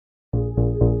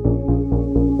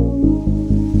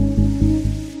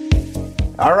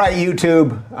All right,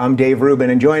 YouTube, I'm Dave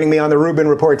Rubin, and joining me on the Rubin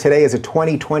Report today is a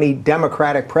 2020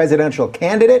 Democratic presidential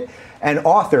candidate and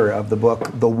author of the book,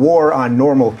 The War on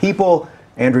Normal People.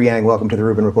 Andrew Yang, welcome to the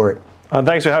Rubin Report.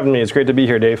 Thanks for having me. It's great to be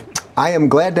here, Dave. I am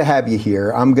glad to have you here.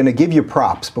 I'm going to give you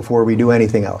props before we do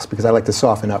anything else, because I like to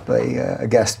soften up a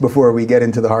guest before we get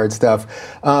into the hard stuff.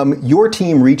 Your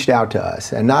team reached out to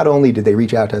us, and not only did they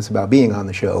reach out to us about being on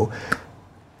the show,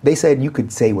 they said you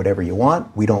could say whatever you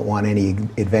want. We don't want any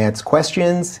advanced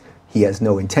questions. He has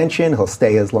no intention. He'll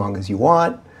stay as long as you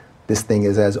want. This thing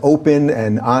is as open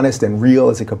and honest and real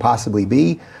as it could possibly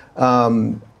be.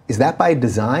 Is that by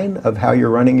design of how you're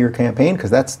running your campaign?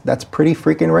 Because that's pretty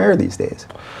freaking rare these days.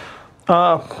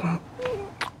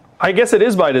 I guess it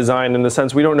is by design in the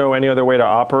sense we don't know any other way to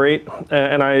operate.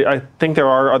 And I think there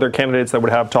are other candidates that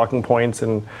would have talking points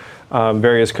and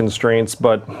various constraints,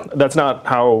 but that's not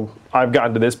how I've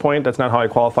gotten to this point. That's not how I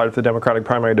qualified for the Democratic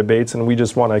primary debates, and we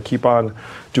just want to keep on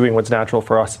doing what's natural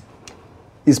for us.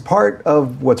 Is part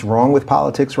of what's wrong with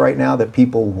politics right now that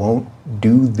people won't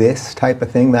do this type of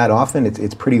thing that often?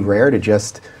 It's pretty rare to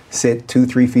just sit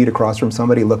 2-3 feet across from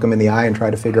somebody, look them in the eye, and try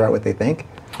to figure out what they think?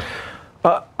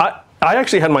 I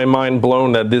actually had my mind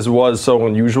blown that this was so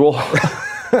unusual.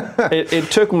 It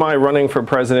took my running for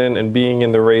president and being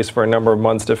in the race for a number of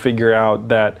months to figure out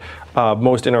that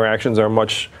most interactions are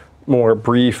much more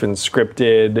brief and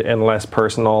scripted and less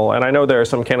personal. And I know there are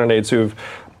some candidates who've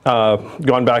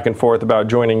gone back and forth about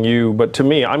joining you, but to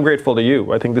me, I'm grateful to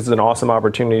you. I think this is an awesome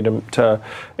opportunity to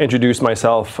introduce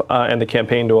myself and the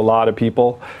campaign to a lot of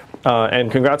people.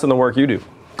 And congrats on the work you do.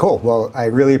 Cool. Well, I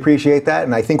really appreciate that,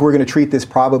 and I think we're going to treat this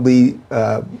probably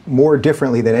more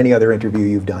differently than any other interview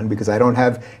you've done, because I don't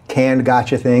have canned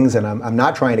gotcha things, and I'm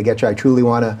not trying to get you. I truly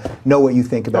want to know what you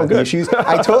think about the issues.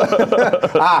 I told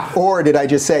or did I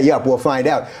just say, yep, we'll find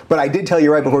out. But I did tell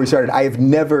you right before we started, I have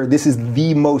never, this is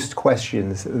the most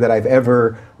questions that I've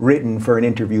ever written for an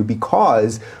interview,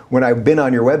 because when I've been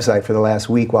on your website for the last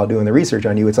week while doing the research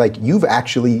on you, it's like you've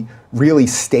actually really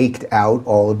staked out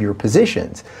all of your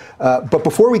positions. But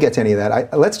before we get to any of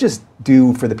that, let's just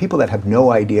do, for the people that have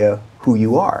no idea who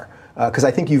you are, because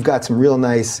I think you've got some real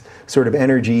nice sort of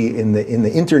energy in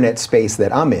the internet space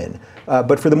that I'm in.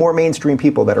 But for the more mainstream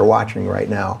people that are watching right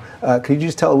now, could you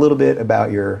just tell a little bit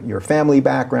about your family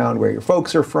background, where your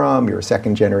folks are from, you're a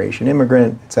second-generation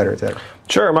immigrant, et cetera, et cetera?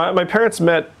 Sure. My parents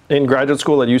met in graduate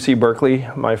school at UC Berkeley.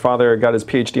 My father got his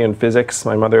PhD in physics.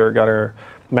 My mother got her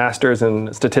master's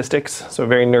in statistics, so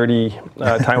very nerdy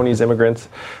Taiwanese immigrants.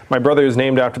 My brother is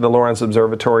named after the Lawrence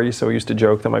Observatory, so we used to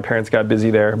joke that my parents got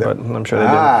busy there, but I'm sure they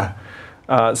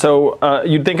didn't. So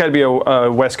you'd think I'd be a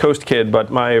West Coast kid,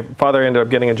 but my father ended up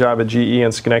getting a job at GE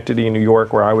in Schenectady, New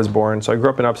York, where I was born. So I grew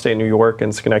up in upstate New York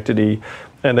in Schenectady,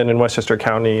 and then in Westchester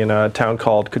County in a town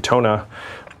called Katona.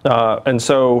 And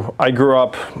so I grew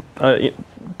up,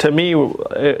 to me,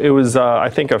 it was, I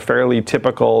think, a fairly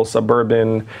typical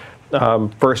suburban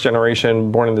first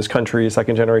generation, born in this country,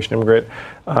 second generation immigrant,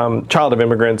 child of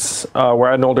immigrants, where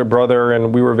I had an older brother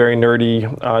and we were very nerdy.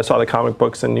 I saw the comic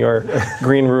books in your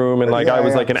green room, and I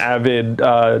was like an avid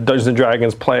Dungeons and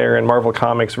Dragons player and Marvel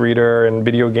Comics reader and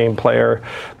video game player.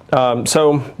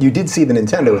 So you did see the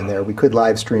Nintendo in there. We could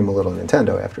live stream a little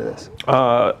Nintendo after this.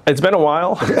 It's been a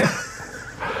while.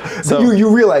 So you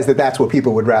realize that that's what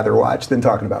people would rather watch than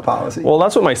talking about policy. Well,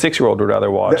 that's what my 6-year-old would rather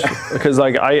watch, because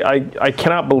like I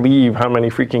cannot believe how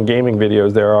many freaking gaming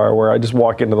videos there are where I just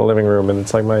walk into the living room and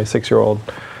it's like my 6-year-old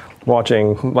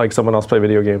watching like someone else play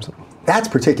video games. That's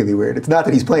particularly weird. It's not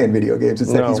that he's playing video games,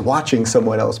 it's that he's watching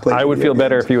someone else play video games. I would feel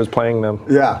better if he was playing them.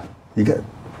 Yeah, you get.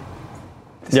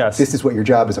 Yes. This is what your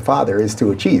job as a father is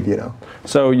to achieve, you know.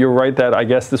 So you're right that I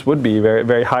guess this would be very,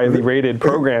 very highly rated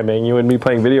programming, you and me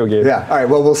playing video games. Yeah. All right.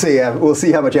 Well, we'll see. We'll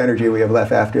see how much energy we have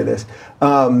left after this.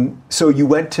 So you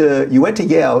went to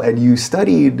Yale and you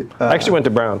studied. I actually went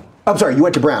to Brown. I'm sorry. You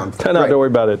went to Brown. No, don't worry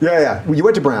about it. Yeah. Well, you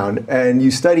went to Brown and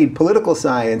you studied political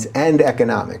science and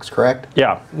economics, correct?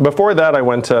 Yeah. Before that, I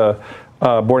went to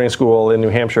boarding school in New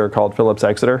Hampshire called Phillips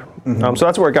Exeter. So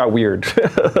that's where it got weird.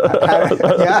 How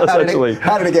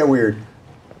did it get weird?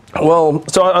 Well,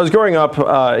 so I was growing up,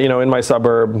 in my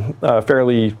suburb,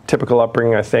 fairly typical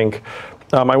upbringing, I think.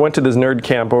 I went to this nerd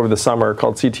camp over the summer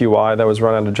called CTY that was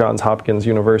run out of Johns Hopkins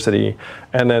University.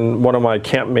 And then one of my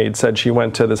campmates said she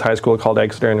went to this high school called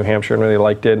Exeter in New Hampshire and really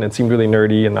liked it. And it seemed really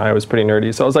nerdy, and I was pretty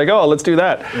nerdy. So I was like, oh, let's do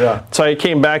that. Yeah. So I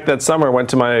came back that summer, went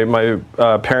to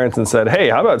my parents and said, hey,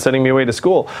 how about sending me away to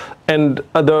school? And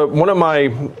one of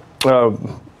my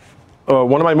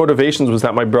one of my motivations was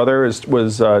that my brother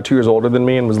was 2 years older than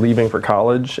me and was leaving for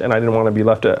college, and I didn't want to be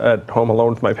left at home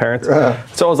alone with my parents.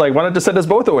 So I was like, why not just send us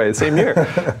both away the same year?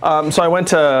 So I went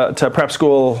to prep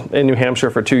school in New Hampshire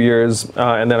for 2 years,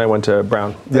 and then I went to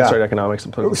Brown and studied economics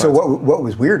and political science. So what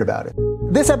was weird about it?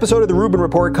 This episode of the Rubin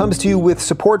Report comes to you with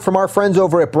support from our friends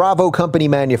over at Bravo Company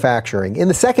Manufacturing. In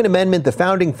the Second Amendment, the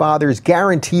Founding Fathers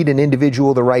guaranteed an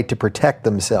individual the right to protect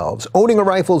themselves. Owning a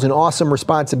rifle is an awesome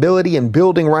responsibility, and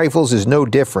building rifles is no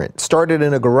different. Started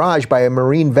in a garage by a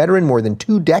Marine veteran more than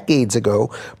 2 decades ago,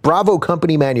 Bravo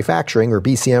Company Manufacturing, or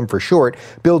BCM for short,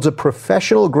 builds a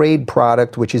professional-grade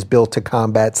product which is built to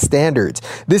combat standards.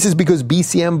 This is because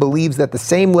BCM believes that the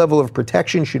same level of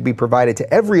protection should be provided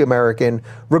to every American,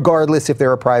 regardless if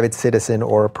they're a private citizen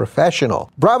or a professional.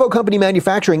 Bravo Company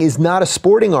Manufacturing is not a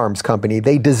sporting arms company.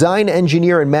 They design,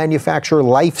 engineer, and manufacture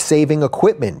life-saving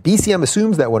equipment. BCM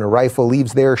assumes that when a rifle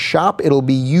leaves their shop, it'll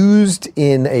be used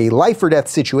in a life or death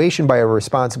situation by a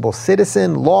responsible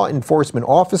citizen, law enforcement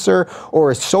officer,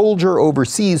 or a soldier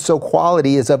overseas, so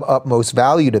quality is of utmost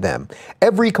value to them.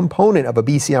 Every component of a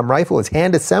BCM rifle is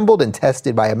hand-assembled and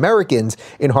tested by Americans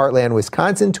in Heartland,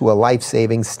 Wisconsin to a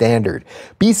life-saving standard.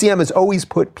 BCM has always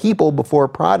put people before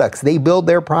products. They build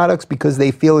their products because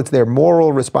they feel it's their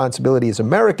moral responsibility as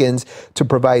Americans to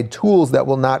provide tools that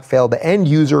will not fail the end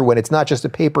user when it's not just a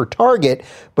paper target,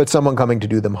 but someone coming to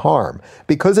do them harm.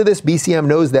 Because of this, BCM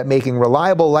knows that making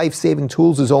reliable life-saving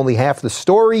tools is only half the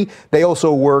story. They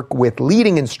also work with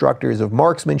leading instructors of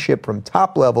marksmanship from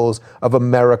top levels of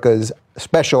America's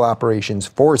Special Operations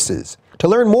Forces. To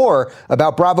learn more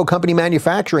about Bravo Company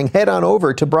Manufacturing, head on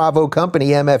over to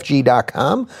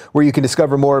BravoCompanyMFG.com, where you can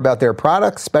discover more about their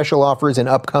products, special offers, and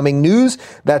upcoming news.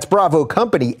 That's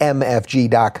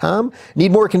BravoCompanyMFG.com.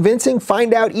 Need more convincing?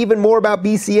 Find out even more about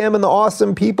BCM and the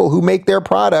awesome people who make their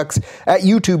products at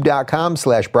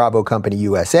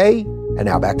YouTube.com/BravoCompanyUSA. And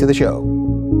now back to the show.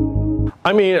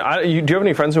 I mean, do you have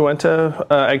any friends who went to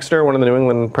Exeter, one of the New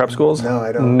England prep schools? No,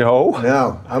 I don't. No?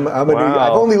 No.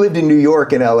 I've only lived in New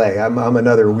York and LA. I'm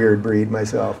another weird breed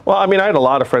myself. Well, I mean, I had a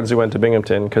lot of friends who went to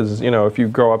Binghamton because, if you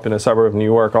grow up in a suburb of New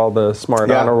York, all the smart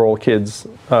honor roll kids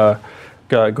go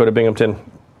to Binghamton.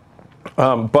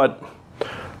 But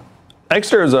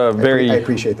Exeter is a very... I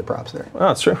appreciate the props there. Oh,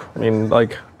 that's true. I mean,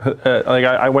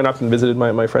 I went up and visited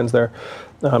my friends there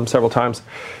several times.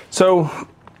 So...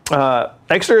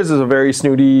 Exeter is a very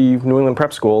snooty New England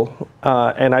prep school,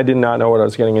 and I did not know what I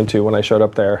was getting into when I showed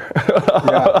up there.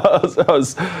 I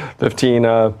was 15.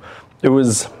 It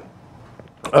was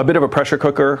a bit of a pressure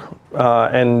cooker,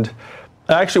 and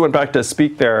I actually went back to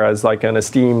speak there as like an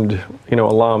esteemed,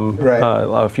 alum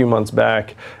a few months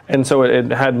back, and so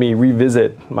it had me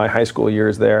revisit my high school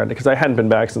years there because I hadn't been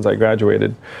back since I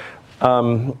graduated,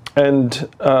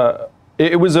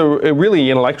 It was a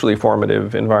really intellectually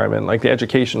formative environment. Like the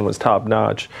education was top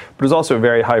notch, but it was also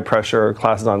very high pressure,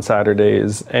 classes on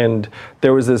Saturdays. And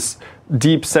there was this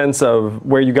deep sense of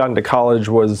where you got into college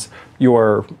was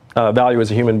your value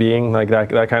as a human being, like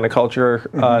that kind of culture.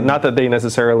 Not that they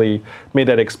necessarily made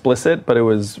that explicit, but it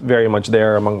was very much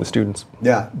there among the students.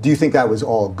 Yeah. Do you think that was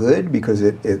all good because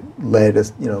it led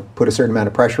us, put a certain amount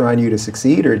of pressure on you to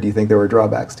succeed, or do you think there were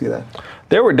drawbacks to that?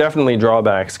 There were definitely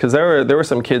drawbacks because there were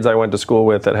some kids I went to school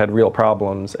with that had real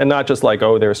problems, and not just like,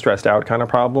 they're stressed out kind of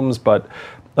problems, but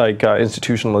like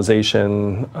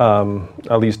institutionalization.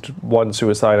 At least one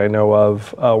suicide I know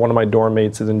of. One of my dorm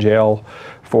mates is in jail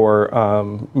for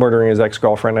murdering his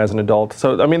ex-girlfriend as an adult.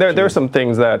 So I mean, there are some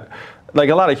things that, like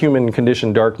a lot of human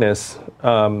conditioned darkness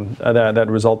that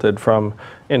resulted from,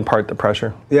 in part, the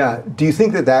pressure. Yeah. Do you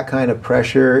think that kind of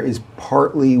pressure is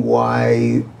partly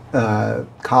why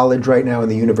college right now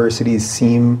and the universities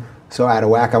seem so out of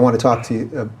whack? I want to talk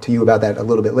to you about that a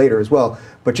little bit later as well,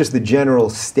 but just the general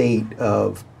state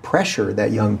of pressure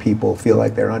that young people feel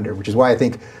like they're under, which is why I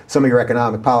think some of your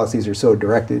economic policies are so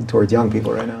directed towards young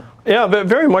people right now. Yeah,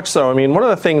 very much so. I mean, one of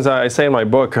the things I say in my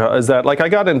book is that, like, I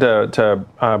got into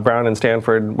Brown and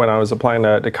Stanford when I was applying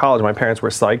to college. My parents were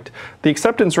psyched. The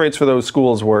acceptance rates for those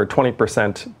schools were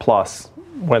 20% plus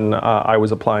when I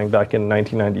was applying back in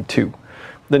 1992.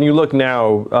 Then you look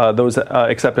now, those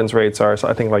acceptance rates are,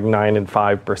 I think, like 9% and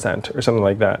 5% or something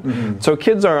like that. So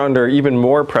kids are under even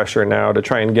more pressure now to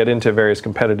try and get into various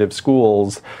competitive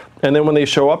schools. And then when they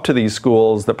show up to these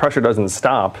schools, the pressure doesn't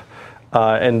stop.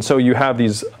 And so you have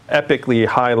these epically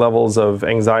high levels of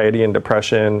anxiety and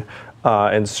depression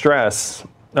and stress,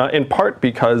 in part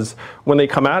because when they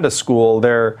come out of school,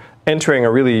 they're entering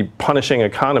a really punishing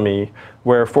economy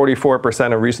where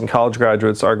 44% of recent college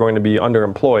graduates are going to be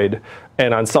underemployed,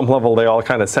 and on some level they all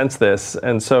kind of sense this.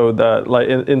 And so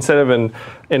instead of an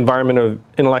environment of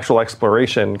intellectual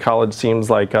exploration, college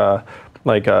seems like a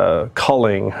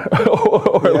culling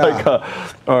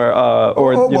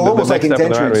or almost like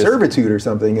indentured servitude or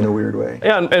something in a weird way.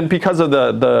 Yeah, and because of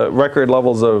the record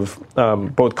levels of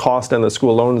both cost and the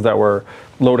school loans that were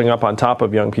loading up on top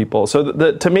of young people. So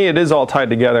to me, it is all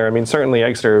tied together. I mean, certainly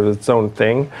Exeter is its own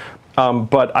thing.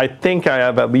 But I think I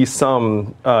have at least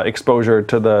some exposure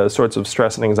to the sorts of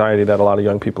stress and anxiety that a lot of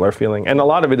young people are feeling. And a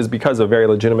lot of it is because of very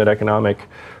legitimate economic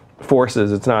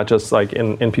forces. It's not just like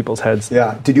in people's heads.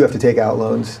 Yeah. Did you have to take out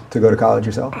loans to go to college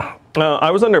yourself?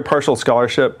 I was under partial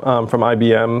scholarship from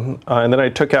IBM, and then I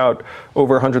took out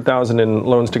over $100,000 in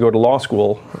loans to go to law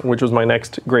school, which was my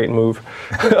next great move.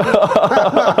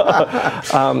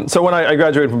 So when I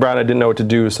graduated from Brown, I didn't know what to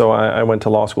do, so I went to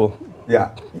law school.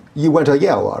 Yeah. You went to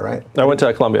Yale Law, right? I went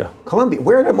to Columbia. Columbia.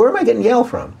 Where am I getting Yale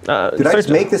from? Did I just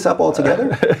make this up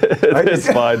altogether?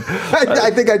 It's fine. I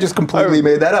think I just completely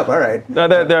made that up. All right.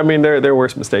 There are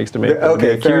worse mistakes to make.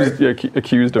 Okay,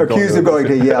 accused of going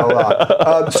to Yale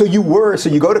Law. So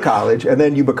you go to college and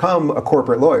then you become a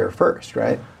corporate lawyer first,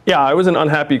 right? Yeah, I was an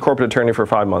unhappy corporate attorney for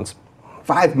 5 months.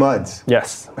 5 months?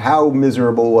 Yes. How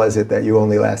miserable was it that you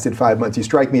only lasted 5 months? You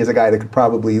strike me as a guy that could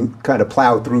probably kind of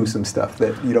plow through some stuff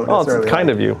that you don't necessarily it's kind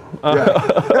like. of you.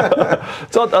 Yeah.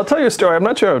 So I'll tell you a story. I'm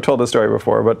not sure I've told this story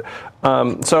before, but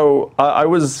I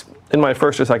was in my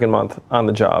first or second month on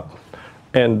the job,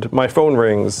 and my phone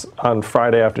rings on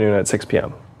Friday afternoon at 6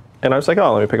 p.m. And I was like,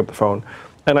 oh, let me pick up the phone.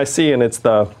 And I see, and it's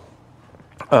the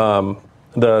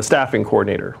staffing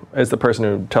coordinator. It's the person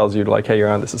who tells you, like, hey, you're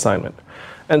on this assignment.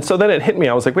 And so then it hit me.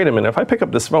 I was like, wait a minute, if I pick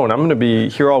up this phone, I'm going to be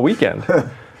here all weekend. And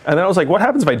then I was like, what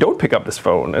happens if I don't pick up this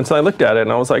phone? And so I looked at it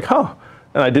and I was like, huh.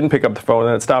 And I didn't pick up the phone, and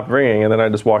then it stopped ringing, and then I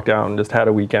just walked out and just had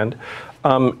a weekend.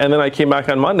 And then I came back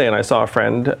on Monday and I saw a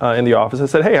friend in the office. I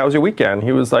said, hey, how was your weekend?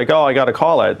 He was like, oh, I got a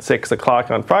call at 6 o'clock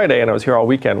on Friday, and I was here all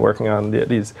weekend working on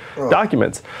these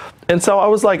documents. And so I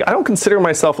was like, I don't consider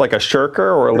myself like a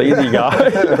shirker or a lazy guy.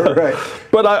 Right.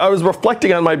 But I was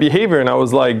reflecting on my behavior, and I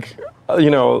was like,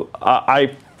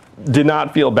 I did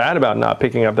not feel bad about not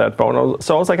picking up that phone.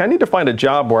 So I was like, I need to find a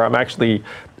job where I'm actually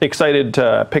excited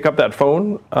to pick up that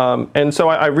phone. And so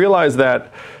I realized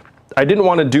that I didn't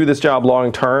want to do this job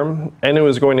long term, and it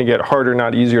was going to get harder,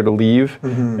 not easier to leave.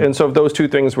 Mm-hmm. And so if those two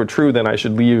things were true, then I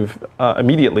should leave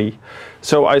immediately.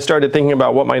 So I started thinking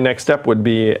about what my next step would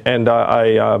be, and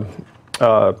I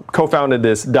co-founded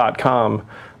this .com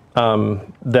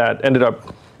that ended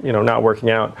up not working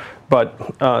out.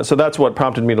 But so that's what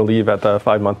prompted me to leave at the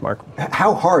 5-month mark.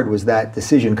 How hard was that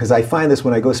decision? Because I find this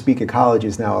when I go speak at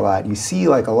colleges now a lot. You see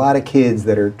like a lot of kids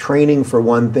that are training for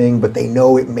one thing, but they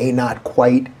know it may not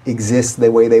quite exist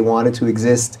the way they want it to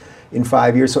exist in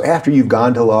 5 years. So after you've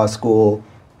gone to law school,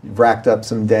 you've racked up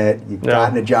some debt, you've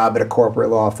gotten a job at a corporate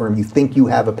law firm, you think you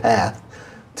have a path,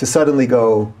 to suddenly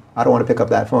go, I don't want to pick up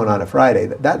that phone on a Friday.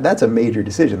 That's a major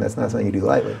decision. That's not something you do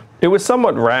lightly. It was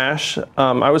somewhat rash.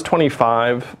 I was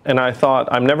 25, and I thought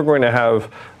I'm never going to have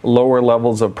lower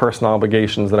levels of personal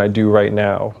obligations than I do right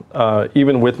now.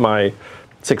 Even with my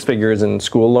 6 figures in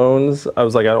school loans, I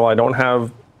was like, well, I don't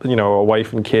have a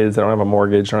wife and kids. I don't have a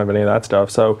mortgage. I don't have any of that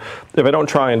stuff. So if I don't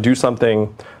try and do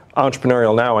something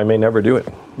entrepreneurial now, I may never do it.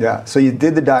 Yeah. So you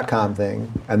did the .com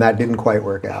thing, and that didn't quite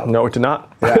work out. No, it did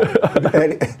not. Yeah.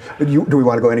 Do we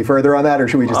want to go any further on that, or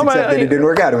should we just accept that it didn't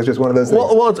work out? It was just one of those things.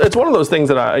 Well, it's one of those things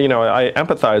that I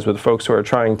empathize with folks who are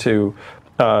trying to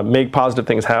make positive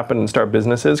things happen and start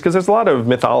businesses, because there's a lot of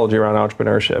mythology around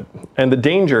entrepreneurship. And the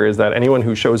danger is that anyone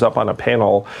who shows up on a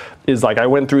panel is like, I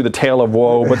went through the tale of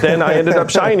woe, but then I ended up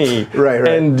shiny. Right.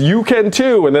 And you can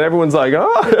too. And then everyone's like,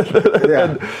 oh.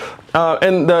 Yeah.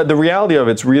 And the reality of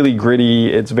it's really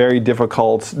gritty. It's very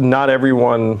difficult. Not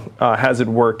everyone has it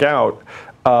work out.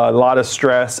 A lot of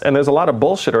stress, and there's a lot of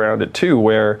bullshit around it too,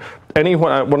 where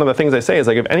one of the things I say is,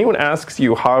 like, if anyone asks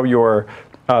you how your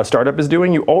startup is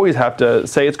doing, you always have to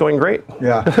say it's going great.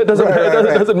 Yeah. It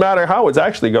doesn't matter how it's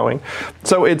actually going.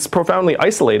 So it's profoundly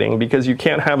isolating because you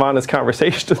can't have honest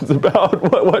conversations about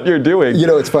what you're doing.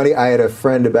 It's funny. I had a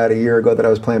friend about a year ago that I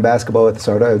was playing basketball with.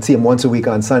 So I would see him once a week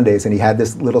on Sundays, and he had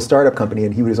this little startup company,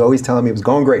 and he was always telling me it was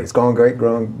going great. It's going great,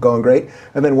 going great.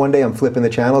 And then one day I'm flipping the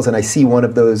channels, and I see one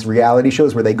of those reality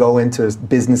shows where they go into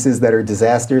businesses that are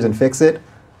disasters and fix it.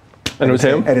 And it was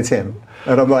him? And it's him.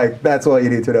 And I'm like, that's all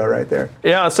you need to know right there.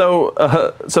 Yeah, so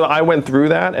I went through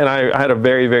that, and I had a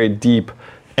very, very deep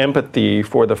empathy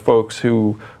for the folks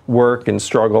who work and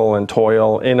struggle and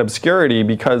toil in obscurity,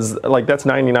 because like that's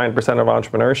 99% of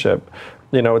entrepreneurship.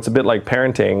 it's a bit like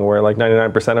parenting, where like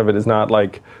 99% of it is not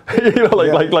like,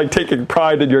 like taking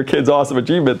pride in your kid's awesome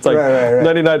achievements. Like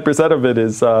 99% of it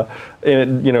is,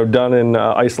 done in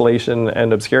isolation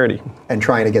and obscurity. And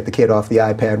trying to get the kid off the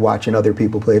iPad watching other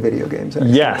people play video games.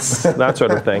 Yes, that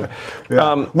sort of thing.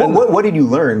 What did you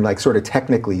learn, like sort of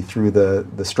technically, through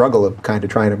the struggle of kind of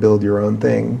trying to build your own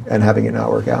thing and having it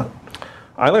not work out?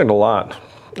 I learned a lot.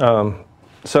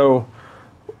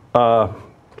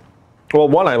 Well,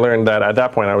 one, I learned that at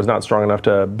that point I was not strong enough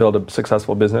to build a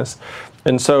successful business.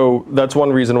 And so that's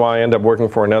one reason why I ended up working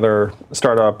for another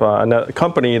startup, a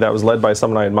company that was led by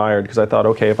someone I admired, because I thought,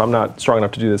 okay, if I'm not strong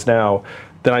enough to do this now,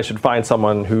 then I should find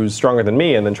someone who's stronger than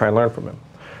me and then try and learn from him.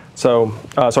 So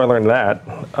I learned that.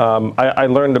 I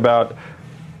learned about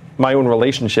my own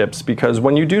relationships, because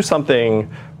when you do something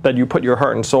that you put your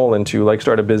heart and soul into, like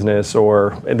start a business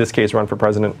or, in this case, run for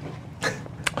president,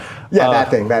 that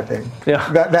thing. Yeah.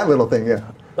 That little thing, yeah.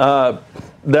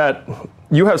 That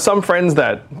you have some friends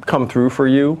that come through for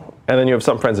you, and then you have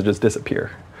some friends that just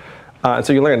disappear. And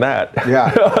so you learn that. Yeah.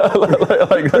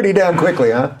 Pretty damn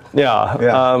quickly, huh?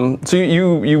 Yeah. So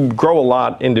you grow a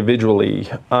lot individually.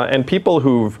 And people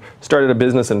who've started a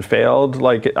business and failed,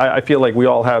 like I feel like we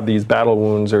all have these battle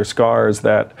wounds or scars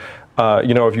that,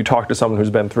 if you talk to someone who's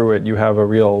been through it, you have a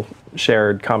real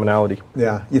shared commonality.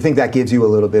 Yeah. You think that gives you a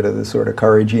little bit of the sort of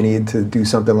courage you need to do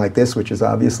something like this, which is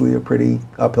obviously a pretty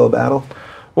uphill battle?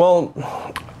 Well,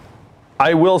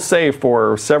 I will say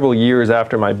for several years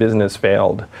after my business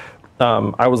failed,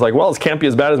 I was like, well, this can't be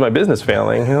as bad as my business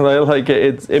failing. Like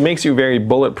it makes you very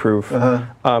bulletproof.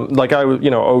 Like I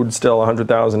owed still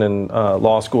 $100,000 in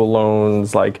law school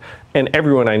loans, and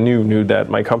everyone I knew that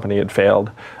my company had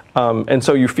failed. And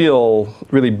so you feel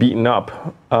really beaten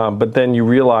up, but then you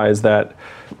realize that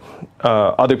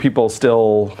other people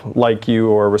still like you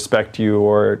or respect you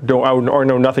or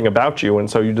know nothing about you, and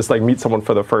so you just like meet someone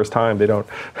for the first time. They don't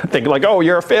think like, oh,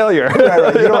 you're a failure.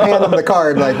 Right. You don't hand them the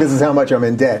card like, this is how much I'm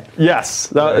in debt.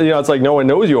 Yes, it's like no one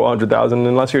knows you owe $100,000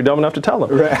 unless you're dumb enough to tell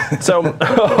them. Right.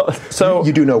 So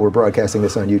you do know we're broadcasting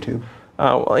this on YouTube.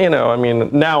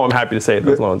 Now I'm happy to say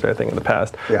those loans are a thing in the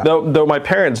past. Yeah. Though my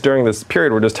parents during this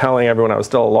period were just telling everyone I was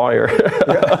still a lawyer.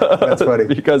 Yeah, that's funny.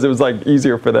 Because it was like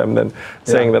easier for them than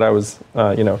saying that I was,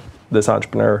 this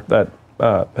entrepreneur that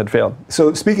had failed.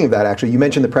 So speaking of that, actually, you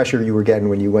mentioned the pressure you were getting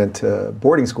when you went to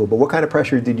boarding school, but what kind of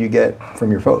pressure did you get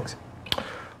from your folks?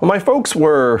 Well, my folks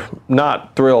were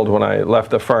not thrilled when I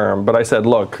left the firm, but I said,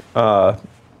 look, I'll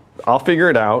figure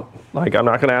it out. Like, I'm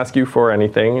not going to ask you for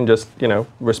anything, and just,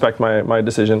 respect my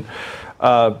decision.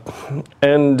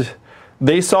 And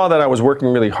they saw that I was working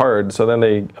really hard, so then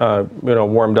they,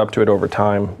 warmed up to it over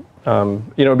time.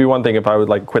 It'd be one thing if I would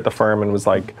like quit the firm and was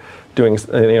like doing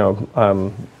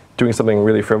something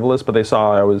really frivolous, but they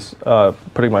saw I was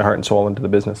putting my heart and soul into the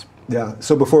business. Yeah.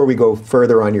 So before we go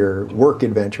further on your work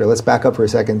adventure, let's back up for a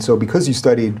second. So because you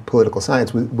studied political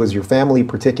science, was your family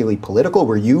particularly political?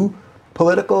 Were you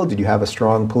political? Did you have a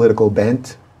strong political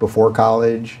bent before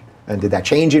college? And did that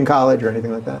change in college or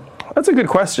anything like that? That's a good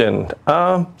question.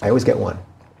 I always get one.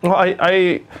 Well,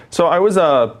 I was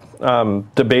a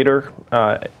debater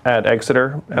at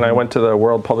Exeter, and I went to the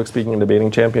World Public Speaking and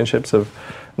Debating Championships of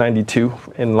 '92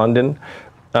 in London.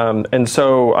 And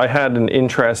so I had an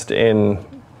interest in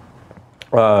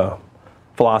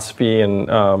philosophy and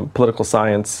political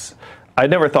science. I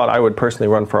never thought I would personally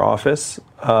run for office.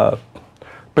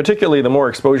 Particularly the more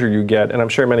exposure you get, and I'm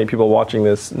sure many people watching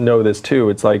this know this too,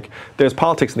 it's like there's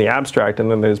politics in the abstract and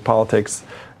then there's politics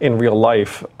in real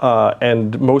life.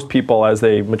 And most people, as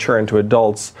they mature into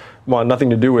adults, want nothing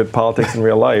to do with politics in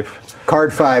real life.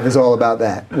 Card 5 is all about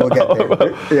that. We'll get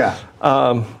there. Yeah.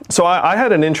 So I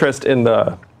had an interest in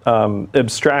the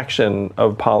abstraction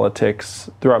of politics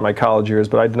throughout my college years,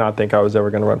 but I did not think I was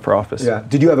ever going to run for office. Yeah.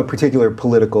 Did you have a particular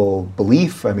political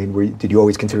belief? I mean, did you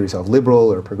always consider yourself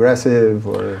liberal or progressive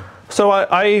or? So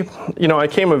I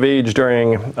came of age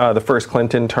during the first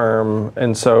Clinton term,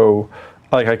 and so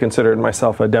I considered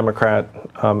myself a Democrat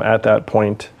at that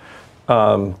point,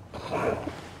 and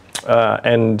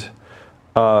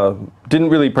didn't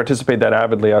really participate that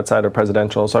avidly outside of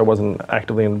presidential, so I wasn't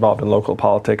actively involved in local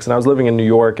politics. And I was living in New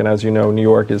York, and as you know, New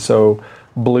York is so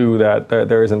blue that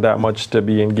there isn't that much to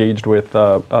be engaged with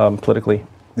politically.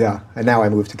 Yeah, and now I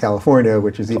moved to California,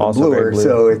 which is even also bluer, blue.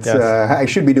 so it's Yes. I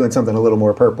should be doing something a little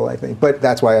more purple, I think. But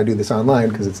that's why I do this online,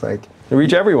 because it's like You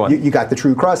reach everyone. You got the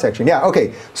true cross-section. Yeah,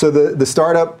 okay. So the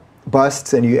startup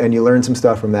busts, and you learn some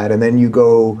stuff from that, and then you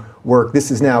go work.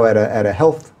 This is now at a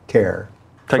health care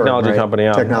Technology firm, right? company.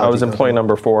 Yeah. Technology I was employee company.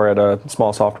 number 4 at a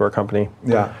small software company.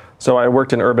 Yeah. So I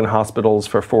worked in urban hospitals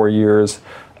for 4 years.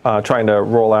 trying to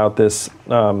roll out this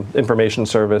information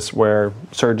service where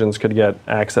surgeons could get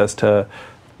access to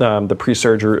the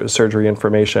pre-surgery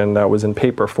information that was in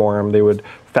paper form. They would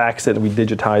fax it, and we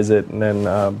digitize it, and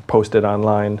then post it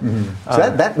online.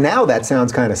 So that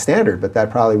sounds kind of standard, but that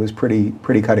probably was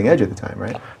pretty cutting edge at the time,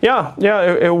 right? Yeah,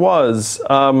 it was.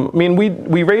 I mean,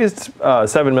 we raised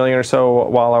 $7 million or so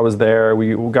while I was there.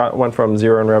 We went from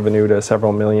zero in revenue to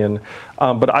several million.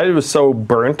 But I was so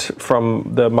burnt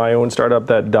from my own startup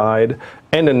that died,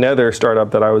 and another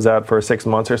startup that I was at for 6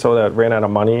 months or so that ran out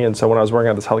of money. And so when I was working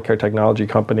at this healthcare technology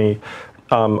company,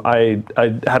 I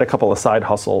had a couple of side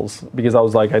hustles because I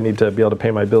was like, I need to be able to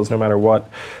pay my bills no matter what.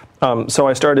 So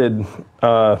I started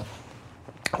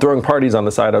throwing parties on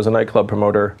the side. I was a nightclub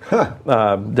promoter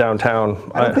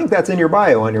downtown. I don't think that's in your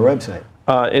bio on your website.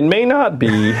 It may not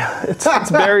be.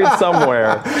 It's buried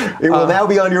somewhere. It will now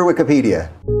be on your Wikipedia.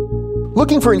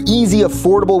 Looking for an easy,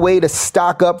 affordable way to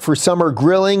stock up for summer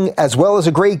grilling, as well as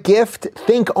a great gift?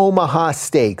 Think Omaha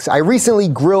Steaks. I recently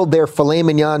grilled their filet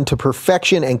mignon to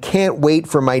perfection and can't wait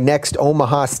for my next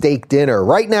Omaha Steak dinner.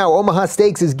 Right now, Omaha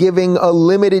Steaks is giving a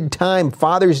limited time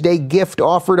Father's Day gift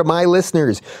offer to my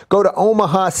listeners. Go to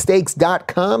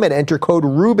omahasteaks.com and enter code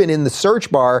Rubin in the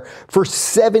search bar for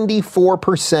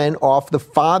 74% off the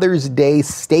Father's Day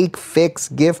Steak Fix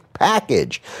gift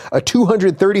package. A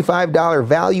 $235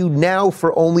 value now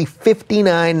for only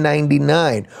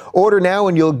 $59.99. Order now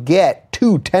and you'll get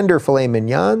 2 tender filet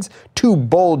mignons, 2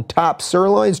 bold top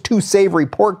sirloins, 2 savory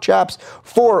pork chops,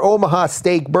 4 Omaha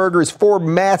steak burgers, 4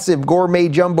 massive gourmet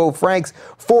jumbo franks,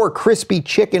 4 crispy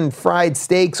chicken fried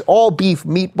steaks, all beef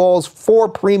meatballs, 4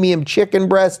 premium chicken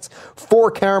breasts, 4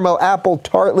 caramel apple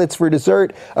tartlets for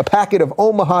dessert, a packet of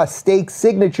Omaha Steak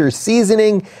signature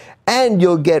seasoning, and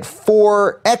you'll get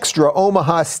 4 extra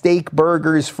Omaha steak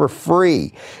burgers for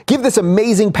free. Give this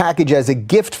amazing package as a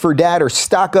gift for dad or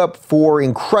stock up for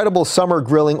incredible summer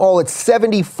grilling, all at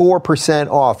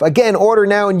 74% off. Again, order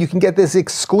now and you can get this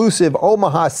exclusive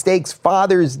Omaha Steaks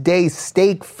Father's Day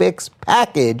Steak Fix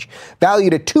package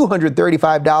valued at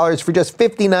 $235 for just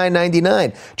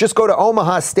 $59.99. Just go to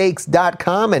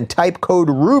omahasteaks.com and type code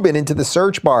Rubin into the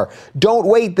search bar. Don't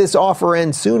wait, this offer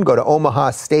ends soon. Go to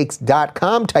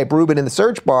omahasteaks.com, type Rubin in the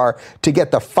search bar to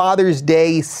get the Father's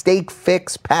Day Steak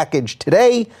Fix package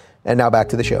today. And now back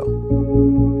to the show.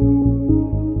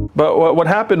 But what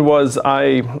happened was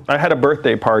I had a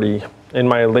birthday party in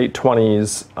my late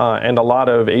 20s, and a lot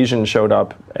of Asians showed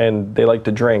up, and they like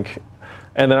to drink.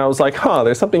 And then I was like,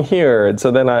 there's something here. And so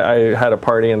then I had a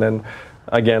party, and then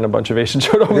again, a bunch of Asians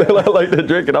showed up and they like to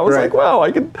drink. And I was like, wow,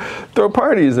 I could throw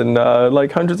parties and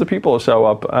like hundreds of people show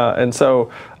up. And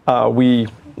so we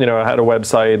had a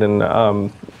website and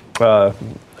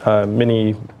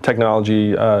mini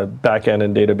technology backend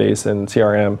and database and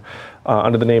CRM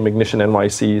under the name Ignition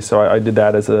NYC. So I did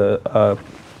that as a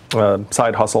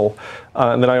side hustle.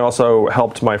 And then I also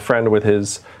helped my friend with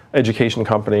his education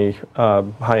company,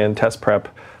 high-end test prep.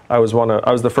 I was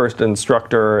the first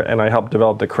instructor, and I helped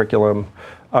develop the curriculum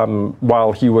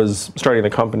while he was starting the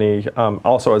company,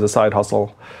 also as a side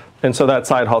hustle. And so that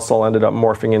side hustle ended up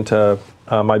morphing into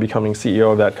my becoming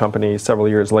CEO of that company several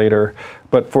years later.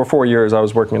 But for 4 years, I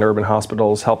was working in urban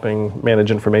hospitals, helping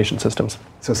manage information systems.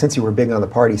 So since you were big on the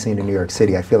party scene in New York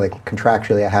City, I feel like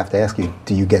contractually I have to ask you,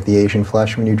 do you get the Asian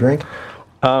flush when you drink?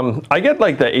 I get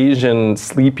like the Asian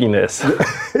sleepiness.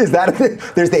 Is that a thing?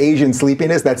 There's the Asian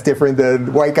sleepiness that's different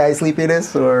than white guy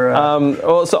sleepiness, or?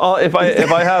 If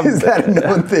I have, is that a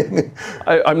known thing?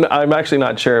 I'm actually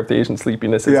not sure if the Asian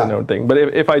sleepiness is a known thing. But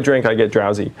if I drink, I get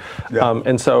drowsy,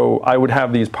 and so I would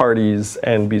have these parties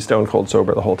and be stone cold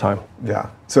sober the whole time.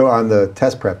 Yeah. So on the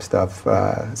test prep stuff,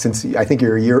 since I think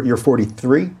you're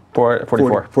 43.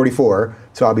 44. 44.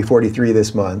 So I'll be 43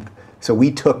 this month. So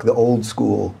we took the old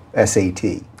school SAT.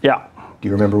 Yeah. Do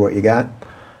you remember what you got?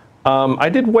 I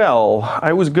did well.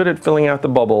 I was good at filling out the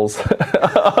bubbles.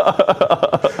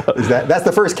 That's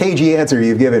the first KG answer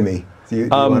you've given me. Do you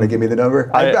want to give me the number?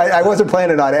 I wasn't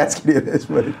planning on asking you this,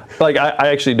 but like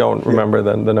I actually don't remember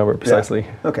the number precisely.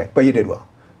 Yeah. Okay, but you did well.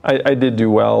 I did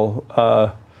do well.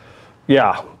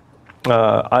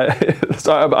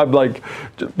 So I'm like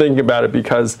thinking about it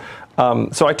because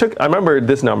so I remember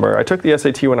this number. I took the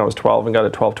SAT when I was 12 and got a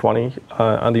 1220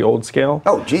 on the old scale.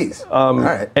 Oh, geez. All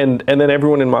right. And then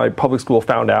everyone in my public school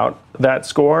found out that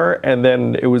score, and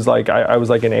then it was like I was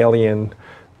like an alien,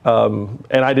 and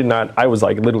I was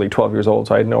like literally 12 years old,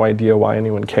 so I had no idea why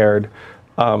anyone cared.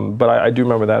 But I do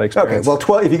remember that experience. Okay,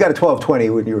 well, if you got a 1220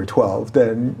 when you were 12,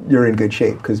 then you're in good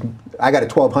shape, because I got a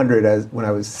 1200 when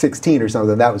I was 16 or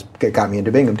something. That got me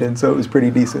into Binghamton, so it was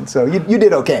pretty decent. So you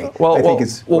did okay. Well,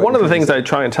 one of the things I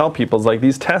try and tell people is like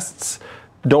these tests,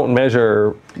 don't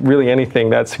measure really anything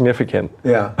that's significant.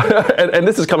 Yeah. and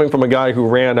this is coming from a guy who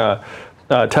ran a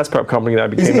test prep company that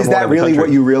became Is that really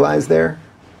what you realized there?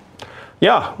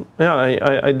 Yeah,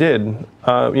 I did.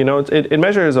 It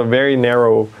measures a very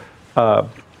narrow set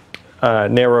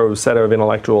of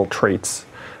intellectual traits.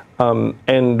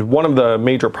 And one of the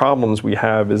major problems we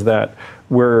have is that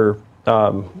we're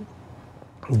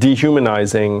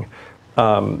dehumanizing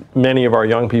many of our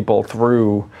young people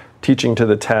through teaching to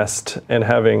the test and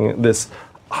having this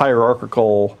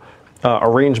hierarchical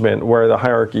arrangement where the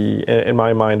hierarchy, in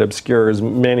my mind, obscures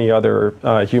many other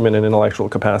human and intellectual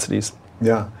capacities.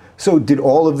 Yeah. So did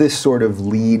all of this sort of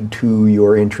lead to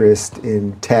your interest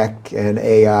in tech and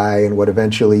AI and what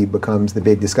eventually becomes the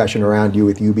big discussion around you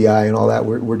with UBI and all that?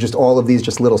 Were just all of these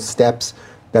just little steps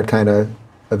that kind of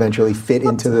eventually fit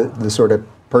into the sort of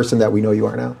person that we know you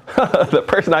are now? The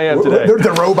person I am today.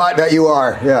 The robot that you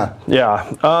are, yeah.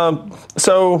 Yeah.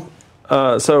 So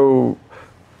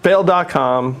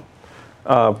failed.com,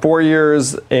 4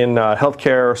 years in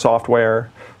healthcare software,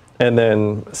 and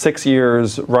then 6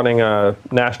 years running a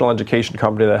national education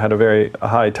company that had a very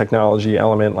high technology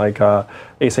element, like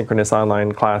asynchronous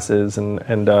online classes and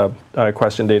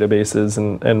question databases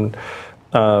and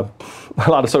a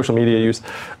lot of social media use.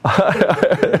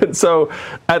 So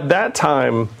at that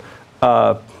time,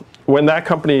 when that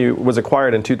company was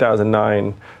acquired in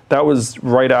 2009, that was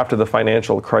right after the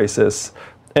financial crisis.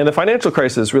 And the financial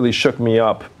crisis really shook me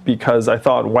up because I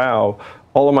thought, wow,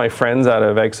 all of my friends out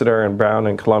of Exeter and Brown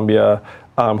and Columbia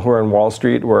who are in Wall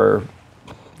Street were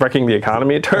wrecking the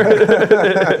economy, it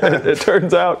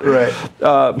turns out. Right.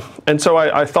 And so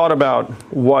I thought about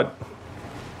what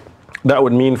that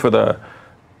would mean for the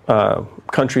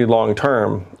country long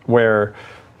term, where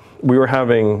we were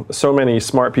having so many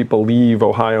smart people leave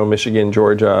Ohio, Michigan,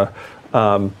 Georgia,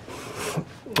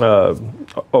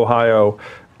 Ohio,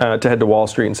 to head to Wall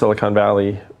Street and Silicon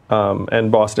Valley,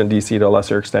 and Boston, DC to a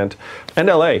lesser extent, and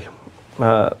LA.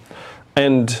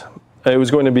 And it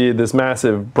was going to be this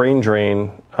massive brain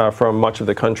drain from much of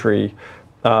the country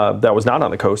that was not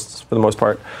on the coasts for the most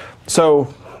part.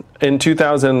 So in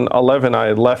 2011,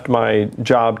 I left my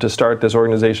job to start this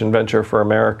organization, Venture for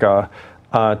America,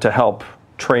 to help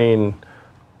train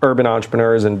urban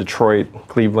entrepreneurs in Detroit,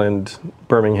 Cleveland,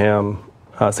 Birmingham,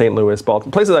 St. Louis,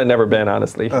 Baltimore, places I'd never been,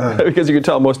 honestly, because you could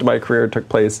tell most of my career took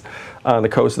place on the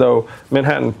coast, though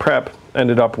Manhattan Prep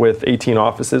ended up with 18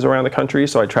 offices around the country,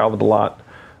 so I traveled a lot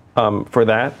for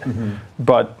that. Mm-hmm.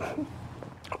 But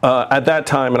at that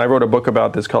time, and I wrote a book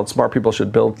about this called Smart People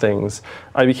Should Build Things,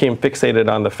 I became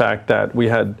fixated on the fact that we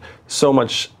had so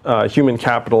much human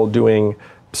capital doing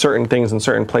certain things in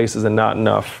certain places and not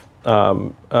enough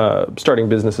starting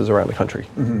businesses around the country.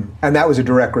 Mm-hmm. And that was a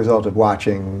direct result of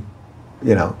watching,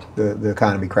 the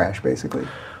economy crash, basically.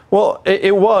 Well,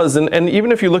 it was, and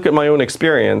even if you look at my own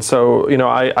experience, so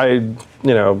I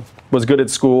was good at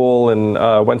school and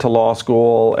went to law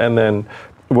school, and then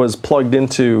was plugged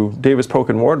into Davis Polk &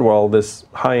 Wardwell, this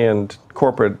high-end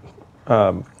corporate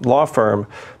law firm,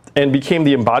 and became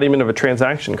the embodiment of a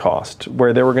transaction cost,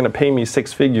 where they were going to pay me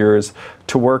 6 figures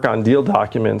to work on deal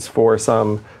documents for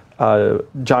some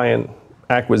giant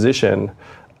acquisition,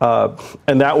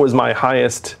 and that was my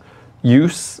highest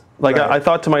use. Like, right. I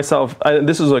thought to myself,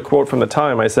 this is a quote from the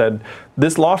time, I said,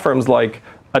 this law firm's like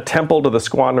a temple to the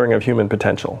squandering of human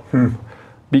potential.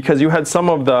 Because you had some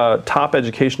of the top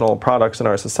educational products in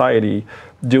our society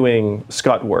doing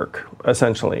scut work,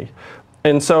 essentially.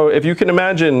 And so if you can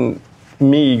imagine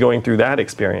me going through that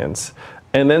experience,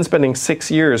 and then spending 6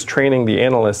 years training the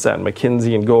analysts at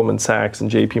McKinsey and Goldman Sachs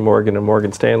and JP Morgan and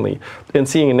Morgan Stanley, and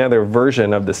seeing another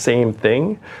version of the same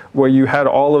thing, where you had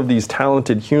all of these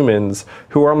talented humans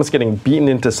who were almost getting beaten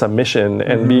into submission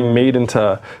and being made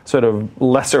into sort of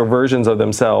lesser versions of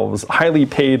themselves, highly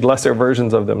paid lesser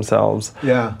versions of themselves.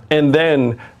 Yeah. And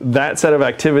then that set of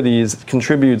activities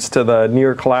contributes to the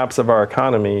near collapse of our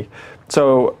economy.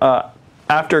 So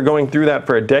after going through that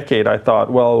for a decade, I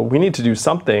thought, well, we need to do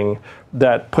something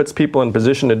that puts people in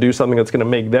position to do something that's going to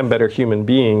make them better human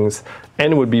beings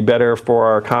and would be better for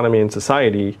our economy and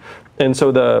society. And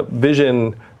so the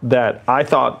vision that I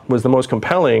thought was the most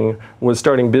compelling was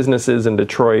starting businesses in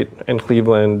Detroit and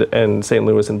Cleveland and St.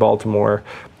 Louis and Baltimore.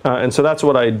 And so that's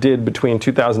what I did between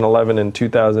 2011 and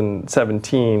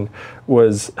 2017,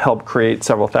 was help create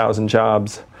several thousand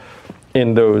jobs.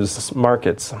 in those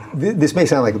markets. This may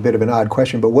sound like a bit of an odd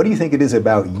question, but what do you think it is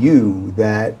about you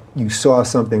that you saw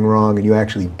something wrong and you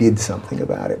actually did something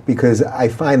about it? Because I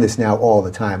find this now all the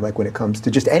time, like when it comes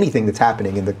to just anything that's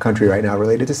happening in the country right now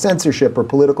related to censorship or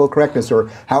political correctness or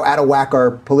how out of whack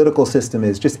our political system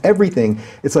is, just everything.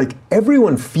 It's like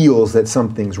everyone feels that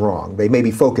something's wrong. They may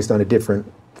be focused on a different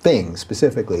thing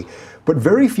specifically, but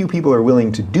very few people are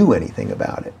willing to do anything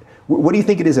about it. What do you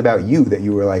think it is about you that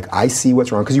you were like, I see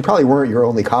what's wrong? Because you probably weren't your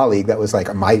only colleague that was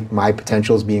like, my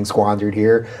potential is being squandered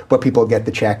here, but people get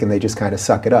the check and they just kind of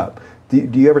suck it up. Do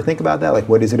you ever think about that? Like,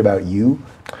 what is it about you?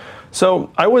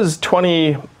 So I was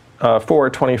 24,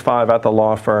 25 at the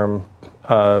law firm,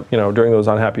 during those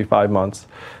unhappy 5 months.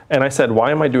 And I said,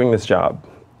 why am I doing this job?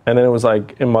 And then it was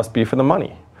like, it must be for the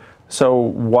money. So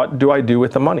what do I do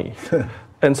with the money?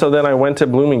 And so then I went to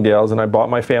Bloomingdale's and I bought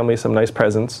my family some nice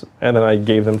presents, and then I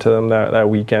gave them to them that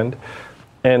weekend.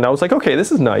 And I was like, okay,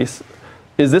 this is nice.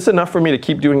 Is this enough for me to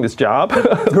keep doing this job?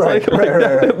 Right,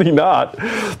 definitely not.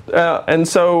 And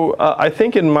so I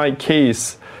think in my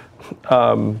case,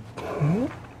 and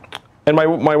my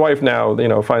wife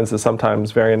now, finds this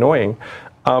sometimes very annoying.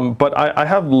 But I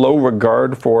have low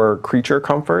regard for creature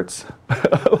comforts.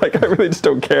 Like, I really just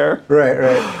don't care. Right.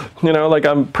 Like,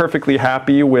 I'm perfectly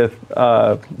happy with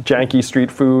janky street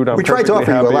food. We tried to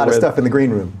offer you a lot of stuff in the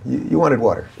green room. You wanted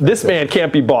water. This man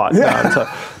can't be bought. Yeah.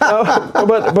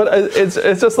 But it's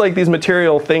just like these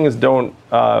material things don't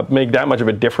make that much of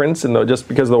a difference, just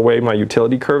because of the way my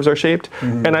utility curves are shaped.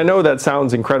 Mm-hmm. And I know that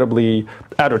sounds incredibly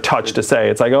out of touch to say.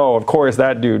 It's like, oh, of course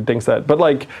that dude thinks that. But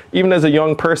like, even as a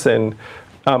young person,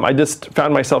 I just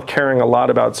found myself caring a lot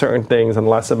about certain things and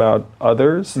less about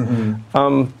others.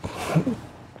 Mm-hmm.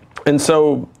 And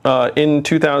so in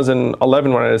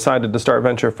 2011, when I decided to start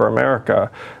Venture for America,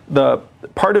 the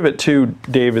part of it too,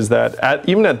 Dave, is that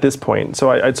even at this point, so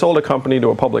I'd sold a company to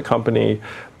a public company,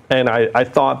 and I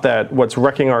thought that what's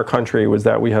wrecking our country was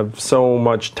that we have so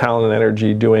much talent and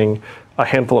energy doing a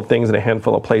handful of things in a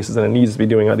handful of places, and it needs to be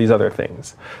doing these other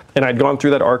things. And I'd gone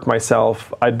through that arc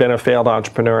myself. I'd been a failed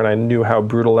entrepreneur, and I knew how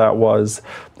brutal that was.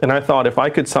 And I thought if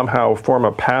I could somehow form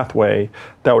a pathway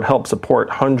that would help support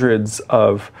hundreds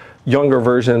of younger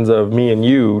versions of me and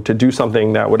you to do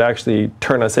something that would actually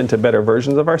turn us into better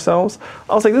versions of ourselves,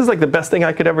 I was like, this is like the best thing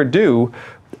I could ever do.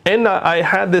 And I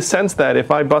had this sense that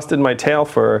if I busted my tail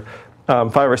for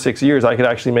 5 or 6 years, I could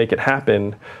actually make it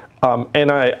happen.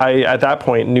 And I, at that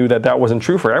point, knew that wasn't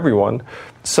true for everyone.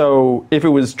 So if it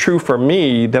was true for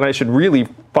me, then I should really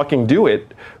fucking do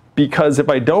it. Because if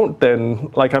I don't,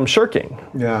 then like I'm shirking,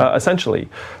 essentially.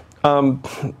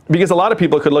 Because a lot of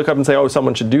people could look up and say, oh,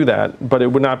 someone should do that. But it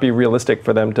would not be realistic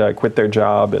for them to quit their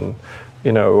job and,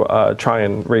 try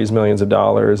and raise millions of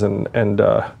dollars and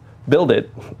build it.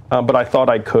 But I thought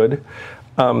I could.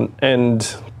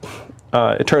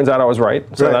 It turns out I was right,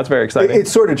 so that's very exciting.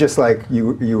 It's sort of just like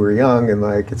you were young, and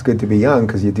like it's good to be young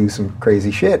because you do some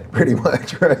crazy shit, pretty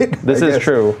much, right? This is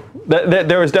true.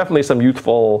 There was definitely some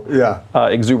youthful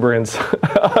exuberance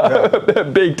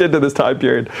baked into this time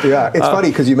period. Yeah, it's funny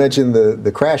because you mentioned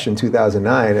the crash in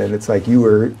 2009, and it's like you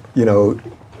were,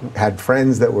 had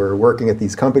friends that were working at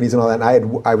these companies and all that,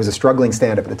 and I was a struggling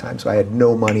stand-up at the time, so I had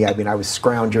no money. I mean, I was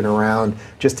scrounging around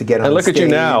just to get on stage.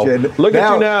 And look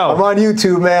at you now. I'm on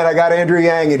YouTube, man. I got Andrew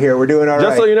Yang in here. We're doing all right.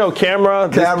 Just so you know,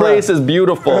 this place is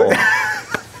beautiful.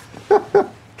 It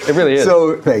really is.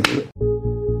 So, thank you.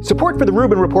 Support for the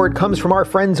Rubin Report comes from our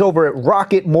friends over at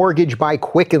Rocket Mortgage by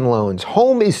Quicken Loans.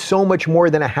 Home is so much more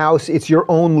than a house. It's your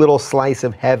own little slice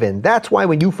of heaven. That's why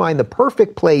when you find the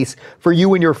perfect place for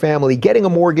you and your family, getting a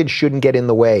mortgage shouldn't get in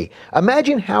the way.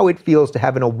 Imagine how it feels to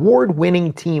have an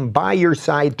award-winning team by your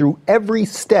side through every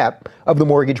step of the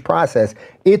mortgage process.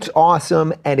 It's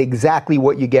awesome and exactly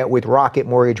what you get with Rocket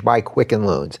Mortgage by Quicken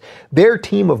Loans. Their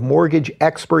team of mortgage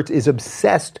experts is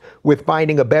obsessed with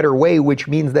finding a better way, which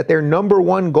means that their number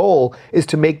one goal is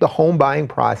to make the home buying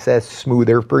process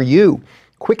smoother for you.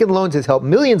 Quicken Loans has helped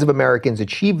millions of Americans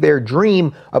achieve their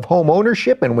dream of home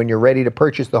ownership, and when you're ready to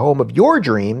purchase the home of your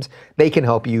dreams, they can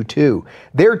help you too.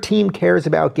 Their team cares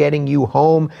about getting you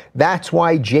home. That's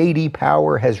why J.D.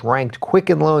 Power has ranked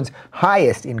Quicken Loans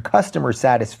highest in customer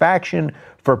satisfaction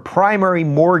for primary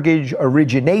mortgage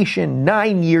origination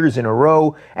 9 years in a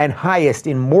row, and highest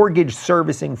in mortgage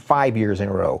servicing 5 years in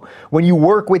a row. When you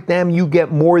work with them, you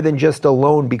get more than just a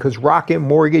loan, because Rocket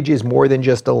Mortgage is more than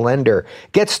just a lender.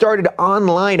 Get started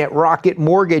online at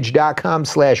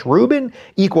rocketmortgage.com/Rubin,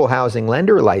 equal housing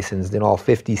lender, licensed in all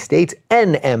 50 states,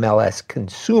 NMLS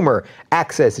Consumer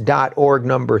Access.org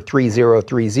number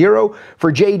 3030.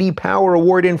 For J.D. Power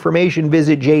Award information,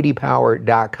 visit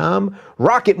jdpower.com.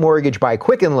 Rocket Mortgage by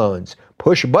Quicken Loans,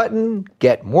 push a button,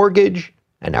 get mortgage,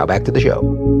 and now back to the show.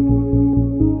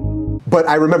 But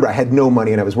I remember I had no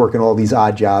money and I was working all these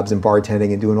odd jobs and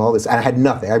bartending and doing all this. And I had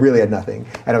nothing. I really had nothing.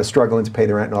 And I was struggling to pay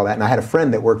the rent and all that. And I had a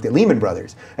friend that worked at Lehman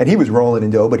Brothers. And he was rolling in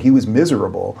dough, but he was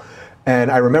miserable. And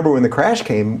I remember when the crash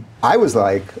came, I was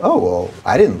like, oh, well,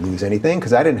 I didn't lose anything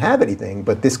because I didn't have anything.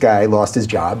 But this guy lost his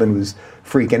job and was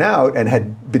freaking out and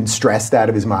had been stressed out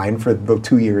of his mind for the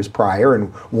 2 years prior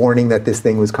and warning that this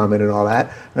thing was coming and all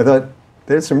that. And I thought,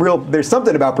 there's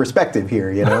something about perspective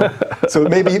here, you know? So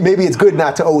maybe it's good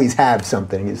not to always have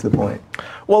something is the point.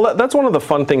 Well, that's one of the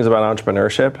fun things about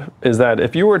entrepreneurship is that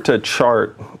if you were to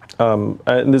chart, and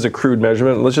there's a crude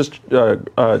measurement, let's just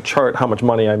chart how much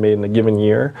money I made in a given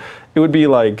year, it would be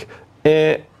like,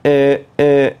 right.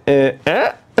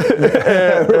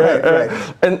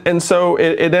 And so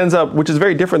it ends up, which is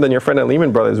very different than your friend at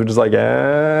Lehman Brothers, which is like,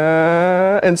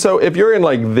 and so if you're in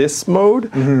like this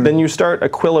mode, then you start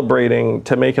equilibrating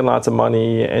to making lots of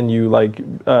money, and you like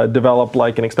develop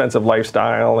like an expensive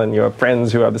lifestyle, and you have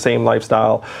friends who have the same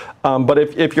lifestyle. But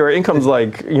if your income's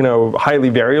like, highly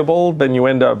variable, then you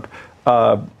end up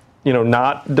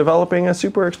not developing a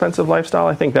super expensive lifestyle.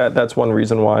 I think that's one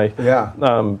reason why. Yeah.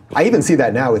 I even see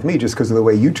that now with me just because of the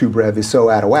way YouTube rev is so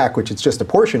out of whack, which it's just a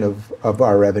portion of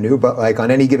our revenue. But like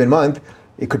on any given month,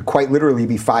 it could quite literally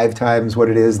be 5 times what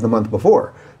it is the month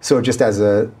before. So just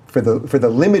for the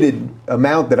limited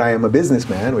amount that I am a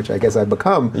businessman, which I guess I've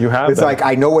become, it's like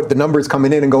I know what the numbers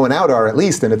coming in and going out are at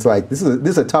least, and it's like this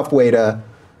is a tough way to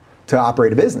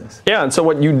operate a business. Yeah, and so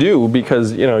what you do,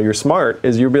 because you're smart,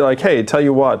 is you'll be like, hey, tell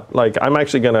you what, like I'm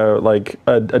actually gonna like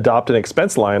adopt an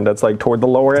expense line that's like toward the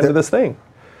lower end of this thing.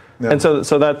 Yeah. And so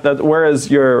that whereas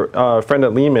your friend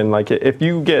at Lehman, like if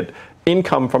you get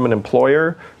income from an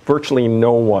employer, virtually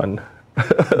no one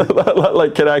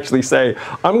like can actually say,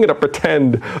 I'm going to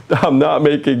pretend I'm not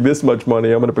making this much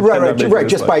money. I'm going to pretend I'm making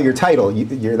this just much. By your title,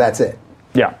 that's it.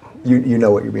 Yeah. You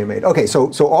know what you're being made. Okay, so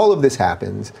all of this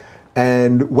happens.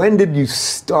 And when did you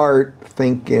start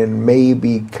thinking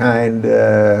maybe kind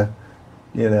of,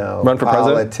 run for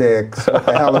politics, what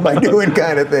the hell am I doing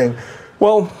kind of thing?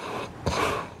 Well,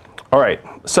 all right.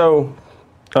 So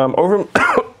over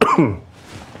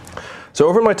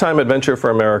my time at Venture for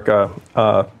America,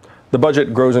 the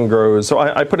budget grows and grows. So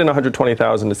I put in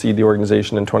 $120,000 to seed the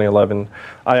organization in 2011.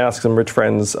 I asked some rich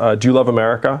friends, do you love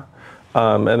America?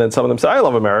 And then some of them said, I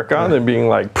love America, and then being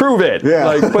like, prove it. Yeah.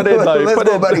 Like put in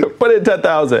put in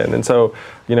 10,000. And so,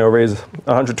 raise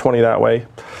 120 that way.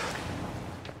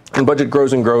 And budget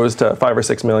grows and grows to 5 or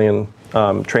 6 million,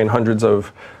 train hundreds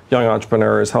of young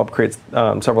entrepreneurs, help create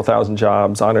several thousand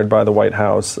jobs, honored by the White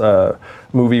House,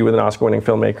 movie with an Oscar-winning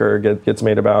filmmaker gets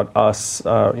made about us,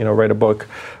 write a book.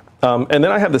 And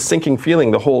then I have this sinking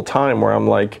feeling the whole time where I'm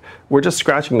like, we're just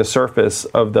scratching the surface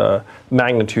of the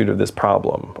magnitude of this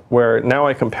problem, where now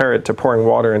I compare it to pouring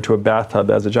water into a bathtub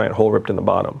that has a giant hole ripped in the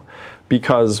bottom.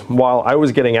 Because while I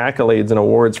was getting accolades and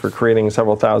awards for creating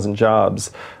several thousand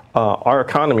jobs, our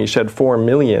economy shed 4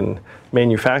 million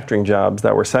manufacturing jobs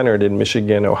that were centered in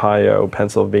Michigan, Ohio,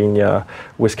 Pennsylvania,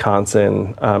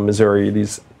 Wisconsin, Missouri,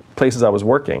 these places I was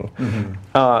working.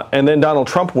 And then Donald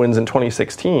Trump wins in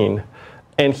 2016.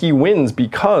 And he wins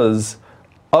because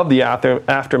of the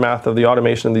aftermath of the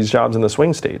automation of these jobs in the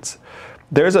swing states.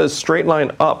 There's a straight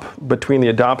line up between the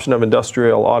adoption of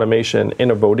industrial automation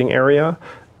in a voting area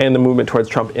and the movement towards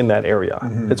Trump in that area.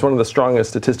 It's one of the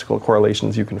strongest statistical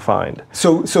correlations you can find.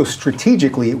 So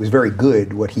strategically, it was very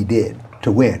good what he did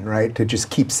to win, right? To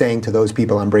just keep saying to those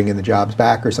people, I'm bringing the jobs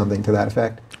back or something to that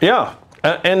effect? Yeah.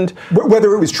 And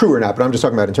whether it was true or not, but I'm just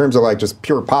talking about in terms of like just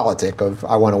pure politic of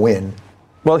I want to win.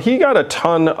 Well, he got a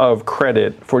ton of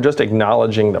credit for just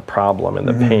acknowledging the problem and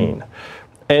the pain.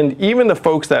 And even the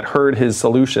folks that heard his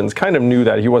solutions kind of knew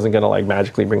that he wasn't going to like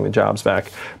magically bring the jobs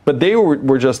back. But they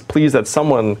were just pleased that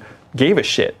someone gave a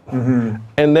shit.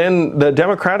 And then the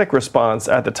Democratic response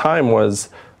at the time was,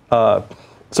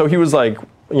 so he was like,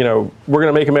 we're going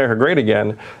to make America great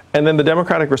again. And then the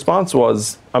Democratic response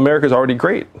was, America's already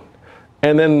great.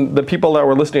 And then the people that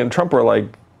were listening to Trump were like,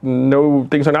 no,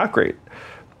 things are not great.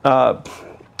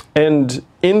 And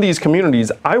in these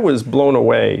communities, I was blown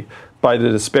away by the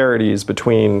disparities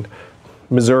between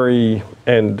Missouri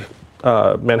and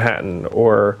Manhattan,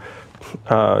 or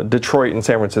Detroit and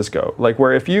San Francisco. Like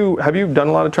where have you done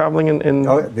a lot of traveling in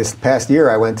Oh, this past year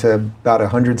I went to about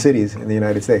 100 cities in the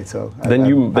United States. So then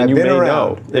you may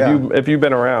know if you've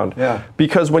been around. Yeah.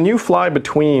 Because when you fly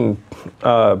between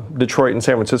Detroit and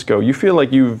San Francisco, you feel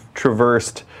like you've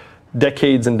traversed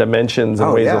decades and dimensions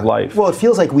and ways of life. Well, it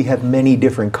feels like we have many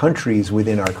different countries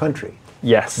within our country.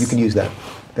 Yes. You can use that.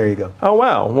 There you go. Oh,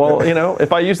 wow. Well,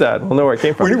 if I use that, we'll know where it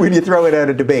came from. When you throw it at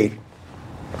a debate,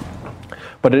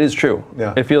 But it is true.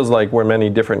 Yeah. It feels like we're many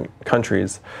different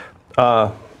countries.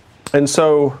 And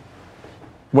so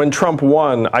when Trump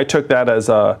won, I took that as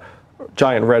a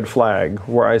giant red flag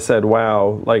where I said,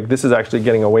 wow, like this is actually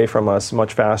getting away from us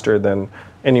much faster than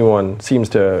anyone seems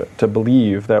to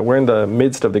believe, that we're in the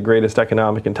midst of the greatest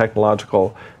economic and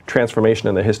technological transformation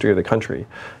in the history of the country.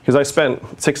 Because I spent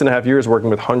 6.5 years working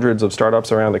with hundreds of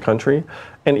startups around the country,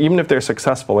 and even if they're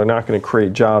successful, they're not going to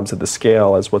create jobs at the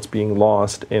scale as what's being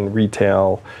lost in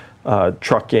retail,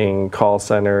 trucking, call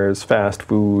centers, fast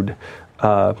food,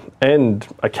 and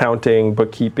accounting,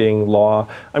 bookkeeping, law.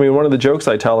 I mean, one of the jokes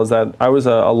I tell is that I was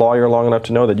a lawyer long enough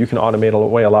to know that you can automate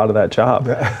away a lot of that job.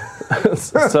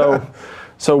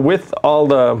 So with all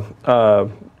the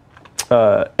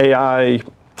AI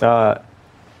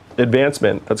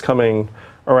advancement that's coming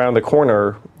around the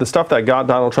corner, the stuff that got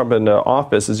Donald Trump into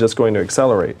office is just going to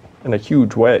accelerate in a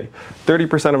huge way.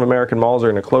 30% of American malls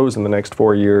are going to close in the next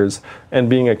 4 years, and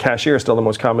being a cashier is still the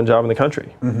most common job in the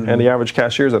country. Mm-hmm. And the average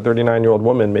cashier is a 39-year-old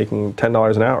woman making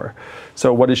 $10 an hour.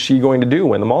 So what is she going to do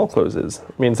when the mall closes?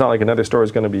 I mean, it's not like another store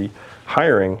is going to be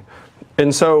hiring.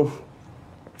 And so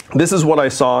this is what I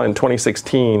saw in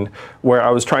 2016, where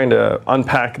I was trying to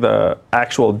unpack the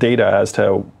actual data as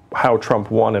to how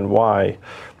Trump won and why.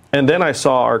 And then I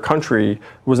saw our country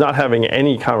was not having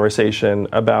any conversation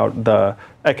about the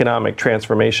economic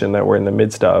transformation that we're in the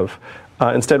midst of.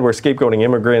 Instead, we're scapegoating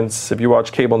immigrants. If you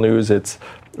watch cable news, it's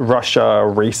Russia,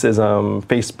 racism,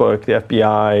 Facebook, the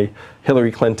FBI,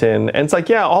 Hillary Clinton. And it's like,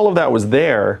 yeah, all of that was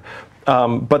there.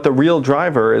 But the real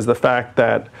driver is the fact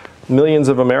that millions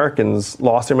of Americans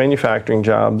lost their manufacturing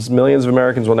jobs. Millions of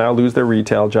Americans will now lose their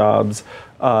retail jobs,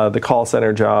 the call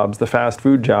center jobs, the fast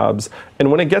food jobs.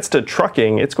 And when it gets to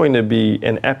trucking, it's going to be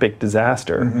an epic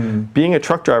disaster. Mm-hmm. Being a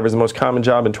truck driver is the most common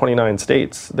job in 29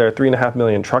 states. There are 3.5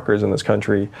 million truckers in this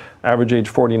country, average age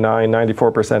 49,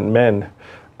 94% men.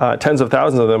 Tens of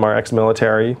thousands of them are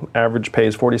ex-military. Average pay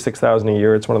is $46,000 a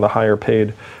year. It's one of the higher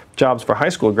paid jobs for high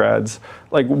school grads.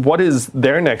 Like, what is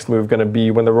their next move going to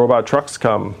be when the robot trucks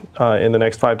come in the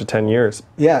next 5 to 10 years?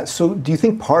 Yeah, so do you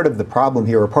think part of the problem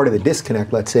here, or part of the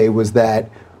disconnect, let's say, was that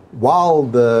while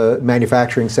the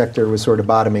manufacturing sector was sort of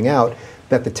bottoming out,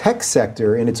 that the tech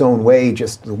sector in its own way,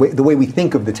 just the way we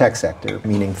think of the tech sector,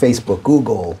 meaning Facebook,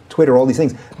 Google, Twitter, all these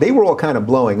things, they were all kind of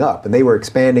blowing up, and they were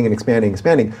expanding and expanding and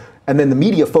expanding. And then the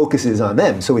media focuses on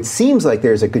them. So it seems like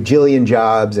there's a gajillion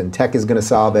jobs and tech is going to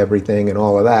solve everything and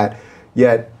all of that.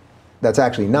 Yet that's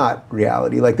actually not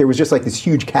reality. Like, there was just like this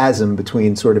huge chasm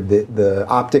between sort of the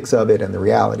optics of it and the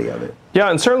reality of it.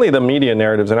 Yeah, and certainly the media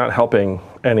narratives are not helping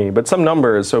any. But some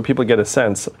numbers, so people get a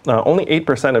sense, only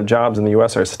 8% of jobs in the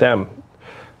US are STEM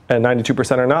and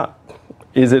 92% are not.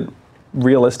 Is it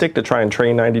realistic to try and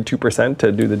train 92%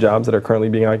 to do the jobs that are currently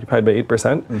being occupied by 8%?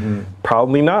 Mm-hmm.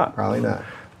 Probably not. Probably not.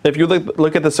 If you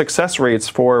look at the success rates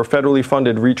for federally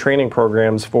funded retraining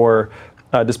programs for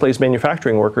displaced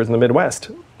manufacturing workers in the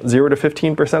Midwest, 0 to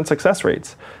 15% success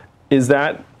rates. Is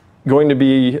that going to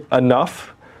be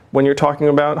enough when you're talking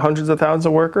about hundreds of thousands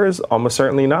of workers? Almost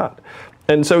certainly not.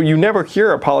 And so you never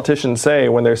hear a politician say,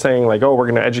 when they're saying like, oh, we're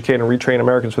going to educate and retrain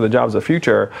Americans for the jobs of the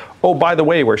future, oh, by the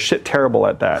way, we're shit terrible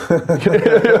at that.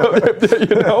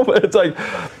 It's like,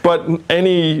 but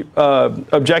any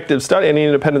objective study, any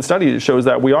independent study shows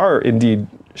that we are indeed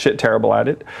shit terrible at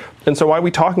it. And so why are we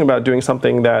talking about doing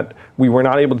something that we were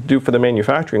not able to do for the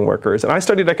manufacturing workers? And I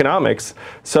studied economics,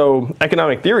 so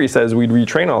economic theory says we'd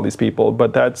retrain all these people,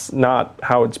 but that's not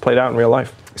how it's played out in real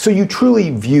life. So you truly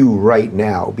view right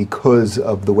now, because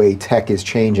of the way tech is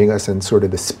changing us and sort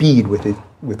of the speed with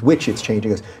which it's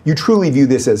changing us, you truly view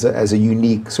this as a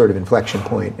unique sort of inflection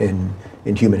point in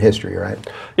human history, right?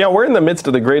 Yeah, we're in the midst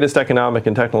of the greatest economic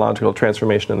and technological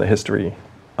transformation in the history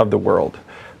of the world.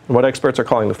 What experts are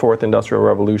calling the fourth industrial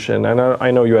revolution.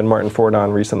 I know you had Martin Ford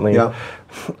on recently. Yeah.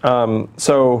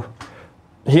 So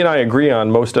he and I agree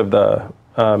on most of the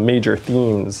major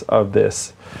themes of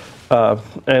this.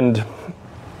 And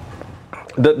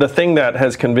the thing that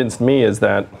has convinced me is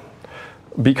that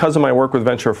because of my work with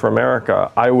Venture for America,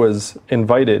 I was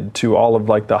invited to all of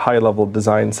like the high-level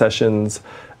design sessions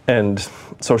and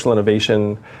social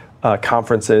innovation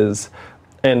conferences,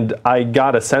 and I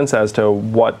got a sense as to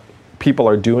what people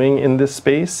are doing in this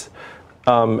space,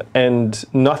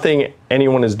 and nothing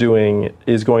anyone is doing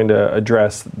is going to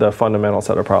address the fundamental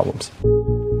set of problems.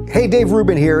 Hey, Hey, Dave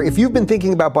Rubin here. If you've been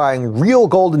thinking about buying real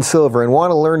gold and silver and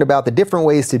want to learn about the different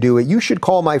ways to do it, you should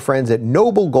call my friends at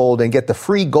Noble Gold and get the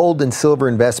free gold and silver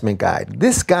investment guide.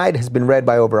 This guide has been read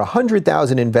by over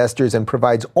 100,000 investors and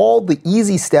provides all the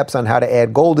easy steps on how to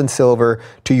add gold and silver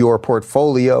to your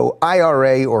portfolio,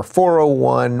 IRA, or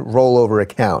 401 rollover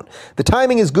account. The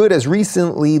timing is good as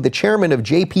recently the chairman of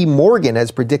JP Morgan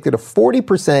has predicted a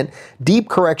 40% deep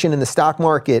correction in the stock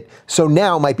market, so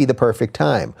now might be the perfect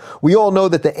time. We all know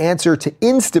that the answer to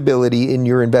instability in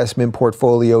your investment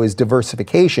portfolio is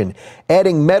diversification.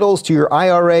 Adding metals to your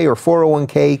IRA or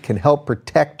 401k can help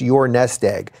protect your nest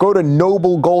egg. Go to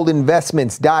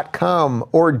noblegoldinvestments.com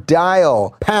or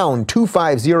dial pound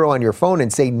 250 on your phone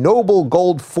and say Noble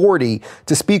Gold 40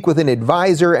 to speak with an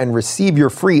advisor and receive your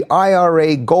free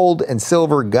IRA gold and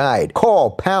silver guide.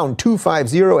 Call pound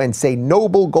 250 and say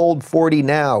Noble Gold 40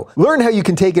 now. Learn how you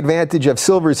can take advantage of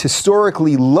silver's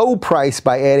historically low price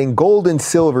by adding gold and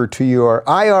silver to your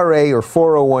IRA or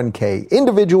 401k.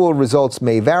 Individual results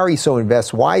may vary, so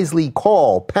invest wisely.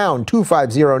 Call pound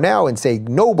 250 now and say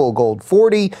Noble Gold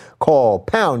 40. Call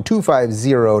pound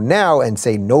 250 now and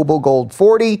say Noble Gold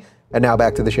 40. And now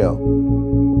back to the show.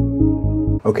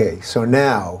 Okay, so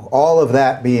now, all of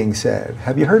that being said,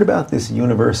 have you heard about this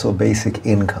universal basic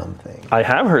income thing? I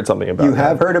have heard something about You that.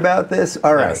 have heard about this?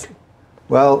 All right. Yes.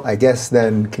 Well, I guess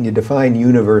then, can you define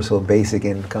universal basic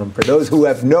income for those who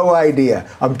have no idea?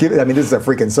 This is a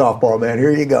freaking softball, man.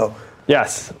 Here you go.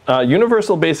 Yes.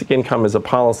 Universal basic income is a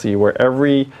policy where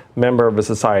every member of a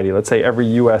society, let's say every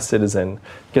U.S. citizen,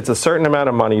 gets a certain amount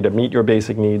of money to meet your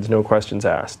basic needs, no questions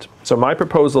asked. So my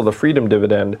proposal, the Freedom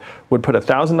Dividend, would put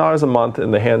 $1,000 a month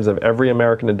in the hands of every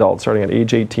American adult starting at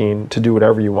age 18 to do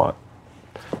whatever you want.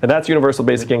 And that's universal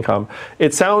basic income.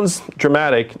 It sounds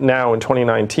dramatic now in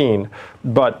 2019,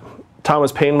 but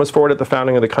Thomas Paine was for it at the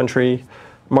founding of the country.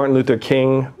 Martin Luther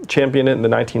King championed it in the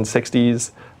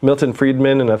 1960s. Milton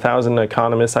Friedman and 1,000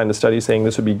 economists signed a study saying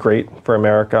this would be great for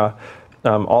America.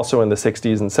 Also in the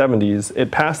 60s and 70s.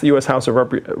 It passed the U.S. House of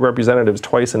Representatives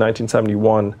twice in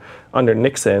 1971 under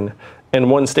Nixon. And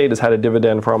one state has had a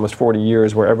dividend for almost 40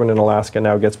 years where everyone in Alaska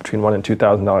now gets between $1,000 and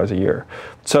 $2,000 a year.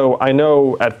 So I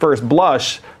know at first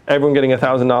blush, everyone getting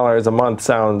 $1,000 a month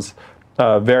sounds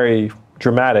very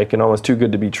dramatic and almost too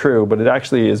good to be true, but it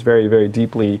actually is very, very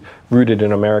deeply rooted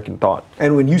in American thought.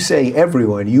 And when you say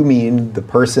everyone, you mean the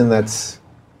person that's,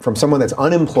 from someone that's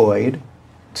unemployed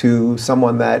to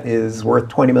someone that is worth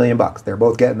 $20 million. They're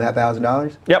both getting that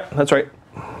 $1,000? Yep, that's right.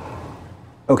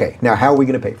 Okay, now how are we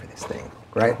going to pay for this thing?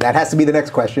 Right? That has to be the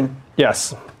next question.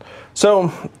 Yes. So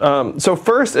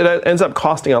first, it ends up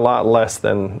costing a lot less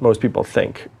than most people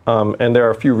think. And there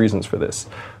are a few reasons for this.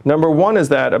 Number one is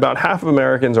that about half of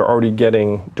Americans are already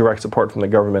getting direct support from the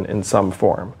government in some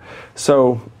form.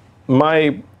 So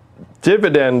my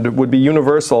dividend would be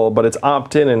universal, but it's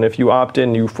opt-in, and if you opt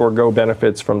in, you forego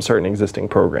benefits from certain existing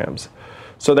programs.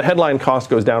 So the headline cost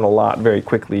goes down a lot very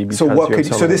quickly. Because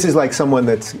so this is like someone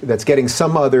that's getting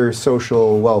some other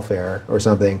social welfare or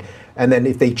something, and then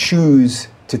if they choose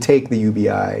to take the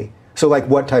UBI, so like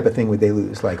what type of thing would they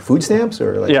lose? Like food stamps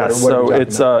or like yes,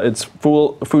 it's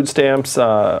food stamps,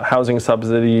 housing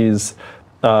subsidies,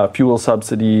 fuel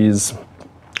subsidies,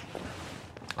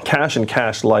 cash and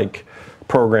cash-like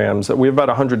programs. We have about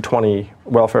 120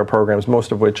 welfare programs,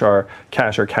 most of which are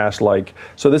cash or cash-like.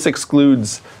 So this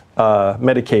excludes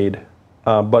Medicaid,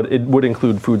 but it would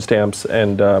include food stamps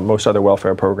and most other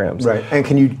welfare programs. Right. And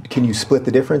can you split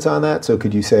the difference on that? So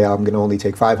could you say I'm going to only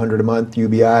take $500 a month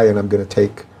UBI and I'm going to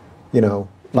take,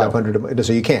 $500 a month?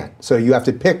 So you can't. So you have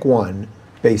to pick one,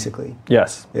 basically.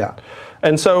 Yes. Yeah.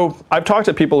 And so I've talked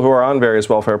to people who are on various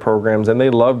welfare programs, and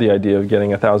they love the idea of getting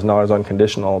 $1,000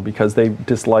 unconditional because they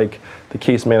dislike the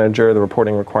case manager, the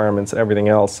reporting requirements, everything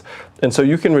else. And so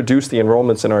you can reduce the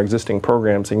enrollments in our existing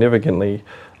program significantly.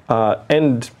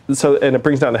 And it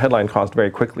brings down the headline cost very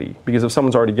quickly, because if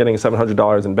someone's already getting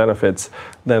 $700 in benefits,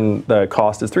 then the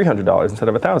cost is $300 instead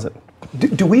of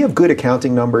 $1,000. Do we have good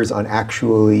accounting numbers on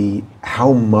actually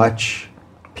how much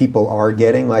people are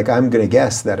getting? Like, I'm going to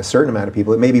guess that a certain amount of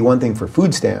people, it may be one thing for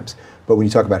food stamps, but when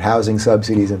you talk about housing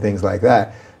subsidies and things like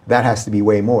that, that has to be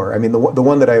way more. I mean, the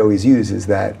one that I always use is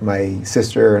that my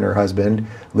sister and her husband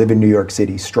live in New York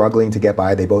City, struggling to get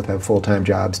by. They both have full-time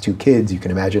jobs, 2 kids. You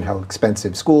can imagine how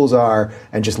expensive schools are,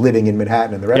 and just living in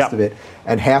Manhattan and the rest of it.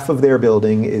 And half of their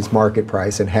building is market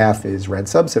price and half is rent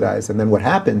subsidized. And then what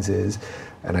happens is,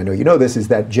 and I know you know this, is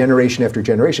that generation after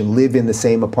generation live in the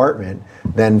same apartment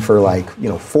then for like,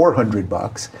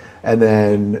 $400. And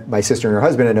then my sister and her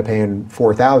husband end up paying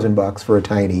 $4,000 for a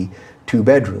tiny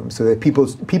 2-bedrooms, so that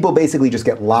people basically just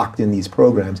get locked in these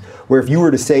programs, where if you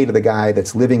were to say to the guy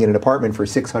that's living in an apartment for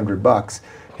 $600,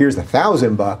 here's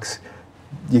 $1,000,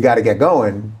 you got to get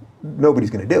going, nobody's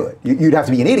going to do it. You'd have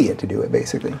to be an idiot to do it,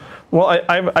 basically. Well,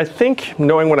 I think,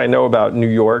 knowing what I know about New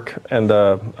York and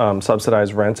the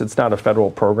subsidized rents, it's not a federal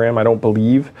program, I don't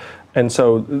believe. And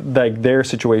so their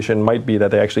situation might be that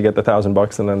they actually get the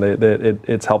 $1,000 and then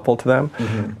it's helpful to them.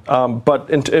 Mm-hmm. But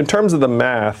in terms of the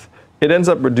math, it ends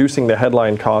up reducing the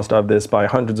headline cost of this by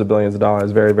hundreds of billions of dollars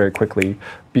very, very quickly,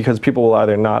 because people will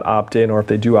either not opt in, or if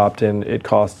they do opt in, it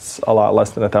costs a lot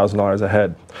less than $1,000 a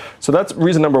head. So that's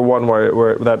reason number one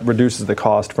where that reduces the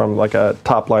cost from like a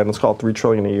top line, let's call it $3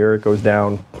 trillion a year. It goes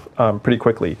down pretty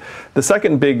quickly. The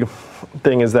second big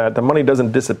thing is that the money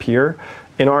doesn't disappear.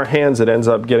 In our hands, it ends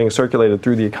up getting circulated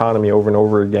through the economy over and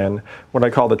over again, what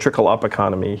I call the trickle-up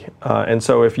economy. And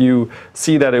so if you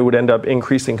see that it would end up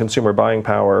increasing consumer buying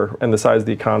power and the size of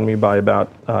the economy by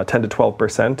about 10 to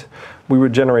 12%, we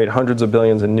would generate hundreds of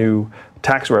billions in new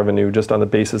tax revenue just on the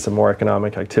basis of more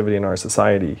economic activity in our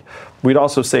society. We'd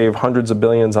also save hundreds of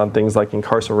billions on things like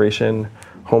incarceration,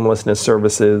 homelessness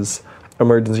services,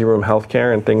 emergency room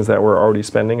healthcare, and things that we're already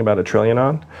spending about $1 trillion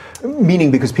on. Meaning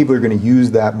because people are going to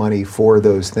use that money for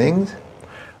those things?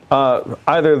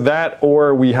 Either that,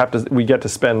 or we get to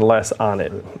spend less on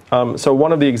it. So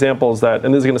one of the examples that,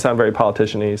 and this is going to sound very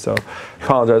politician-y, so I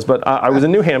apologize, but I was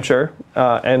in New Hampshire,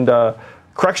 and a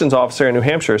corrections officer in New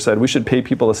Hampshire said we should pay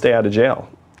people to stay out of jail.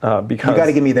 Because you got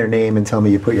to give me their name and tell me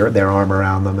you put their arm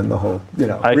around them and the whole,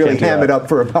 really ham it up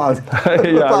for a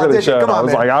politician. Yeah, I really should. I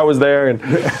was like, I was there,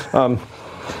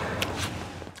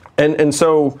 and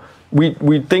so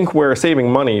we think we're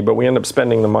saving money, but we end up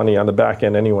spending the money on the back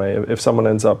end anyway. If someone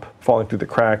ends up falling through the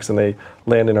cracks and they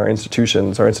land in our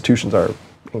institutions are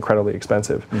incredibly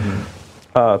expensive.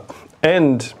 Mm-hmm.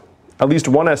 And at least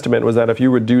one estimate was that if you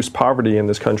reduce poverty in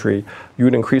this country, you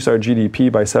would increase our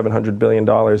GDP by $700 billion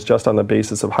just on the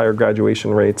basis of higher graduation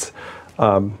rates,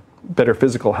 better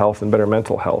physical health, and better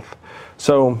mental health.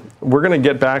 So we're going to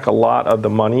get back a lot of the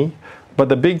money. But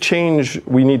the big change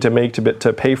we need to make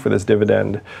to pay for this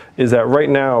dividend is that right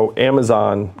now,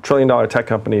 Amazon, $1 trillion tech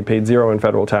company, paid zero in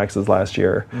federal taxes last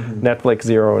year. Mm-hmm. Netflix,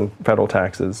 zero in federal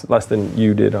taxes, less than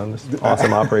you did on this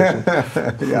awesome operation.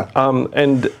 Yeah.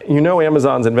 And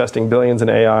Amazon's investing billions in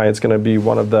AI. It's going to be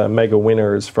one of the mega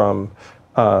winners from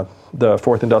the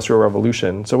fourth industrial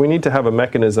revolution. So we need to have a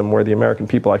mechanism where the American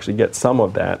people actually get some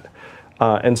of that.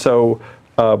 And so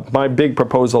my big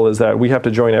proposal is that we have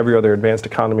to join every other advanced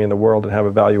economy in the world and have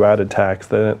a value-added tax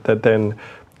that then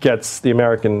gets the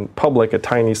American public a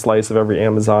tiny slice of every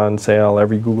Amazon sale,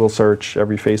 every Google search,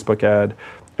 every Facebook ad,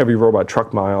 every robot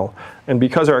truck mile. And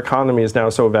because our economy is now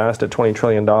so vast at $20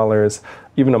 trillion,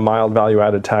 even a mild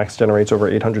value-added tax generates over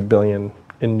 $800 billion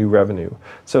in new revenue.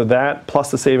 So that,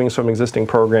 plus the savings from existing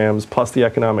programs, plus the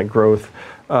economic growth,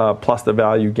 plus the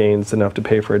value gains, enough to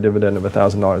pay for a dividend of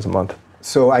 $1,000 a month.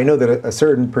 So I know that a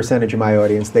certain percentage of my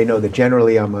audience, they know that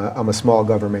generally I'm a small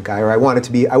government guy, or I want it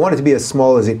to be as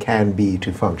small as it can be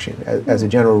to function as a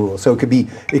general rule. So it could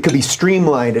be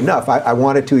streamlined enough. I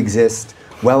want it to exist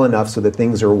well enough so that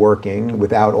things are working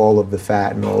without all of the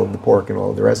fat and all of the pork and all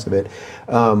of the rest of it.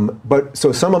 But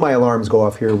so some of my alarms go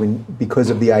off here because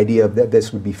of the idea that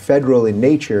this would be federal in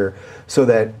nature, so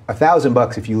that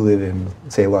 $1,000 if you live in,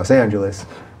 say, Los Angeles,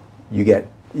 you get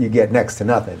next to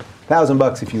nothing.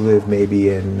 $1,000 if you live maybe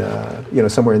in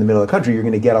somewhere in the middle of the country, you're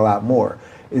going to get a lot more.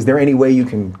 Is there any way you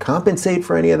can compensate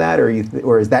for any of that,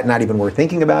 or is that not even worth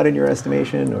thinking about in your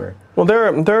estimation? Or well,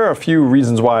 there are a few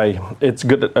reasons why it's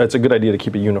a good idea to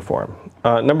keep it uniform.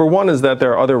 Number one is that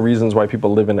there are other reasons why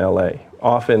people live in LA.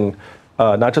 Often,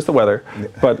 not just the weather,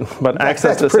 but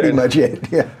access to pretty much it.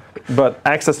 Yeah. But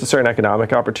access to certain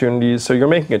economic opportunities. So you're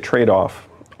making a trade-off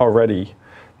already.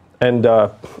 And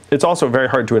it's also very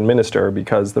hard to administer,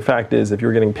 because the fact is, if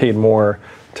you're getting paid more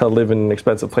to live in an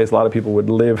expensive place, a lot of people would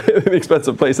live in an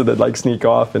expensive place and they'd sneak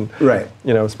off and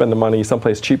spend the money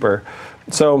someplace cheaper.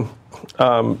 So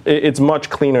it's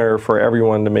much cleaner for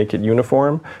everyone to make it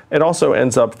uniform. It also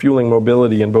ends up fueling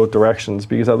mobility in both directions,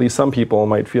 because at least some people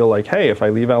might feel like, hey, if I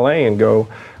leave LA and go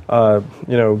to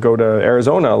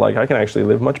Arizona, I can actually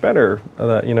live much better.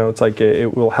 It's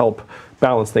it will help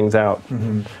balance things out.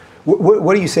 Mm-hmm.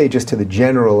 What do you say just to the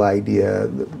general idea,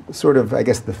 sort of, I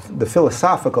guess, the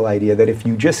philosophical idea that if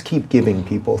you just keep giving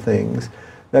people things,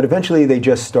 that eventually they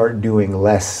just start doing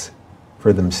less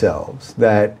for themselves?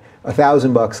 That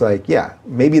 $1,000,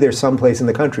 maybe there's some place in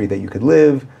the country that you could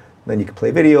live, then you could play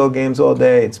video games all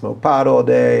day and smoke pot all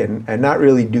day and not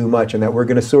really do much, and that we're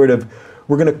going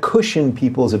to cushion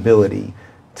people's ability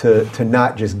to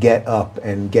not just get up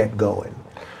and get going.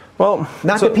 Well,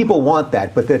 not that people want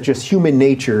that, but that just human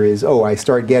nature is, I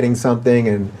start getting something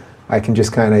and I can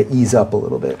just kind of ease up a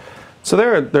little bit. So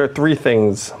there are three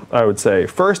things I would say.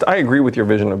 First, I agree with your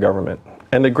vision of government.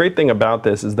 And the great thing about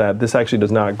this is that this actually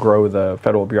does not grow the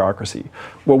federal bureaucracy.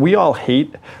 What we all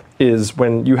hate is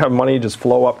when you have money just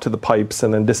flow up to the pipes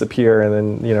and then disappear and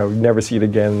then you never see it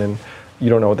again and you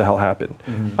don't know what the hell happened.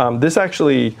 This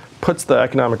actually puts the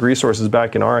economic resources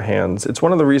back in our hands. It's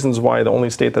one of the reasons why the only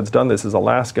state that's done this is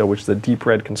Alaska, which is a deep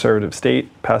red conservative state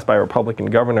passed by a Republican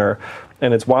governor,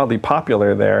 and it's wildly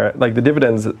popular there. Like the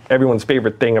dividends, everyone's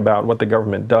favorite thing about what the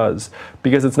government does,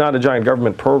 because it's not a giant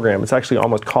government program. It's actually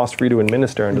almost cost-free to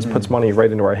administer and just puts money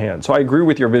right into our hands. So I agree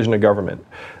with your vision of government,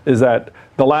 is that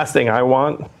the last thing I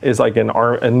want is like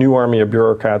a new army of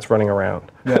bureaucrats running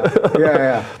around.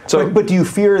 Yeah. So, but do you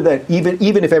fear that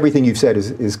even if everything you've said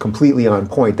is completely on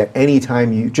point, that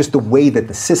anytime just the way that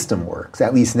the system works,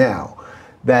 at least now,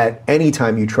 that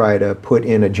anytime you try to put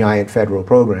in a giant federal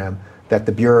program, that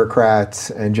the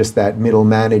bureaucrats and just that middle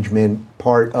management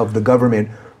part of the government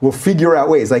will figure out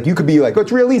ways. Like you could be like, oh,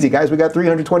 it's real easy, guys. We got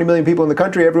 320 million people in the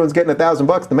country. Everyone's getting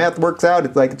 $1,000. The math works out.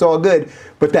 It's like, it's all good.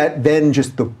 But that then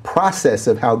just the process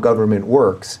of how government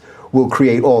works will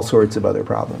create all sorts of other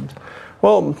problems.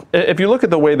 Well, if you look at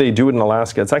the way they do it in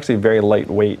Alaska, it's actually very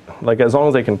lightweight. Like as long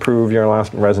as they can prove you're an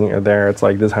Alaskan resident, you're there, it's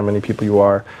like this is how many people you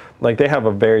are. Like they have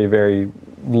a very, very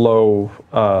low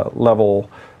level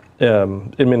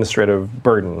administrative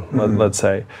burden, let's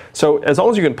say. So as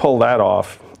long as you can pull that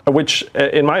off, which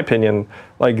in my opinion,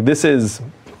 like this is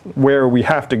where we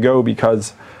have to go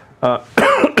because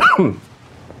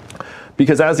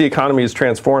because as the economy is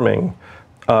transforming,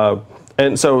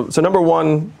 and so number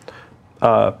one,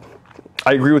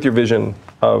 I agree with your vision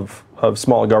of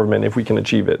small government if we can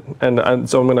achieve it. And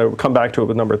so I'm going to come back to it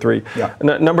with number three. Yeah.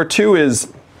 Number two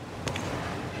is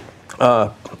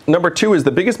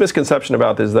the biggest misconception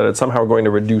about this is that it's somehow going to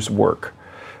reduce work.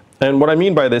 And what I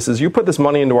mean by this is you put this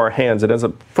money into our hands,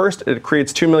 first it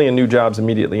creates 2 million new jobs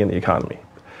immediately in the economy.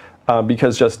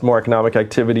 Because just more economic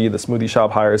activity, the smoothie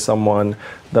shop hires someone,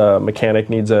 the mechanic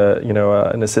needs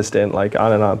an assistant, like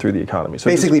on and on through the economy. So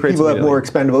basically, people have more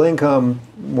expendable income,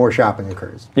 more shopping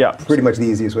occurs. Yeah. Pretty much the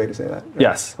easiest way to say that. Right?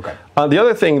 Yes. Okay. The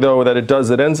other thing, though, that it does,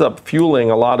 it ends up fueling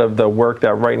a lot of the work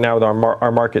that right now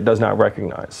our market does not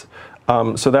recognize.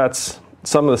 So that's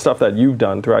some of the stuff that you've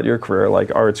done throughout your career,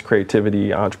 like arts, creativity,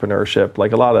 entrepreneurship.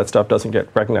 Like a lot of that stuff doesn't get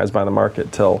recognized by the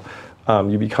market till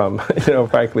you become,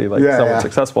 frankly, like somewhat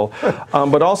successful.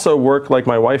 But also work like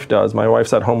my wife does. My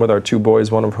wife's at home with our 2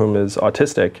 boys, one of whom is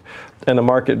autistic, and the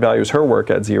market values her work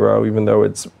at zero, even though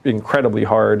it's incredibly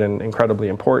hard and incredibly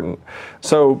important.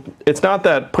 So it's not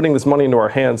that putting this money into our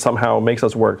hands somehow makes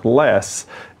us work less.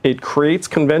 It creates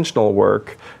conventional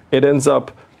work. It ends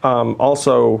up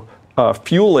also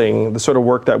fueling the sort of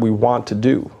work that we want to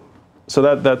do. So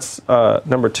that's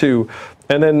number 2.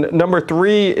 And then number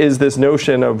 3 is this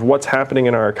notion of what's happening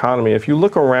in our economy. If you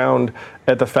look around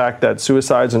at the fact that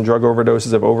suicides and drug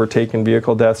overdoses have overtaken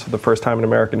vehicle deaths for the first time in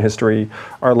American history,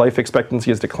 our life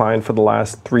expectancy has declined for the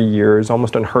last 3 years,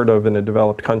 almost unheard of in a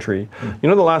developed country. You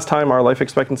know the last time our life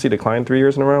expectancy declined 3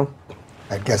 years in a row?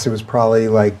 I guess it was probably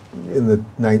like in the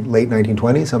late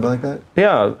 1920s, something like that?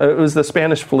 Yeah, it was the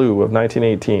Spanish flu of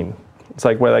 1918. It's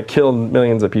like where that killed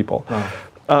millions of people.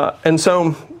 Oh.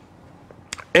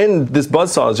 And this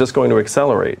buzzsaw is just going to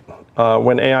accelerate.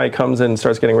 When AI comes in and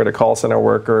starts getting rid of call center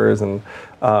workers and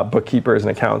bookkeepers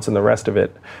and accounts and the rest of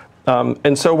it.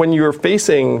 And so when you're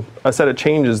facing a set of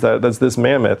changes that's this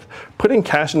mammoth, putting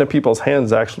cash into people's hands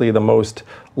is actually the most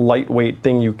lightweight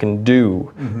thing you can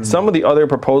do. Some of the other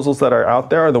proposals that are out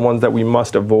there are the ones that we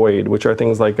must avoid, which are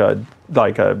things like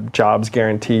a jobs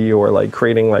guarantee or like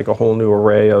creating like a whole new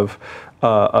array of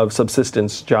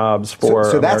subsistence jobs for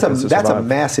so that's Americans that's a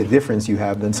massive difference you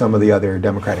have than some of the other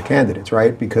Democratic candidates,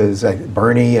 right? Because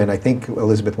Bernie and I think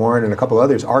Elizabeth Warren and a couple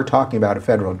others are talking about a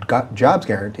federal jobs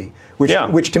guarantee,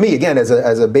 which to me, again, as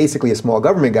a basically a small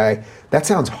government guy, that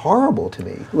sounds horrible to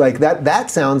me. Like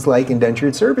that sounds like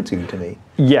indentured servitude to me.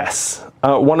 Yes.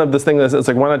 One of the things it's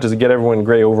like, why not just get everyone in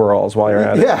gray overalls while you're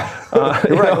at it? Yeah,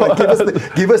 right. Like,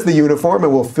 give us the uniform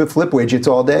and we'll flip widgets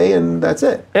all day and that's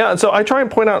it. Yeah, and so I try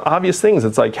and point out obvious things.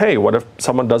 It's like, hey, what if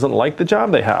someone doesn't like the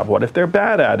job they have? What if they're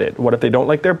bad at it? What if they don't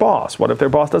like their boss? What if their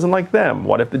boss doesn't like them?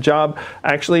 What if the job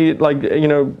actually,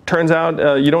 turns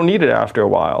out you don't need it after a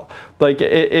while? Like,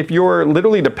 if you're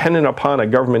literally dependent upon a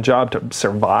government job to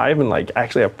survive and like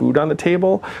actually have food on the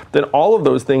table, then all of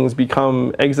those things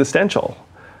become existential.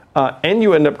 And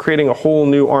you end up creating a whole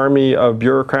new army of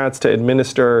bureaucrats to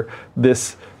administer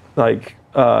this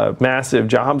massive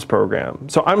jobs program.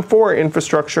 So I'm for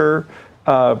infrastructure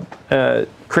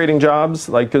creating jobs,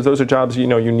 because those are jobs we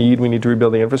need to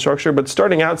rebuild the infrastructure. But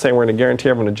starting out saying we're going to guarantee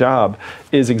everyone a job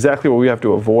is exactly what we have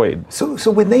to avoid.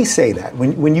 So when they say that,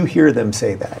 when you hear them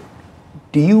say that,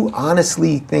 do you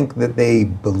honestly think that they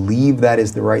believe that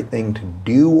is the right thing to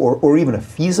do, or even a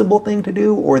feasible thing to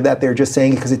do, or that they're just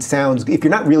saying it because it sounds, if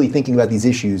you're not really thinking about these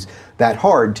issues that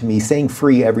hard, to me, saying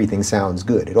free everything sounds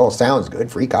good. It all sounds good.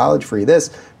 Free college, free this,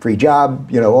 free job,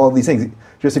 all these things.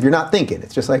 Just if you're not thinking,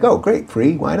 it's just like, oh, great,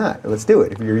 free, why not? Let's do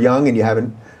it. If you're young and you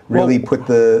haven't really put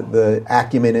the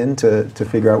acumen in to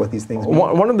figure out what these things mean.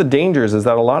 One of the dangers is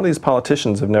that a lot of these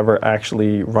politicians have never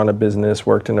actually run a business,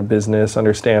 worked in a business,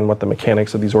 understand what the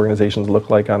mechanics of these organizations look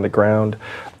like on the ground.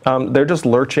 They're just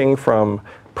lurching from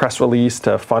press release to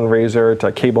fundraiser to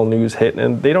cable news hit,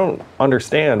 and they don't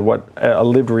understand what a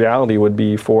lived reality would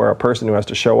be for a person who has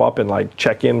to show up and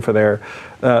check in for their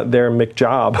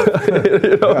McJob.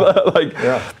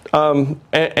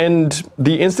 And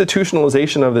the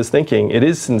institutionalization of this thinking, it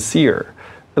is sincere.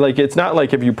 It's not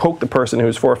like if you poke the person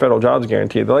who's for federal jobs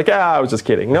guarantee, they're like, I was just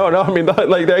kidding. No, I mean,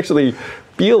 they actually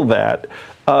feel that.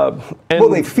 Well,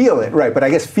 they feel it, right? But I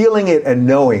guess feeling it and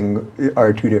knowing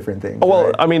are two different things. Well,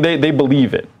 right? I mean, they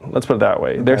believe it. Let's put it that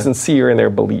way. Okay. They're sincere in their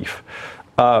belief.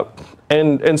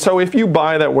 And so if you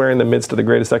buy that we're in the midst of the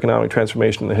greatest economic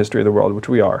transformation in the history of the world, which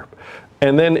we are,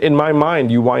 and then in my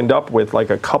mind you wind up with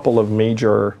a couple of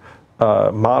major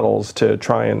models to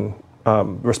try and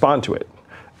respond to it.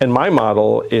 And my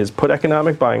model is put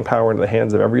economic buying power into the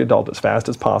hands of every adult as fast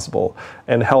as possible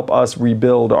and help us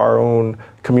rebuild our own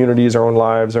communities, our own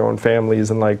lives, our own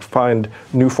families, and find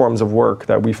new forms of work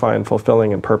that we find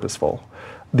fulfilling and purposeful.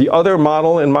 The other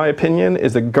model, in my opinion,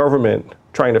 is the government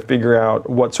trying to figure out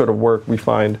what sort of work we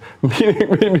find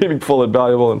meaningful and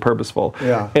valuable and purposeful.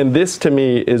 Yeah. And this, to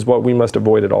me, is what we must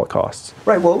avoid at all costs.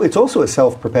 Right. Well, it's also a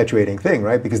self-perpetuating thing,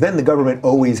 right? Because then the government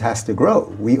always has to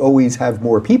grow. We always have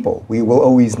more people. We will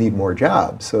always need more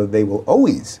jobs. So they will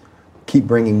always keep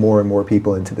bringing more and more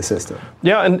people into the system.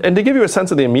 Yeah, and to give you a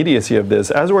sense of the immediacy of this,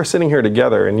 as we're sitting here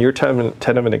together in year 10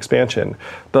 of an expansion,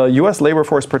 the U.S. labor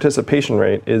force participation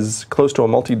rate is close to a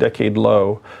multi-decade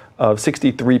low of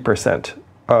 63%,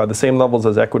 the same levels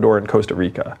as Ecuador and Costa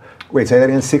Rica. Wait, say that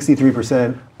again,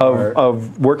 63%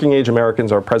 of working age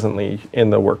Americans are presently in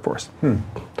the workforce.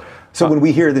 So when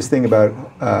we hear this thing about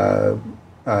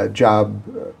job...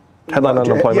 headline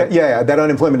unemployment. Yeah, that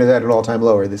unemployment is at an all-time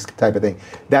low, or this type of thing.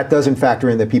 That doesn't factor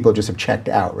in that people just have checked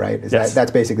out, right? Yes.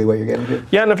 That's basically what you're getting to?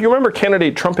 Yeah, and if you remember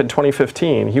candidate Trump in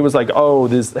 2015, he was like, oh,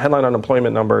 this headline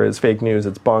unemployment number is fake news,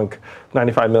 it's bunk,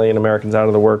 95 million Americans out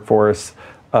of the workforce.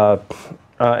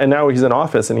 And now he's in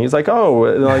office and he's like, oh,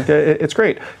 it's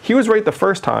great. He was right the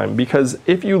first time, because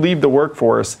if you leave the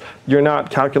workforce, you're not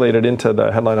calculated into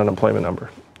the headline unemployment number.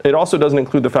 It also doesn't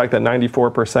include the fact that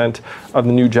 94% of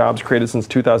the new jobs created since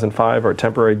 2005 are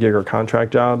temporary gig or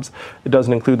contract jobs. It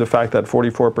doesn't include the fact that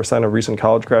 44% of recent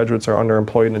college graduates are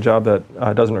underemployed in a job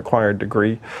that doesn't require a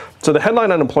degree. So the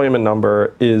headline unemployment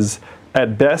number is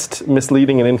at best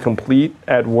misleading and incomplete,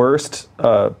 at worst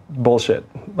bullshit.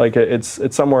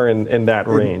 It's somewhere in that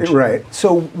range. Right.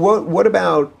 So what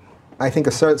about, I think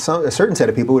a certain set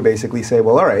of people would basically say,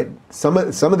 well, all right, some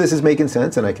of this is making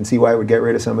sense, and I can see why it would get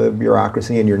rid of some of the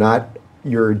bureaucracy, and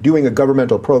you're doing a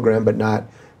governmental program but not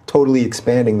totally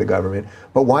expanding the government.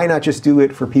 But why not just do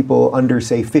it for people under,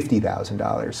 say,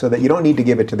 $50,000, so that you don't need to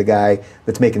give it to the guy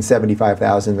that's making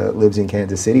 $75,000 that lives in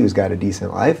Kansas City who's got a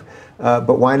decent life?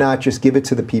 But why not just give it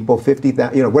to the people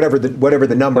 $50,000? Whatever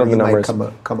the number you might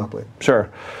come up with. Sure,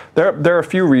 there are a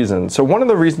few reasons. So one of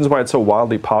the reasons why it's so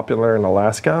wildly popular in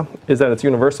Alaska is that it's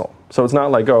universal. So it's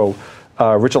not like,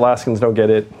 rich Alaskans don't get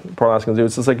it, poor Alaskans do.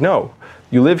 It's just like, no,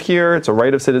 you live here. It's a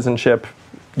right of citizenship.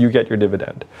 You get your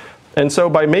dividend. And so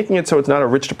by making it so it's not a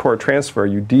rich to poor transfer,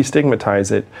 you destigmatize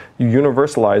it, you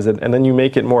universalize it, and then you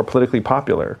make it more politically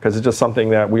popular, because it's just something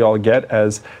that we all get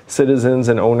as citizens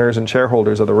and owners and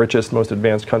shareholders of the richest, most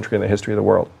advanced country in the history of the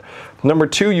world. Number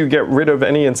two, you get rid of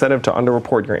any incentive to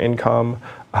underreport your income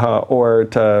or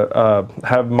to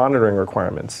have monitoring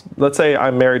requirements. Let's say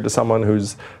I'm married to someone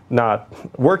who's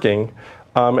not working.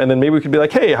 And then maybe we could be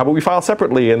like, hey, how about we file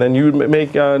separately, and then you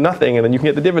make nothing, and then you can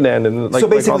get the dividend, and so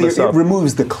basically all this stuff. It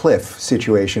removes the cliff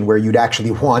situation where you'd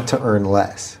actually want to earn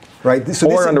less, right? So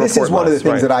this is one of the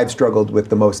things that I've struggled with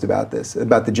the most about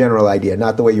the general idea,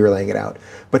 not the way you were laying it out,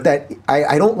 but that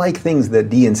I don't like things that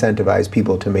de-incentivize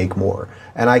people to make more.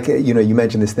 And you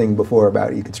mentioned this thing before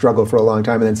about you could struggle for a long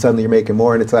time, and then suddenly you're making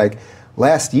more, and it's like,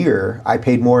 last year I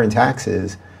paid more in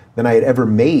taxes than I had ever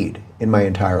made in my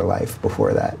entire life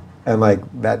before that. And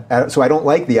so I don't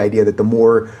like the idea that the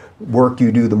more work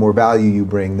you do, the more value you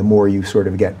bring, the more you sort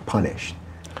of get punished.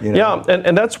 You know? Yeah,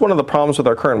 and that's one of the problems with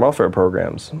our current welfare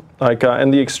programs. Like,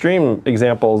 and the extreme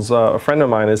examples, a friend of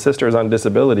mine, his sister is on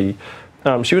disability.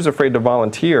 She was afraid to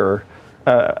volunteer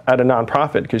at a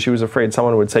nonprofit because she was afraid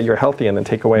someone would say you're healthy and then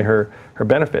take away her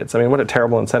benefits. I mean, what a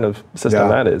terrible incentive system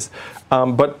that is.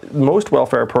 But most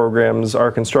welfare programs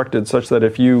are constructed such that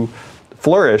if you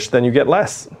flourish, then you get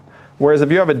less. Whereas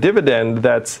if you have a dividend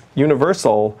that's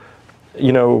universal,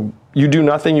 you know, you do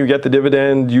nothing, you get the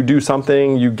dividend, you do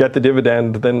something, you get the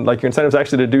dividend, then like your incentive is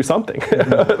actually to do something.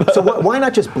 So why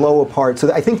not just blow apart?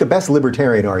 So I think the best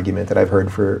libertarian argument that I've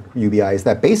heard for UBI is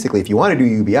that basically if you want to do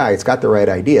UBI, it's got the right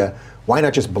idea. Why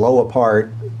not just blow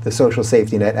apart the social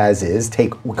safety net as is,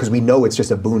 because we know it's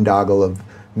just a boondoggle of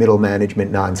middle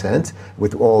management nonsense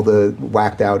with all the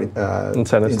whacked out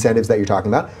incentives that you're talking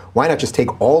about. Why not just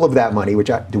take all of that money,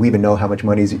 do we even know how much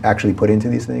money is actually put into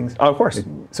these things? Of course.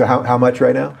 So how much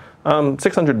right now?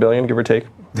 600 billion, give or take.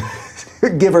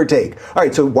 Give or take. All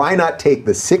right, so why not take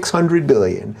the 600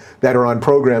 billion that are on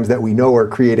programs that we know are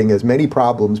creating as many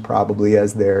problems probably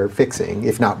as they're fixing,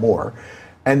 if not more,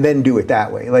 and then do it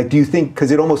that way? Like, do you think,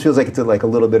 because it almost feels like it's like a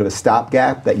little bit of a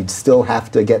stopgap, that you'd still have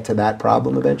to get to that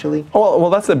problem eventually? Well,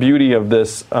 that's the beauty of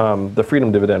this, the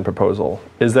freedom dividend proposal,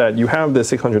 is that you have this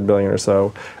 600 billion or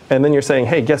so, and then you're saying,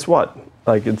 hey, guess what?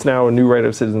 Like, it's now a new right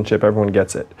of citizenship, everyone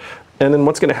gets it. And then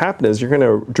what's going to happen is you're going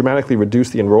to dramatically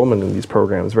reduce the enrollment in these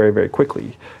programs very, very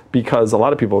quickly, because a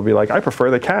lot of people will be like, I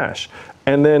prefer the cash.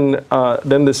 And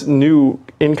then this new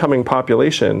incoming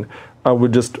population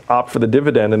would just opt for the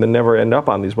dividend and then never end up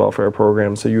on these welfare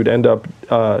programs. So you'd end up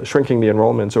shrinking the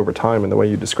enrollments over time in the way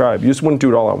you described. You just wouldn't do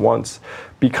it all at once,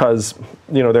 because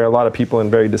you know there are a lot of people in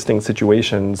very distinct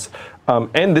situations.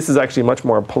 And this is actually much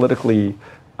more politically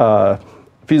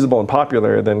feasible and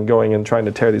popular than going and trying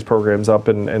to tear these programs up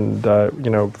and you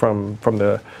know, from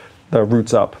the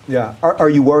roots up. Yeah. Are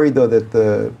you worried though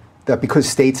that because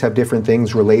states have different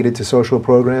things related to social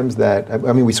programs, that,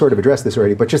 I mean, we sort of addressed this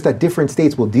already, but just that different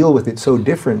states will deal with it so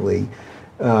differently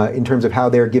in terms of how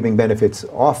they're giving benefits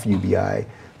off UBI,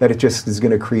 that it just is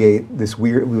going to create this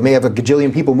weird, we may have a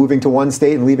gajillion people moving to one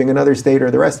state and leaving another state,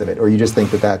 or the rest of it, or you just think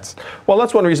that that's... Well,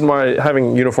 that's one reason why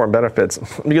having uniform benefits,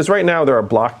 because right now there are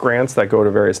block grants that go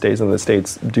to various states and the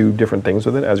states do different things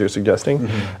with it, as you're suggesting.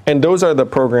 Mm-hmm. And those are the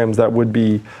programs that would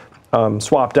be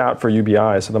swapped out for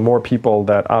UBI. So the more people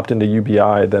that opt into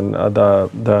UBI, then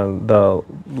the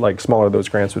like smaller those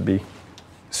grants would be.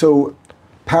 So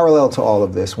parallel to all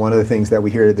of this, one of the things that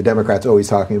we hear the Democrats always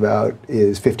talking about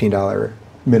is $15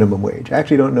 minimum wage. I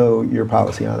actually don't know your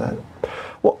policy on that.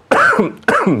 Well,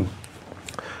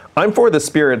 I'm for the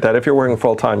spirit that if you're working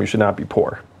full time, you should not be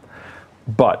poor.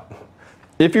 But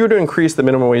if you were to increase the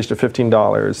minimum wage to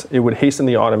 $15, it would hasten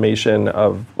the automation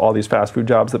of all these fast food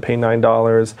jobs that pay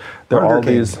 $9. There are all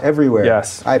these everywhere.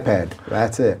 Yes, iPad.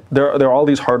 That's it. There are all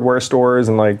these hardware stores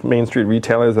and like Main Street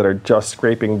retailers that are just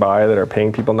scraping by, that are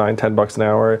paying people $9, $10 an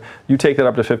hour. You take that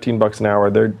up to $15 an hour,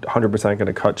 they're 100% going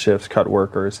to cut shifts, cut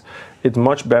workers. It's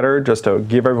much better just to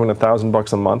give everyone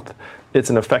 $1,000 a month. It's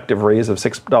an effective raise of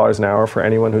 $6 an hour for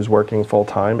anyone who's working full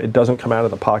time. It doesn't come out of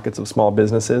the pockets of small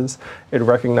businesses. It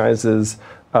recognizes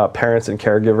parents and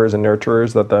caregivers and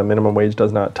nurturers that the minimum wage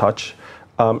does not touch.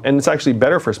 And it's actually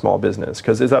better for small business,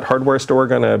 because is that hardware store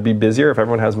going to be busier if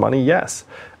everyone has money? Yes.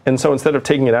 And so instead of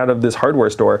taking it out of this hardware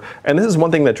store, and this is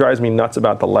one thing that drives me nuts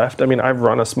about the left. I mean, I've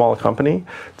run a small company.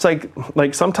 It's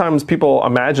like sometimes people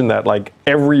imagine that like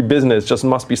every business just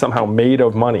must be somehow made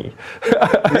of money.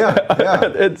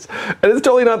 Yeah. It's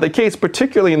totally not the case,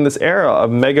 particularly in this era of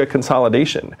mega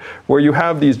consolidation, where you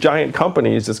have these giant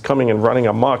companies just coming and running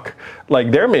amok.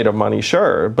 Like they're made of money,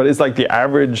 sure, but it's like the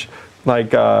average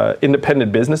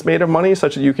independent business made of money,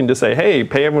 such that you can just say, hey,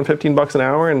 pay everyone $15 an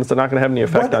hour and it's not going to have any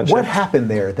effect on shit. What happened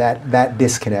there, that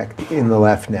disconnect in the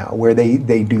left now, where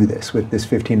they do this with this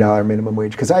 $15 minimum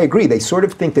wage? Because I agree, they sort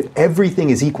of think that everything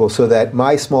is equal, so that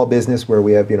my small business, where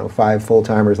we have 5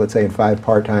 full-timers, let's say, and 5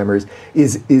 part-timers,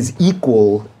 is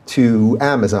equal to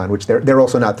Amazon, which they're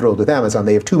also not thrilled with Amazon.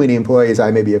 They have too many employees,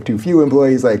 I maybe have too few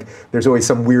employees. Like there's always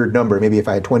some weird number. Maybe if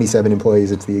I had 27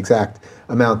 employees, it's the exact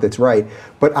amount that's right.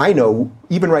 But I know,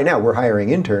 even right now, we're hiring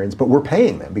interns, but we're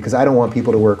paying them, because I don't want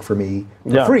people to work for me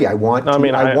for free. I want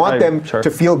them to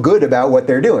feel good about what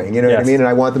they're doing. You know what I mean? And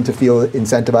I want them to feel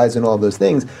incentivized and all of those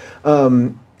things.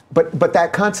 But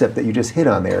that concept that you just hit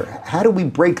on there, how do we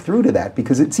break through to that?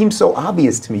 Because it seems so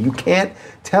obvious to me. You can't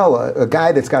tell a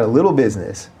guy that's got a little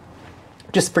business,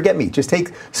 just forget me, just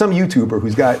take some YouTuber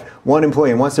who's got one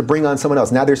employee and wants to bring on someone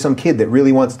else. Now there's some kid that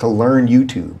really wants to learn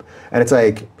YouTube. And it's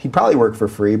like, he'd probably work for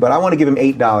free, but I want to give him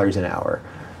 $8 an hour.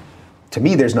 To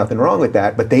me, there's nothing wrong with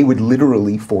that, but they would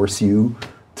literally force you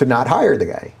to not hire the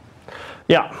guy.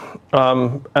 Yeah.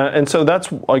 And so that's,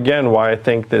 again, why I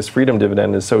think this freedom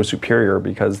dividend is so superior,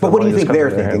 because... But what do you think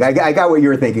they're thinking? I got what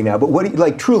you're thinking now, but what do you,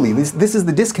 like, truly, this is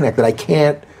the disconnect that I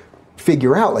can't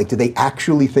figure out. Like, do they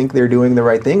actually think they're doing the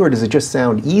right thing, or does it just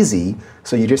sound easy,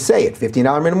 so you just say it,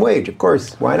 $15 minimum wage, of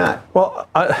course, why not? Well,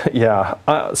 yeah.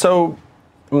 So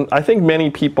I think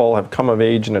many people have come of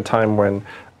age in a time when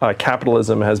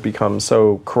capitalism has become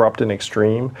so corrupt and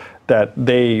extreme that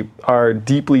they are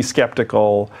deeply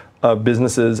skeptical of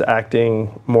businesses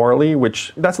acting morally,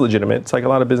 which that's legitimate. It's like a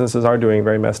lot of businesses are doing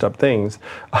very messed up things.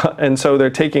 And so they're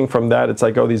taking from that, it's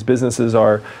like, oh, these businesses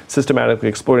are systematically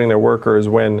exploiting their workers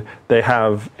when they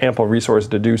have ample resources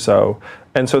to do so.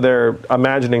 And so they're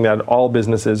imagining that all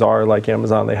businesses are like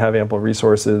Amazon, they have ample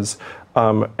resources.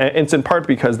 And it's in part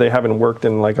because they haven't worked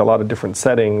in like a lot of different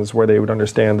settings where they would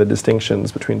understand the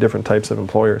distinctions between different types of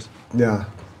employers. Yeah.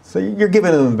 So you're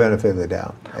giving them the benefit of the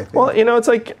doubt, I think. Well, you know, it's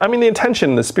like, I mean, the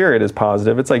intention, the spirit is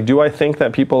positive. It's like, do I think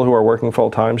that people who are working full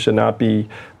time should not be,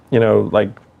 you know,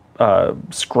 like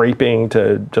scraping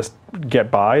to just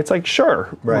get by? It's like,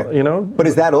 sure, right. You know. But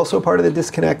is that also part of the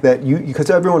disconnect that because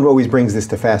everyone always brings this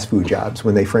to fast food jobs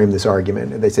when they frame this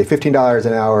argument. They say $15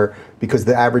 an hour because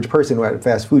the average person who at a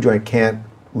fast food joint can't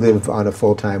live on a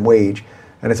full-time wage.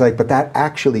 And it's like, but that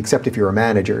actually, except if you're a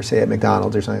manager, say at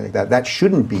McDonald's or something like that, that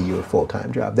shouldn't be your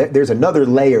full-time job. There's another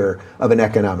layer of an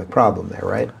economic problem there,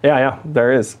 right? Yeah,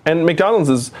 there is. And McDonald's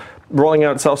is rolling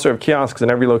out self-serve kiosks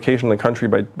in every location in the country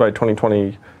by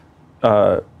 2020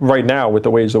 right now with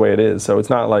the wage the way it is. So it's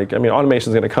not like, I mean,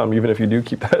 automation is going to come even if you do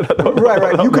keep that.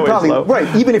 Right. You could probably,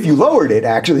 right, even if you lowered it,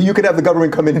 actually, you could have the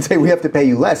government come in and say, we have to pay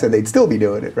you less, and they'd still be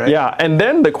doing it, right? Yeah, and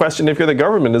then the question, if you're the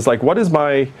government, is like, what is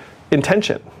my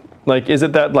intention? Like, is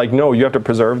it that, like, no, you have to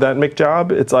preserve that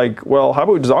McJob? It's like, well, how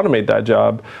about we just automate that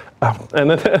job?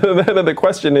 And then the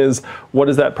question is, what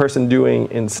is that person doing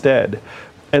instead?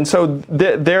 And so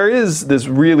there is this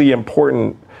really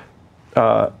important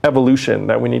evolution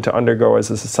that we need to undergo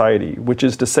as a society, which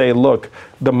is to say, look,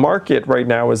 the market right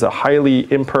now is a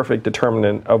highly imperfect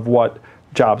determinant of what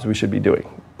jobs we should be doing.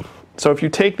 So if you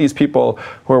take these people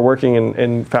who are working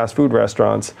in fast food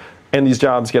restaurants, and these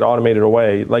jobs get automated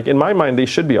away, like in my mind, they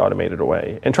should be automated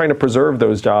away. And trying to preserve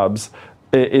those jobs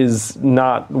is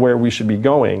not where we should be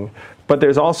going. But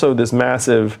there's also this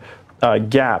massive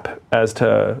gap as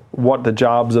to what the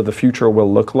jobs of the future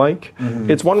will look like.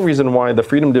 Mm-hmm. It's one reason why the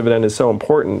freedom dividend is so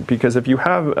important, because if you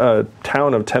have a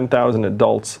town of 10,000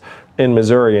 adults in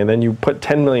Missouri and then you put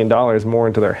 $10 million more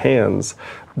into their hands,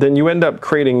 then you end up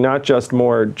creating not just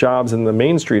more jobs in the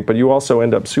main street, but you also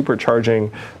end up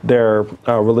supercharging their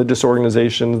religious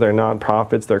organizations, their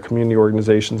nonprofits, their community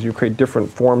organizations. You create different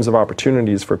forms of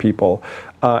opportunities for people.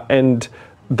 And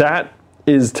that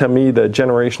is, to me, the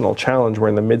generational challenge we're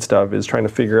in the midst of, is trying to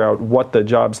figure out what the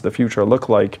jobs of the future look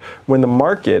like when the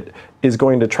market is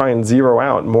going to try and zero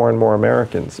out more and more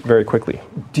Americans very quickly.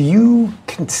 Do you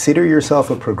consider yourself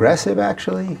a progressive,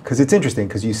 actually? Because it's interesting,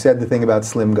 because you said the thing about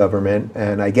slim government,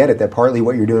 and I get it, that partly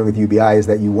what you're doing with UBI is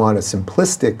that you want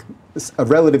a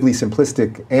relatively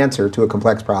simplistic answer to a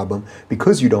complex problem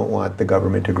because you don't want the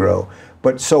government to grow.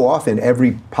 But so often,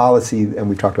 every policy, and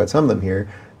we've talked about some of them here,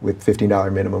 with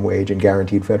 $15 minimum wage and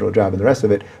guaranteed federal job and the rest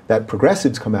of it, that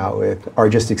progressives come out with are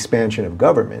just expansion of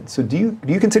government. So do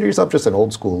you consider yourself just an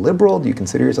old school liberal? Do you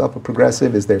consider yourself a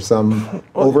progressive? Is there some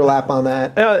overlap on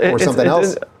that, or something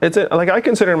else? Like, I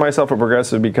consider myself a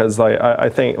progressive because, like, I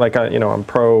think, like, I'm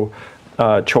pro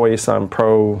choice, I'm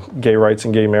pro gay rights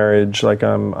and gay marriage, like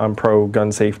I'm pro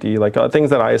gun safety, like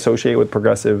things that I associate with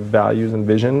progressive values and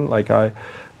vision, like I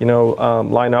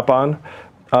line up on.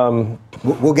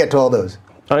 We'll get to all those.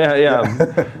 Oh,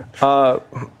 yeah.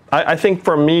 I think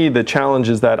for me, the challenge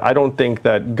is that I don't think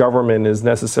that government is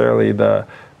necessarily the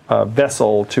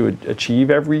vessel to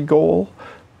achieve every goal.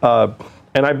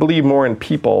 And I believe more in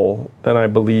people than I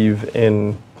believe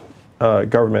in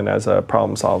government as a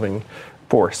problem-solving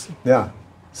force. Yeah.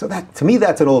 So that, to me,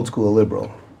 that's an old school liberal.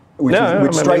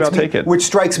 Which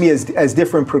strikes me as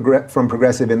different from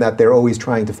progressive in that they're always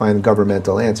trying to find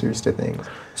governmental answers to things.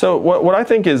 So what I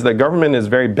think is that government is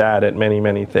very bad at many,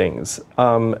 many things.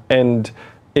 And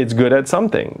it's good at some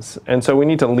things. And so we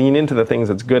need to lean into the things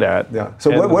it's good at. Yeah.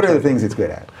 So what are the things it's good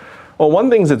at? Well,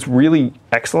 one thing it's really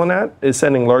excellent at is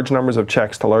sending large numbers of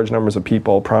checks to large numbers of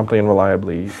people promptly and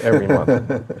reliably every month.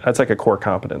 That's like a core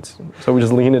competence. So we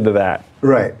just lean into that.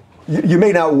 Right. You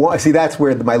may not want, see, that's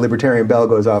where my libertarian bell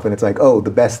goes off, and it's like, oh,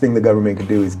 the best thing the government can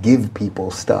do is give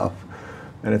people stuff.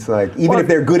 And it's like, even if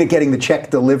they're good at getting the check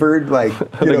delivered, like,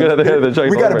 we got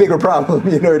a bigger problem,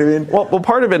 you know what I mean? Well,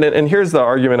 part of it, and here's the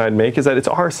argument I'd make, is that it's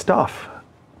our stuff.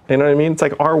 You know what I mean? It's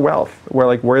like our wealth.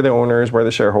 We're the owners, we're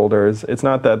the shareholders. It's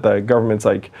not that the government's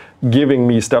like giving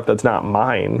me stuff that's not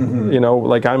mine. You know,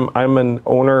 like I'm an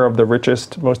owner of the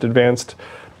richest, most advanced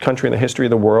country in the history of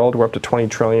the world. We're up to 20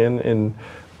 trillion in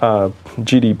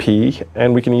GDP,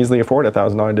 and we can easily afford a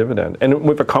 $1,000 dividend. And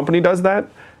if a company does that,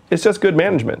 it's just good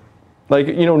management. Like,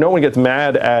 you know, no one gets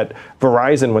mad at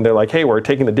Verizon when they're like, hey, we're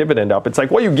taking the dividend up. It's like,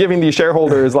 what are you giving these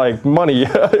shareholders, like, money?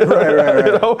 Right.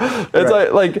 You know?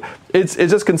 It's like it's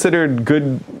just considered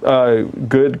good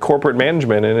corporate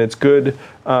management, and it's good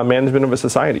management of a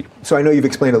society. So I know you've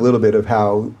explained a little bit of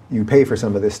how you pay for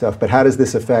some of this stuff, but how does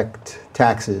this affect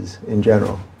taxes in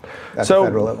general at the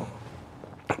federal level?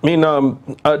 I mean,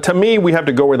 to me, we have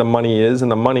to go where the money is,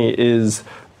 and the money is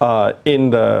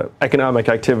in the economic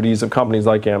activities of companies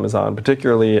like Amazon,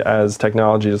 particularly as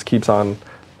technology just keeps on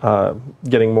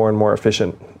getting more and more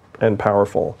efficient and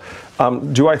powerful.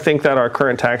 Do I think that our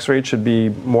current tax rate should be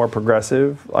more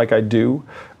progressive? Like, I do.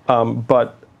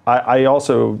 But I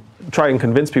also try and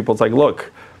convince people, it's like,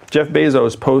 look, Jeff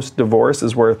Bezos post-divorce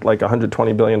is worth like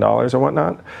 $120 billion or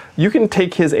whatnot. You can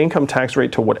take his income tax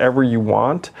rate to whatever you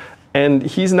want, and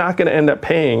he's not going to end up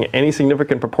paying any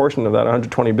significant proportion of that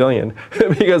 120 billion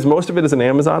because most of it is in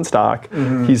Amazon stock.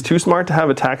 He's too smart to have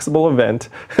a taxable event.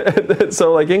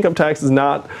 So like income tax is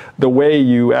not the way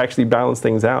you actually balance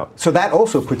things out. So that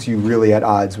also puts you really at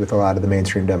odds with a lot of the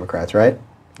mainstream Democrats, right?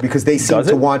 Because they seem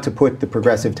to want to put the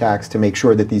progressive tax to make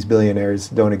sure that these billionaires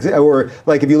don't exist. Or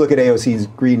like if you look at AOC's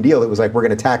Green Deal, it was like, we're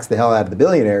going to tax the hell out of the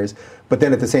billionaires. But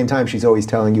then at the same time, she's always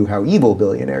telling you how evil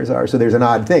billionaires are. So there's an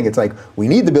odd thing. It's like, we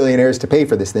need the billionaires to pay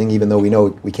for this thing, even though we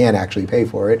know we can't actually pay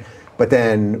for it. But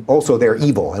then also they're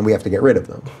evil and we have to get rid of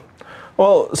them.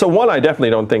 Well, so one, I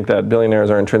definitely don't think that billionaires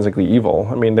are intrinsically evil.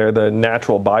 I mean, they're the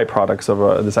natural byproducts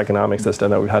of this economic system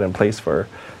that we've had in place for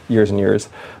years and years.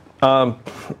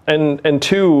 And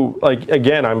two, like,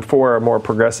 again, I'm for a more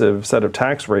progressive set of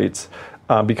tax rates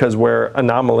because we're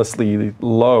anomalously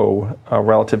low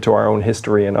relative to our own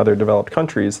history and other developed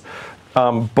countries.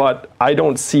 But I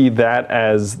don't see that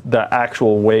as the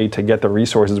actual way to get the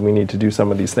resources we need to do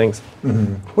some of these things.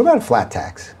 What about a flat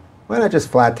tax? Why not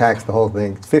just flat tax the whole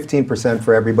thing? 15%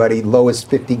 for everybody, lowest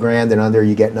 50 grand and under,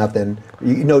 you get nothing.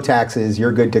 No taxes,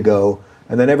 you're good to go.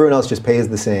 And then everyone else just pays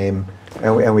the same,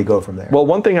 and we go from there. Well,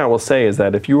 one thing I will say is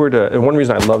that if you were to, and one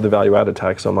reason I love the value-added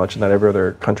tax so much and that every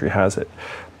other country has it,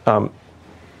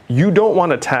 you don't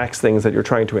want to tax things that you're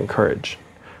trying to encourage.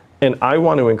 And I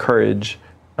want to encourage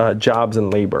jobs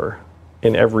and labor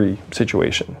in every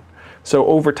situation. So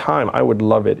over time, I would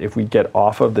love it if we get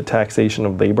off of the taxation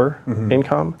of labor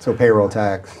income. So payroll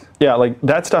tax. Yeah, like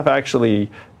that stuff actually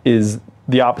is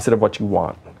the opposite of what you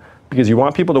want. Because you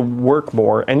want people to work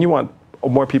more and you want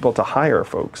more people to hire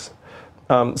folks.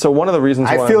 So one of the reasons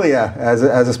why... I feel you, as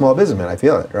a small businessman, I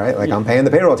feel it, right? Like I'm paying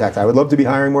the payroll tax. I would love to be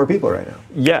hiring more people right now.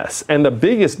 Yes, and the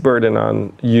biggest burden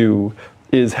on you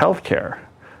is healthcare.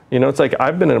 You know, it's like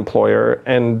I've been an employer,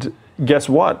 and guess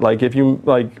what? Like if you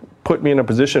put me in a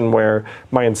position where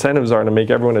my incentives are to make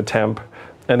everyone a temp,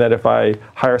 and that if I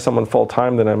hire someone full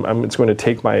time, then it's going to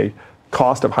take my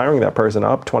cost of hiring that person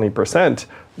up 20%,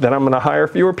 then I'm going to hire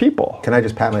fewer people. Can I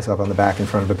just pat myself on the back in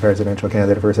front of a presidential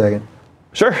candidate for a second?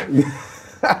 Sure.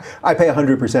 I pay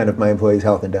 100% of my employees'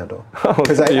 health and dental.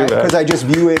 Because Oh, I just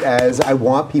view it as I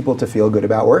want people to feel good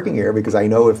about working here, because I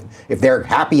know if they're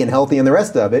happy and healthy and the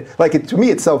rest of it, to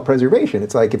me it's self-preservation.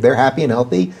 It's like if they're happy and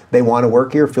healthy, they want to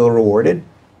work here, feel rewarded,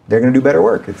 they're going to do better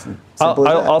work. It's simple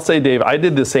as that. I'll say, Dave, I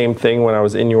did the same thing when I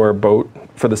was in your boat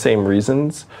for the same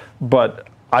reasons, but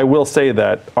I will say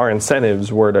that our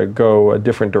incentives were to go a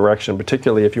different direction,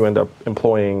 particularly if you end up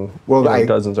employing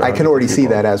dozens or I can already see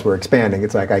people. that as we're expanding.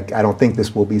 It's like, I don't think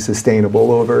this will be sustainable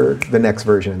over the next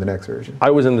version and the next version.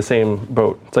 I was in the same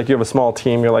boat. It's like you have a small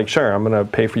team, you're like, sure, I'm going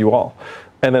to pay for you all.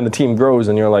 And then the team grows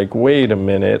and you're like, wait a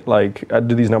minute,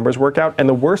 do these numbers work out? And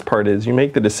the worst part is you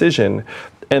make the decision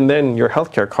and then your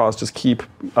healthcare costs just keep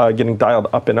getting dialed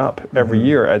up and up every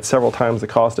year at several times the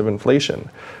cost of inflation.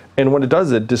 And what it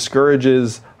does, it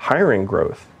discourages hiring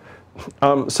growth.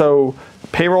 So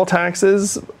payroll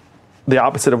taxes, the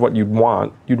opposite of what you'd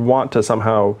want. You'd want to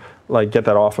somehow get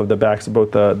that off of the backs of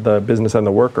both the business and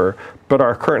the worker. But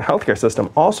our current healthcare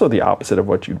system, also the opposite of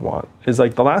what you'd want. Is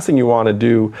the last thing you want to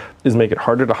do is make it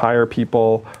harder to hire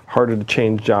people, harder to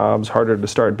change jobs, harder to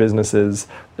start businesses,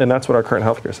 and that's what our current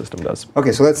healthcare system does.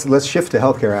 Okay, so let's shift to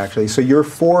healthcare actually. So you're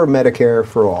for Medicare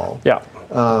for all. Yeah.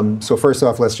 So first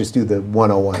off, let's just do the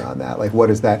 101 on that. Like, what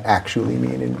does that actually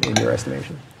mean in your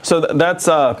estimation? So that's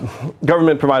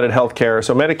government-provided health care.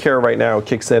 So Medicare right now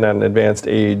kicks in at an advanced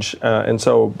age. And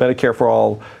so Medicare for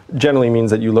all generally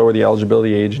means that you lower the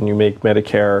eligibility age and you make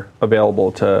Medicare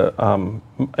available to,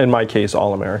 in my case,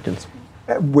 all Americans.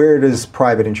 Where does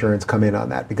private insurance come in on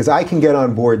that? Because I can get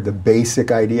on board the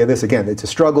basic idea of this. Again, it's a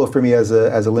struggle for me as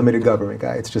a limited government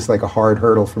guy. It's just like a hard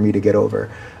hurdle for me to get over.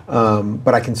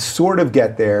 But I can sort of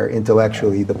get there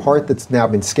intellectually. The part that's now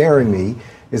been scaring me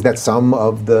is that some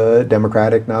of the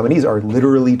Democratic nominees are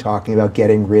literally talking about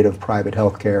getting rid of private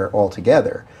health care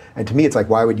altogether. And to me, it's like,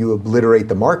 why would you obliterate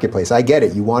the marketplace? I get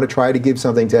it. You want to try to give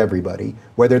something to everybody.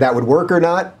 Whether that would work or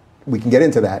not, we can get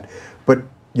into that. But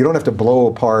you don't have to blow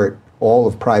apart all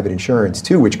of private insurance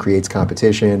too, which creates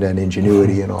competition and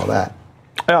ingenuity and all that.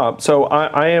 Yeah, so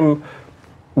I am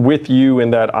with you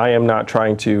in that I am not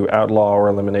trying to outlaw or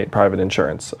eliminate private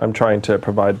insurance. I'm trying to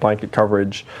provide blanket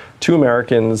coverage to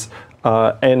Americans,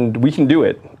 and we can do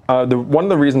it. One of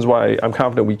the reasons why I'm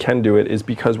confident we can do it is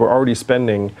because we're already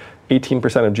spending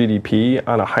 18% of GDP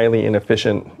on a highly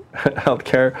inefficient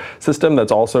healthcare system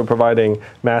that's also providing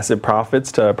massive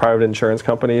profits to private insurance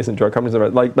companies and drug companies.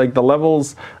 Like the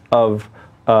levels of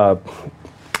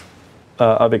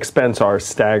expense are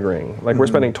staggering. Like we're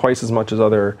spending twice as much as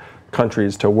other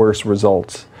countries to worse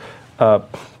results.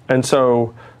 And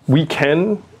so we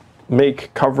can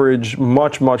make coverage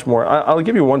much, much more. I'll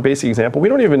give you one basic example. We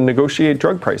don't even negotiate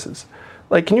drug prices.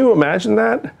 Like, can you imagine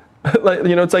that? Like,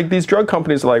 you know, it's like these drug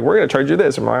companies are like, we're going to charge you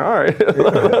this. I'm like, all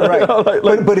right.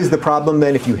 Right. But is the problem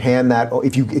then if you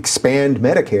if you expand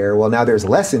Medicare, well, now there's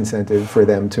less incentive for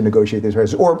them to negotiate these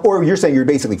prices, or you're saying you're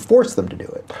basically force them to do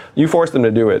it? You force them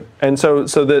to do it, and so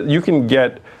that you can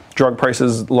get drug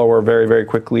prices lower very, very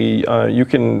quickly. You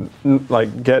can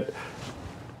like get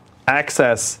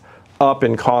access up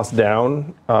and cost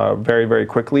down very, very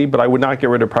quickly. But I would not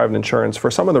get rid of private insurance for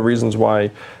some of the reasons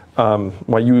why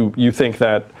you think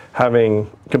that having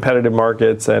competitive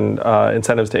markets and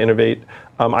incentives to innovate,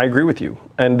 I agree with you.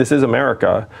 And this is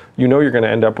America. You know you're going to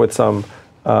end up with some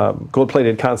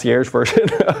gold-plated concierge version.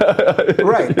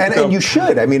 Right, and you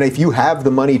should. I mean, if you have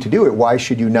the money to do it, why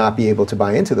should you not be able to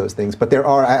buy into those things? But there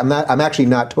are. I'm actually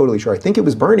not totally sure. I think it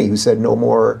was Bernie who said no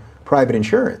more private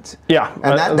insurance. Yeah,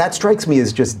 and that strikes me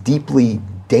as just deeply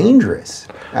dangerous,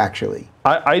 actually.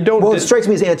 I don't. Well, it strikes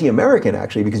me as anti-American,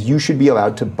 actually, because you should be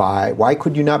allowed to buy. Why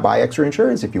could you not buy extra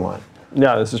insurance if you want?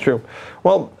 Yeah, this is true.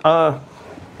 Well,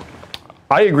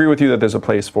 I agree with you that there's a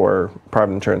place for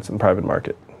private insurance in the private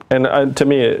market. And to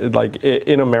me,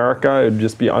 in America, it would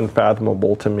just be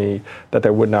unfathomable to me that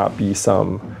there would not be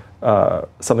something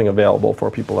available for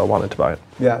people that wanted to buy it.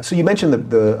 Yeah. So you mentioned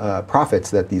the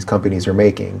profits that these companies are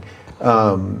making.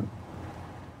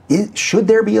 Should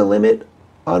there be a limit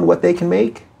on what they can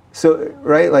make? So,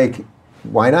 right, like,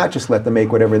 why not just let them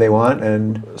make whatever they want?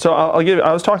 And so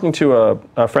I was talking to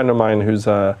a friend of mine who's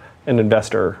an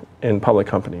investor in public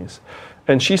companies,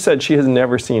 and she said she has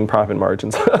never seen profit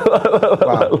margins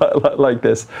like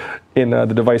this in the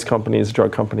device companies,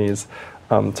 drug companies,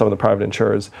 some of the private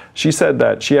insurers. She said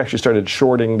that she actually started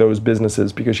shorting those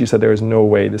businesses because she said there is no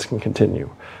way this can continue.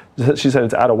 She said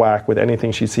it's out of whack with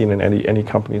anything she's seen in any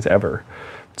companies ever.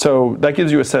 So that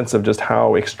gives you a sense of just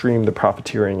how extreme the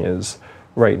profiteering is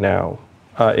right now.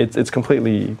 It's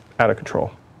completely out of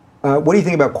control. What do you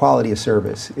think about quality of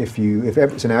service?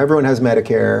 So now everyone has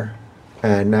Medicare,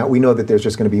 and now we know that there's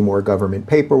just going to be more government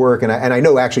paperwork. And I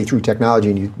know actually through technology,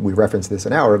 and we referenced this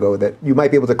an hour ago, that you might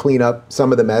be able to clean up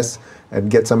some of the mess and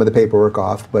get some of the paperwork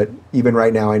off. But even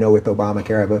right now, I know with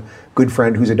Obamacare, I have a good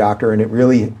friend who's a doctor, and it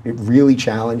really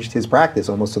challenged his practice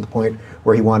almost to the point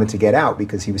where he wanted to get out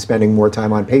because he was spending more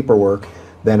time on paperwork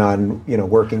than on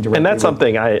working directly. And that's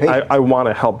something I want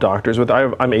to help doctors with.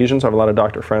 I'm Asian, so I have a lot of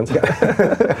doctor friends.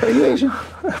 Yeah. Are you Asian?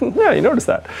 Yeah, you noticed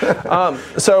that.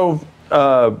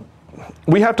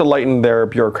 We have to lighten their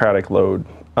bureaucratic load.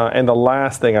 And the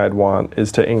last thing I'd want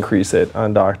is to increase it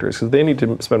on doctors, because they need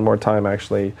to spend more time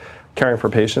actually caring for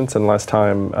patients and less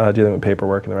time dealing with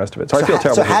paperwork and the rest of it. So I feel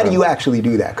terrible. So how do you actually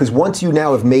do that? Because once you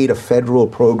now have made a federal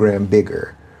program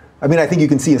bigger, I mean, I think you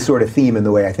can see a sort of theme in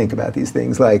the way I think about these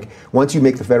things. Like, once you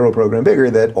make the federal program bigger,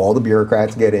 that all the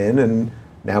bureaucrats get in, and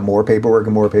now more paperwork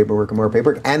and more paperwork and more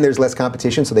paperwork, and there's less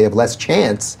competition, so they have less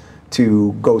chance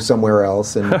to go somewhere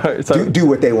else and do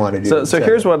what they want to do. So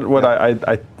here's what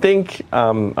I think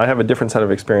I have a different set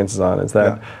of experiences on, is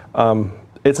that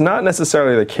it's not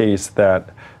necessarily the case that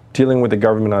dealing with the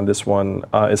government on this one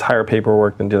is higher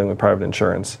paperwork than dealing with private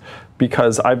insurance,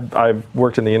 because I've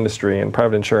worked in the industry, and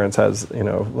private insurance has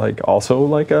also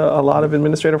a lot of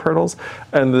administrative hurdles.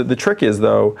 And the trick is,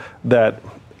 though, that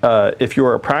if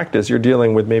you're a practice, you're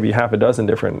dealing with maybe half a dozen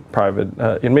different private,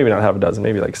 maybe not half a dozen,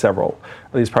 maybe like several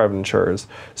of these private insurers.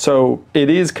 So it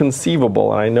is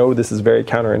conceivable, and I know this is very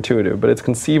counterintuitive, but it's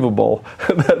conceivable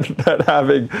that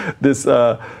having this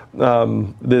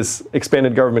this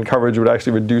expanded government coverage would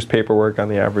actually reduce paperwork on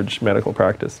the average medical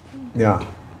practice. Yeah.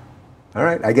 All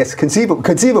right. I guess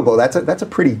conceivable. That's a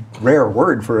pretty rare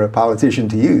word for a politician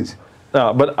to use.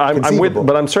 But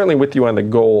I'm certainly with you on the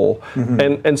goal.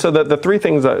 Mm-hmm. And so the three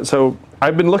things so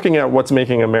I've been looking at what's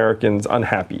making Americans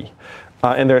unhappy.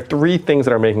 And there are three things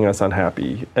that are making us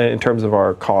unhappy in terms of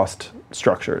our cost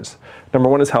structures. Number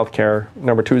one is healthcare,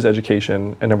 number two is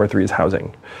education, and number three is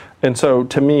housing. And so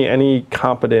to me, any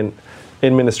competent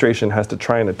administration has to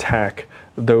try and attack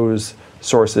those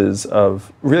sources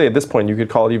of, really at this point you could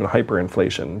call it even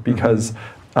hyperinflation, because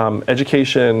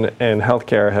education and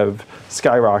healthcare have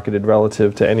skyrocketed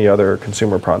relative to any other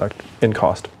consumer product in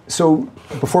cost. So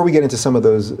before we get into some of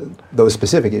those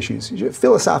specific issues,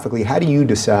 philosophically, how do you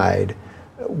decide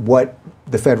what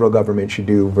the federal government should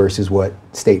do versus what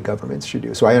state governments should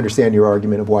do? So I understand your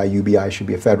argument of why UBI should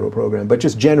be a federal program, but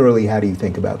just generally, how do you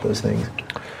think about those things?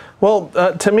 Well,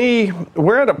 to me,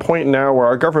 we're at a point now where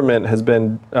our government has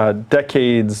been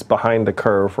decades behind the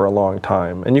curve for a long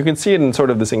time. And you can see it in sort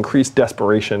of this increased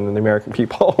desperation in the American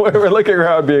people, where we're looking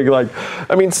around being like,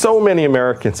 I mean, so many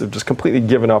Americans have just completely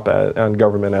given up on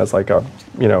government as like a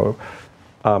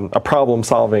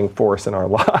problem-solving force in our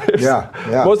lives. Yeah.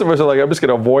 Most of us are like, I'm just going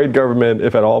to avoid government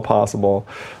if at all possible.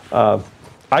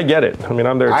 I get it. I mean,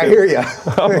 I'm there too. I hear you.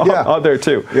 I'm there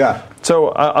too. Yeah. So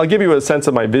I'll give you a sense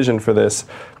of my vision for this.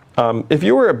 If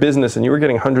you were a business and you were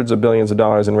getting hundreds of billions of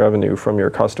dollars in revenue from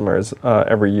your customers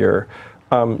every year,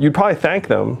 you'd probably thank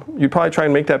them. You'd probably try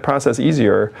and make that process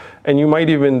easier, and you might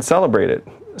even celebrate it.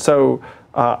 So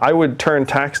I would turn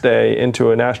tax day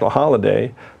into a national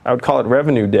holiday. I would call it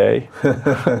Revenue Day.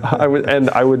 I would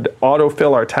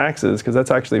autofill our taxes, because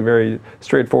that's actually very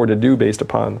straightforward to do based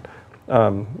upon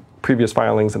previous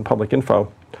filings and public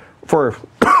info for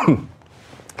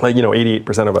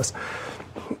 88% of us.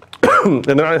 And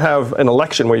then I'd have an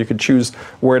election where you could choose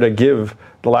where to give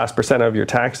the last percent of your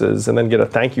taxes, and then get a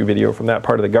thank you video from that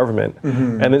part of the government,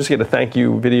 and then just get a thank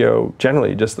you video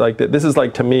generally. Just like that. This is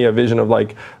like, to me, a vision of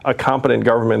like a competent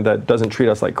government that doesn't treat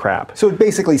us like crap. So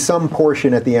basically some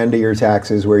portion at the end of your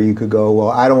taxes where you could go, well,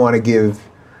 I don't want to give,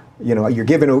 you're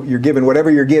given whatever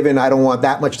you're given. I don't want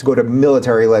that much to go to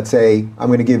military, let's say. I'm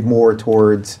going to give more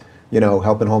towards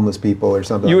helping homeless people or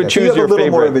something. You would choose your favorite. A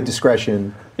little more of a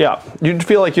discretion. Yeah, you'd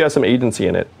feel like you have some agency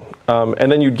in it.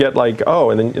 And then you'd get like,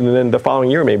 and then the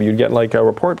following year maybe you'd get like a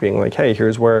report being like, hey,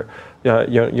 here's where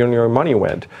your money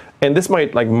went. And this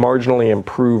might like marginally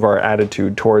improve our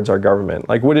attitude towards our government.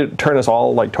 Like, would it turn us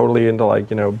all like totally into like,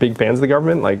 big fans of the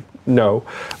government? Like, no.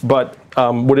 But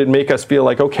would it make us feel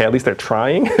like, okay, at least they're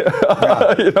trying?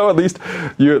 Yeah. At least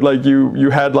you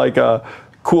had like a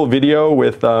cool video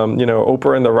with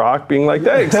Oprah and The Rock being like,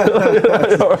 thanks. So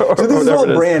this is all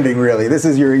branding, really. This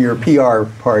is your PR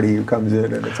party who comes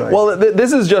in, and it's like, well,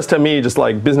 this is just, to me, just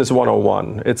like business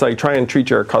 101. It's like, try and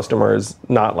treat your customers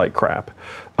not like crap.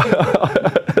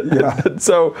 Yeah.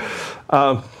 So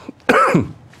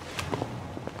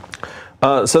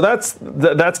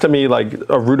that's to me like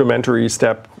a rudimentary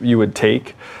step you would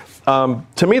take.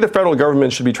 To me, the federal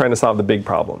government should be trying to solve the big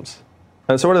problems.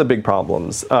 And so what are the big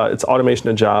problems? It's automation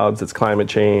of jobs, it's climate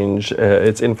change,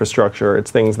 it's infrastructure, it's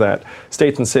things that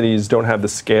states and cities don't have the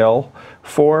scale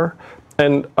for.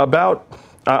 And about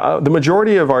the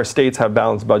majority of our states have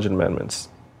balanced budget amendments,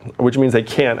 which means they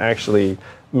can't actually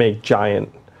make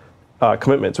giant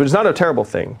commitments, which is not a terrible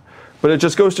thing. But it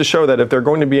just goes to show that if there are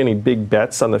going to be any big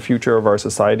bets on the future of our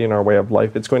society and our way of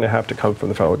life, it's going to have to come from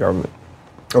the federal government.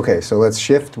 Okay, so let's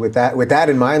shift with that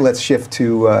in mind. Let's shift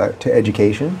to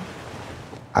education.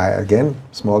 Again,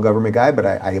 small government guy, but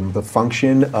I am the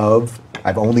function of,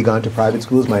 I've only gone to private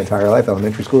schools my entire life,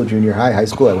 elementary school, junior high, high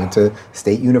school. I went to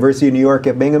State University of New York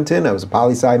at Binghamton. I was a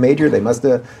poli-sci major. They must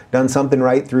have done something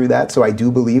right through that. So I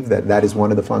do believe that is one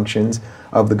of the functions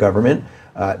of the government.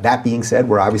 That being said,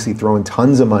 we're obviously throwing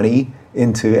tons of money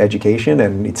into education,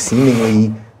 and it's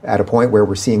seemingly at a point where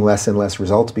we're seeing less and less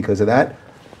results because of that.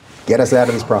 Get us out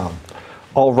of this problem.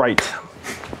 All right.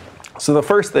 So the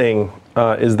first thing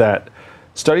is that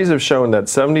studies have shown that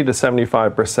 70 to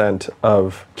 75%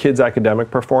 of kids'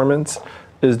 academic performance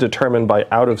is determined by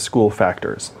out-of-school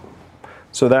factors.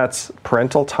 So that's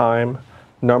parental time,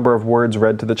 number of words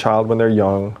read to the child when they're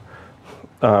young,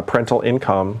 parental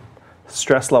income,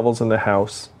 stress levels in the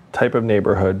house, type of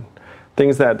neighborhood,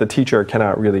 things that the teacher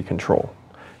cannot really control.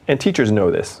 And teachers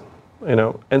know this,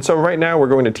 And so right now we're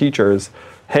going to teachers,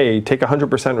 hey, take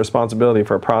 100% responsibility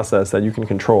for a process that you can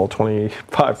control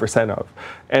 25% of.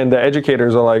 And the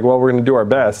educators are like, well, we're going to do our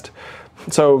best.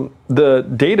 So the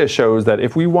data shows that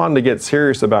if we wanted to get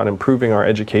serious about improving our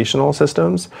educational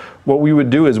systems, what we would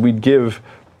do is we'd give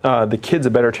the kids a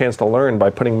better chance to learn by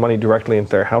putting money directly into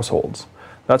their households.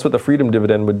 That's what the freedom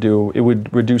dividend would do. It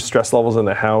would reduce stress levels in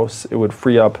the house. It would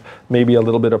free up maybe a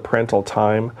little bit of parental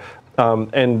time.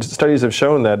 And studies have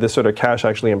shown that this sort of cash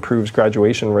actually improves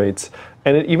graduation rates,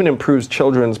 and it even improves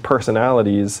children's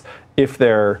personalities if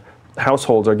their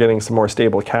households are getting some more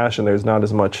stable cash and there's not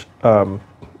as much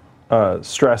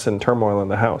stress and turmoil in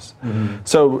the house.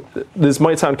 So this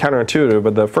might sound counterintuitive,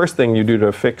 but the first thing you do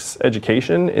to fix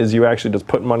education is you actually just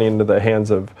put money into the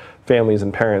hands of families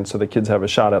and parents so the kids have a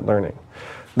shot at learning.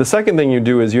 The second thing you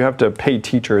do is you have to pay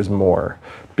teachers more,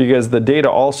 because the data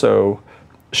also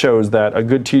shows that a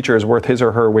good teacher is worth his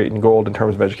or her weight in gold in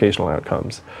terms of educational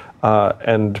outcomes.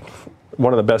 And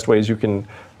one of the best ways you can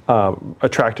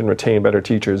attract and retain better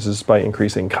teachers is by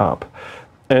increasing comp.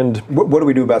 And what do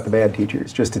we do about the bad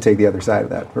teachers, just to take the other side of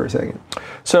that for a second?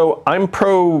 So I'm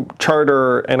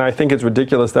pro-charter, and I think it's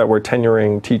ridiculous that we're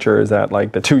tenuring teachers at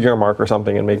like the 2-year mark or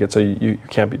something and make it so you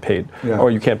can't be paid,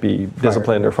 or you can't be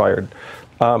disciplined or fired.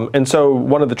 And so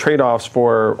one of the trade-offs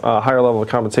for a higher level of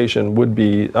compensation would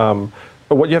be,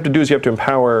 what you have to do is you have to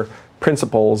empower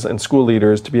principals and school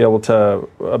leaders to be able to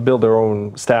build their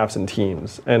own staffs and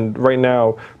teams. And right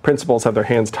now, principals have their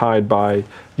hands tied by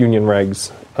union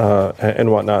regs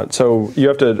and whatnot. So you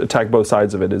have to attack both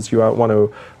sides of it. Is you want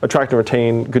to attract and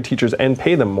retain good teachers and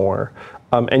pay them more.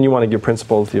 And you want to give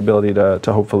principals the ability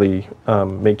to hopefully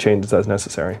make changes as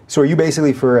necessary. So are you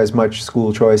basically for as much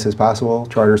school choice as possible,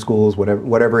 charter schools,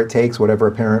 whatever it takes, whatever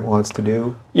a parent wants to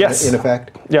do? Yes. In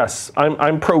effect? Yes.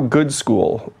 I'm pro good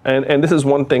school. And this is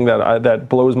one thing that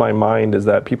blows my mind, is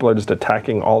that people are just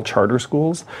attacking all charter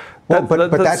schools. Well,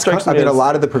 but that's, I mean, a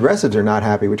lot of the progressives are not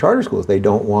happy with charter schools. They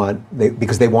don't want,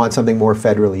 because they want something more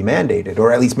federally mandated,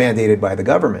 or at least mandated by the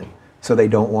government. So they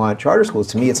don't want charter schools.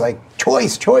 To me, it's like,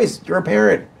 choice. You're a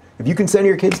parent. If you can send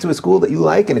your kids to a school that you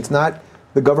like and it's not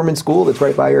the government school that's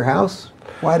right by your house,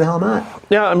 why the hell not?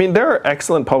 Yeah, I mean, there are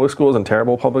excellent public schools and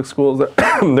terrible public schools. There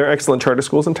are excellent charter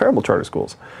schools and terrible charter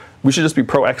schools. We should just be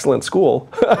pro-excellent school.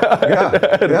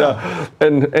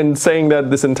 And saying that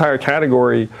this entire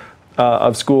category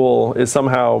of school is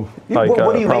somehow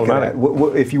what do you problematic. Make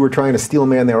of that? If you were trying to steel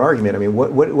man their argument, I mean,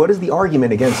 what is the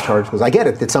argument against charter schools? I get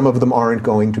it that some of them aren't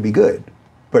going to be good,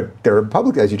 but there are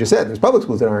public, as you just said, there's public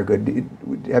schools that aren't good.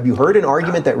 Have you heard an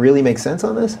argument that really makes sense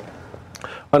on this?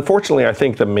 Unfortunately, I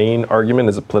think the main argument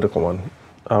is a political one,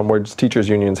 where teachers'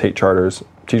 unions hate charters.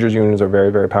 Teachers' unions are a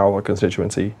very, very powerful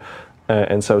constituency,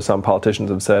 and so some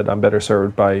politicians have said, I'm better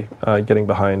served by getting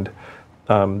behind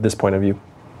this point of view.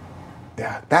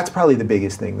 Yeah, that's probably the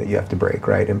biggest thing that you have to break,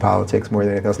 right, in politics more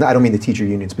than anything else. Now, I don't mean the teacher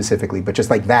union specifically, but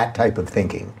just like that type of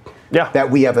thinking. Yeah.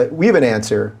 That we have an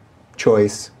answer,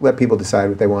 choice, let people decide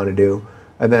what they want to do,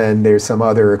 and then there's some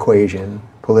other equation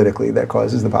politically that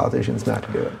causes the politicians not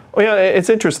to do it. Well, yeah, it's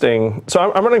interesting.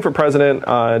 So I'm running for president,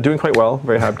 doing quite well,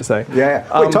 very happy to say.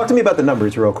 Yeah. Wait, talk to me about the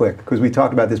numbers real quick, because we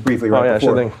talked about this briefly before.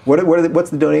 Sure thing. What's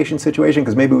the donation situation?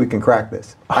 Because maybe we can crack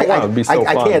this. It'd be so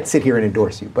fun. I can't sit here and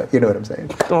endorse you, but you know what I'm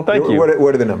saying. Well, thank you.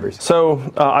 What are the numbers?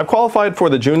 So I've qualified for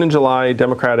the June and July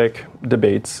Democratic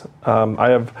debates.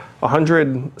 I have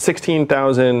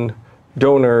 116,000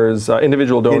 donors,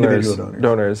 individual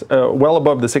donors, well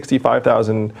above the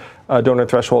 65,000 donor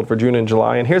threshold for June and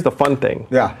July. And here's the fun thing.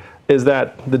 Yeah. Is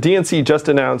that the DNC just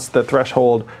announced the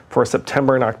threshold for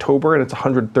September and October, and it's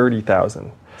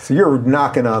 130,000. So you're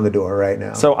knocking on the door right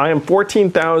now. So I am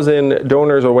 14,000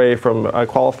 donors away from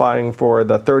qualifying for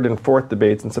the third and fourth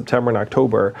debates in September and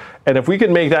October. And if we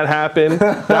could make that happen,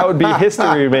 that would be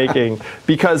history making.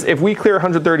 Because if we clear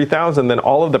 130,000, then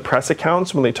all of the press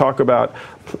accounts, when they talk about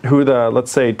who the,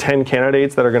 let's say, 10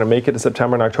 candidates that are going to make it to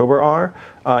September and October are,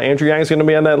 Andrew Yang is going to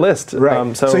be on that list.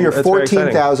 Right. So you're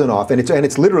 14,000 off, and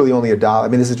it's literally only $1. I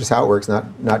mean, this is just how it works,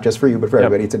 not just for you, but for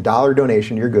everybody. It's $1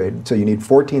 donation. You're good. So you need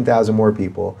 14,000 more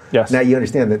people. Yes. Now you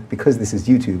understand that because this is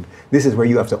YouTube, this is where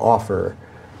you have to offer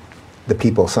the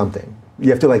people something. You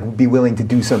have to be willing to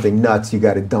do something nuts. You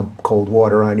got to dump cold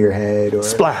water on your head or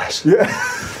splash. Yeah.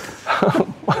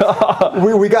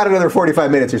 we got another 45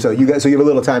 minutes or so. So you have a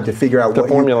little time to figure out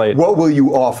what will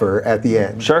you offer at the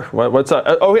end. Sure. What's up?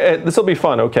 Okay, this will be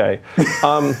fun. Okay.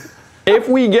 If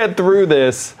we get through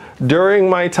this during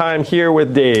my time here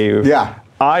with Dave, yeah,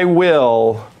 I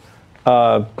will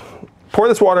pour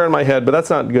this water in my head, but that's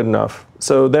not good enough.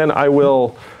 So then I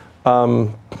will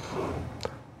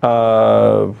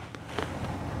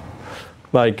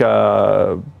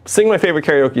sing my favorite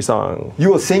karaoke song. You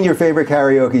will sing your favorite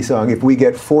karaoke song if we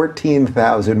get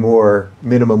 14,000 more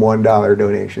minimum $1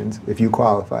 donations, if you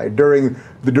qualify, during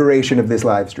the duration of this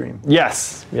live stream.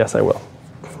 Yes, I will.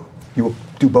 You will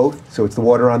do both, so it's the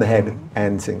water on the head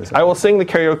and sing the song. I will sing the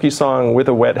karaoke song with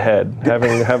a wet head,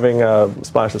 having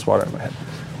splashed this water on my head.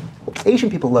 Asian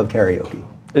people love karaoke.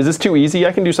 Is this too easy?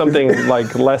 I can do something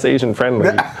like less Asian friendly.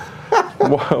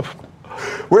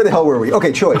 Where the hell were we?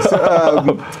 Okay, choice.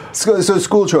 So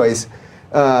school choice.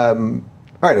 All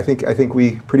right, I think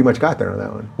we pretty much got there on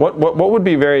that one. What would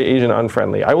be very Asian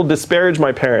unfriendly? I will disparage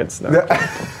my parents. No.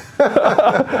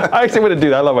 I actually wouldn't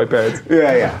do that. I love my parents.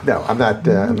 Yeah. No, I'm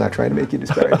not trying to make you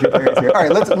disparage your parents here. All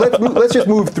right, let's just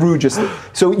move through.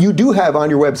 So you do have on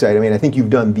your website. I mean, I think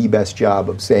you've done the best job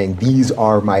of saying these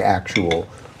are my actual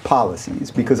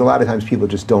policies, because a lot of times people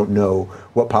just don't know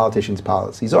what politicians'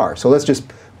 policies are. So let's just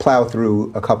plow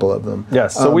through a couple of them.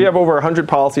 Yes. So we have over 100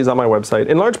 policies on my website,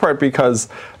 in large part because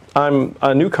I'm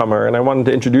a newcomer and I wanted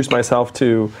to introduce myself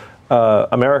to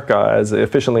America as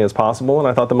efficiently as possible, and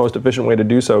I thought the most efficient way to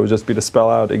do so was just to spell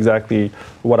out exactly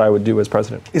what I would do as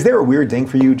president. Is there a weird thing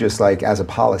for you, just like as a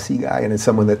policy guy and as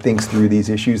someone that thinks through these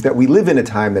issues, that we live in a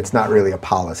time that's not really a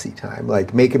policy time?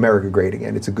 Like, make America great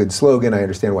again. It's a good slogan. I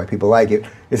understand why people like it.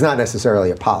 It's not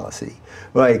necessarily a policy.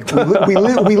 Like, we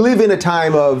live in a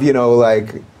time of,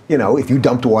 if you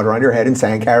dumped water on your head and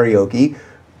sang karaoke,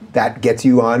 that gets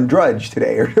you on Drudge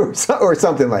today, or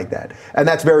something like that. And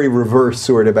that's very reverse,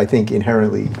 sort of, I think,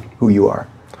 inherently who you are.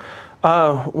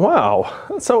 Wow,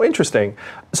 that's so interesting.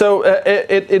 So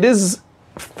it is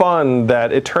fun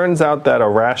that it turns out that a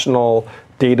rational,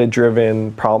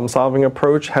 data-driven, problem-solving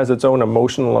approach has its own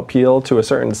emotional appeal to a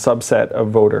certain subset of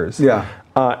voters. Yeah.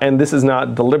 And this is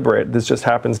not deliberate. This just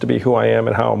happens to be who I am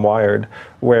and how I'm wired,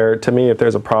 where, to me, if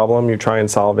there's a problem, you try and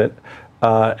solve it.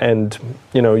 And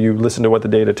you listen to what the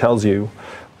data tells you.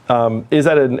 Is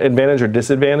that an advantage or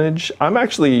disadvantage? I'm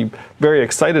actually very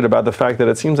excited about the fact that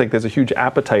it seems like there's a huge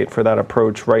appetite for that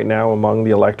approach right now among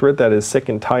the electorate that is sick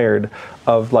and tired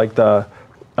of the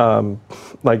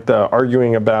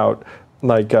arguing about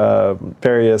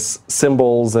various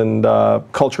symbols and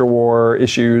culture war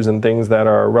issues and things that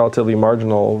are relatively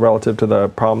marginal relative to the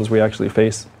problems we actually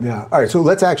face. Yeah. All right. So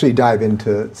let's actually dive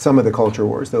into some of the culture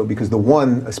wars, though, because the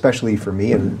one, especially for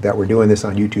me, and that we're doing this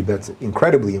on YouTube, that's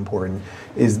incredibly important,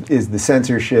 is the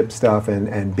censorship stuff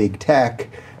and big tech,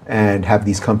 and have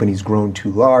these companies grown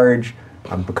too large.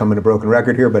 I'm becoming a broken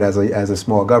record here, but as a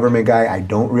small government guy, I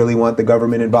don't really want the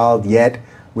government involved yet,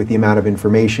 with the amount of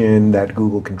information that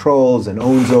Google controls and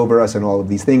owns over us and all of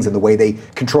these things, and the way they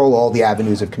control all the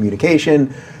avenues of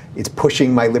communication. It's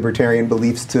pushing my libertarian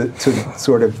beliefs to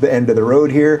sort of the end of the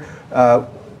road here.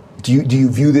 Do you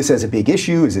view this as a big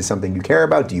issue? Is this something you care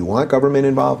about? Do you want government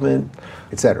involvement,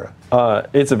 et cetera?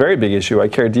 It's a very big issue. I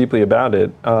care deeply about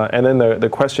it. And then the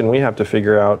question we have to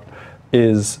figure out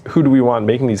is, who do we want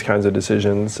making these kinds of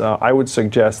decisions? I would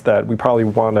suggest that we probably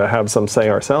want to have some say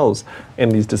ourselves in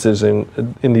these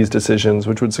decisions,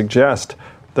 which would suggest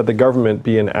that the government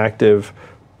be an active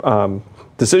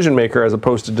decision maker, as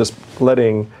opposed to just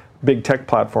letting big tech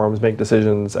platforms make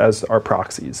decisions as our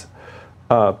proxies.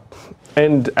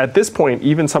 And at this point,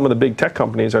 even some of the big tech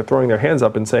companies are throwing their hands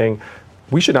up and saying,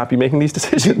 we should not be making these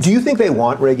decisions. Do you think they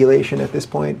want regulation at this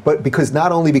point? But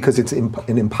not only because it's an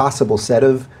impossible set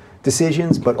of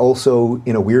decisions, but also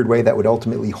in a weird way that would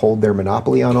ultimately hold their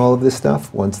monopoly on all of this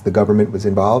stuff once the government was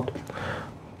involved?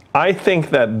 I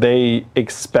think that they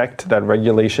expect that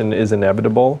regulation is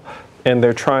inevitable, and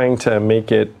they're trying to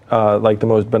make it the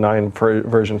most benign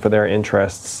version for their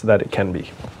interests that it can be.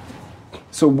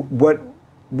 So what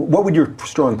would your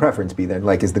strong preference be then?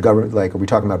 Is the government, are we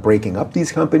talking about breaking up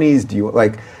these companies? Do you,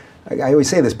 I always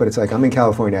say this, but it's I'm in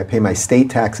California. I pay my state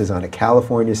taxes on a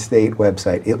California state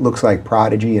website. It looks like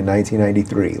Prodigy in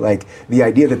 1993. The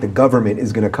idea that the government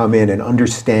is going to come in and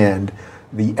understand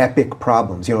the epic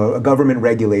problems. A government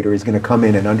regulator is going to come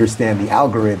in and understand the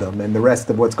algorithm and the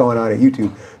rest of what's going on at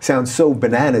YouTube sounds so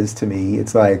bananas to me.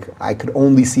 It's I could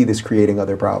only see this creating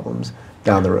other problems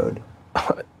down the road.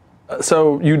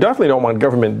 So you definitely don't want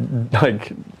government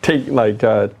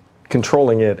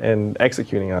controlling it and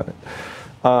executing on it.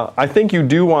 I think you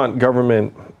do want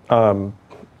government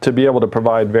to be able to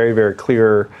provide very, very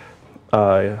clear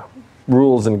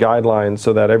rules and guidelines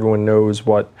so that everyone knows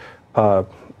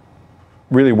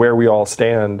really where we all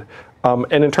stand.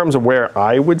 And in terms of where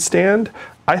I would stand,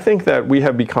 I think that we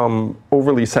have become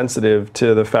overly sensitive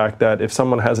to the fact that if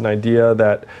someone has an idea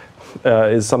that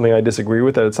is something I disagree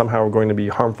with, that it's somehow going to be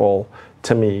harmful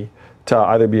to me to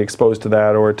either be exposed to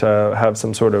that or to have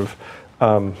some sort of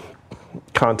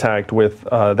contact with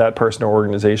that person or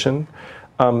organization.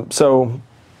 So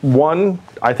one,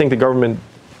 I think the government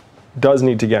does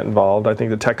need to get involved. I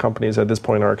think the tech companies at this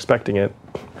point are expecting it.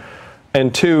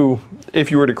 And two,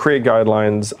 if you were to create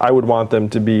guidelines, I would want them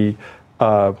to be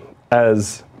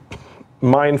as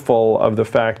mindful of the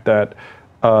fact that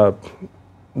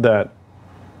that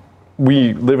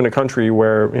we live in a country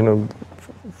where, you know,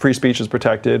 free speech is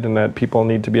protected, and that people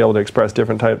need to be able to express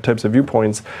different types of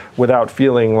viewpoints without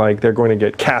feeling like they're going to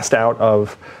get cast out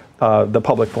of the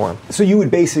public forum. So you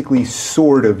would basically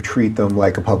sort of treat them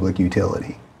like a public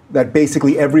utility, that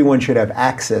basically everyone should have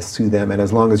access to them, and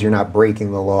as long as you're not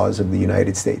breaking the laws of the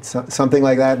United States, something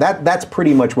like that. That's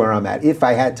pretty much where I'm at. If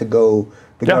I had to go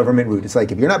the government route, it's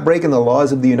like, if you're not breaking the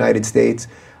laws of the United States,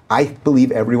 I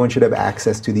believe everyone should have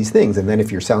access to these things. And then if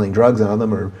you're selling drugs on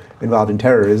them or involved in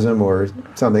terrorism or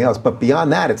something else. But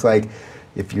beyond that, it's like,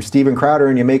 if you're Steven Crowder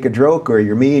and you make a joke, or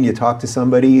you're me and you talk to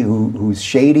somebody who's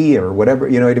shady or whatever,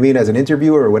 you know what I mean, as an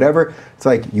interviewer or whatever, it's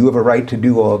like, you have a right to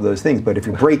do all of those things. But if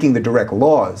you're breaking the direct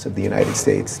laws of the United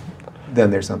States,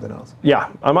 then there's something else. Yeah,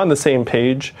 I'm on the same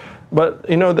page. But,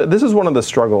 you know, this is one of the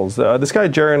struggles. This guy,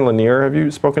 Jaron Lanier, have you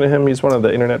spoken to him? He's one of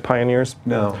the internet pioneers.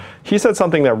 No. He said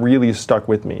something that really stuck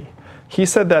with me. He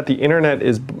said that the internet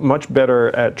is much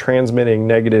better at transmitting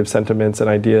negative sentiments and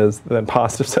ideas than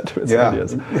positive sentiments and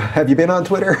ideas. Have you been on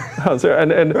Twitter?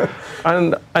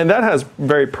 and that has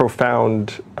very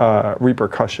profound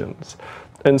repercussions.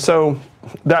 And so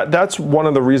that's one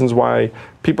of the reasons why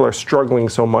people are struggling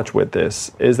so much with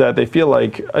this, is that they feel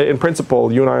like, in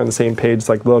principle, you and I are on the same page. It's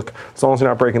like, look, as long as you're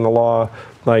not breaking the law,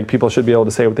 like, people should be able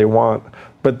to say what they want.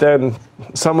 But then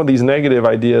some of these negative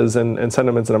ideas and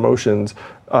sentiments and emotions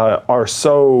are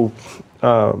so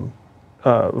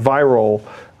viral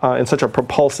in such a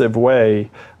propulsive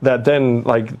way that then,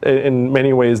 like, in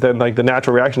many ways, then, like, the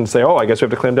natural reaction is to say, oh, I guess we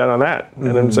have to clamp down on that. Mm-hmm.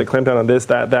 And then it's like, clamp down on this,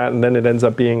 that, and then it ends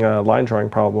up being a line drawing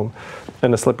problem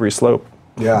and a slippery slope.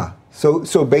 Yeah.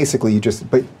 So basically,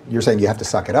 but you're saying you have to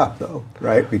suck it up, though,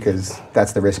 right? Because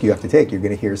that's the risk you have to take. You're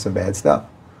going to hear some bad stuff.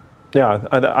 Yeah,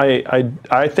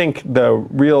 I think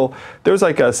there's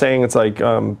like a saying, it's like,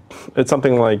 it's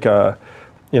something like, train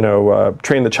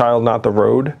the child, not the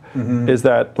road. Mm-hmm. Is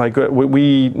that, like,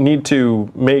 we need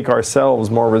to make ourselves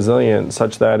more resilient,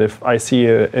 such that if I see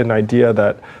an idea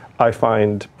that I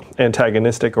find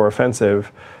antagonistic or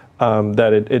offensive,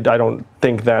 that I don't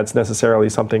think that's necessarily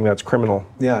something that's criminal.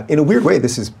 Yeah, in a weird way,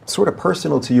 this is sort of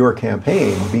personal to your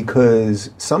campaign, because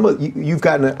you've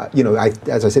gotten,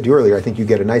 as I said to you earlier, I think you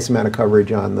get a nice amount of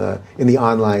coverage in the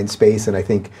online space, and I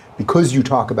think because you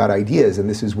talk about ideas, and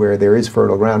this is where there is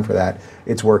fertile ground for that,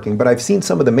 it's working. But I've seen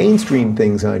some of the mainstream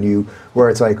things on you where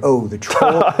it's like, oh, the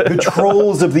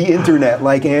trolls of the internet,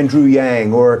 like Andrew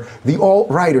Yang, or the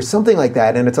alt-right, or something like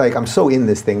that. And it's like, I'm so in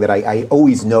this thing that I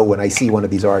always know when I see one of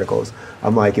these articles.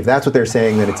 I'm like, if that's what they're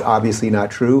saying, then it's obviously not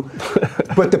true.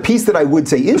 But the piece that I would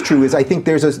say is true is, I think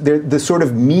there's the sort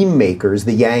of meme makers,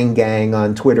 the Yang gang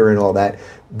on Twitter and all that,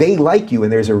 they like you,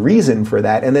 and there's a reason for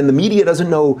that. And then the media doesn't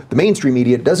know, the mainstream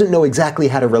media doesn't know exactly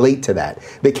how to relate to that.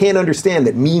 They can't understand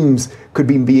that memes could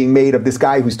be being made of this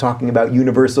guy who's talking about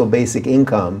universal basic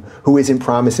income, who isn't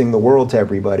promising the world to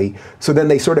everybody. So then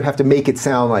they sort of have to make it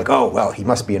sound like, oh, well, he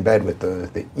must be in bed with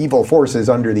the evil forces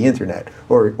under the internet,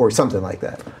 or something like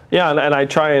that. Yeah, and I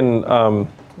try and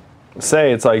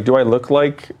say, it's like, do I look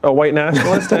like a white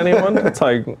nationalist to anyone? It's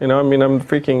like, I'm the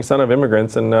freaking son of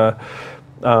immigrants, and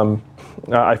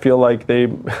I feel like they,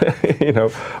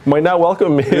 might not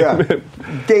welcome me. Yeah.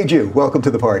 Gay Jew, welcome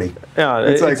to the party. Yeah,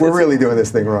 it's like, we're really doing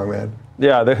this thing wrong, man.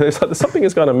 Yeah, there's something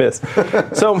is going to miss.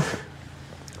 So,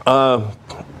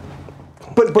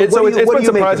 it's been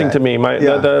surprising to me.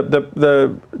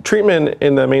 The treatment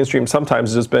in the mainstream sometimes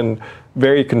has just been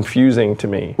very confusing to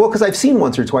me. Well, because I've seen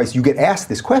once or twice you get asked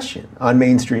this question on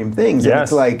mainstream things, and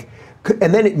it's like,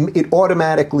 and then it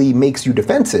automatically makes you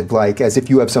defensive, like as if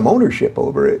you have some ownership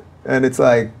over it. And it's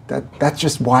like, that's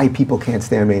just why people can't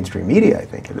stand mainstream media, I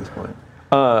think, at this point.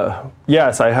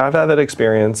 Yes, I have had that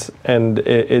experience, and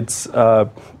it's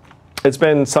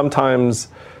been sometimes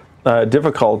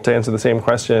difficult to answer the same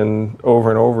question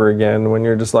over and over again, when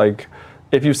you're just like,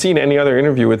 if you've seen any other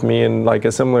interview with me in like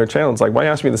a similar channel, it's like, why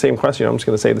ask me the same question? I'm just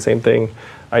going to say the same thing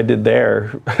I did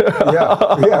there.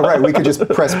 yeah, right. We could just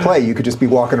press play. You could just be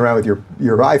walking around with your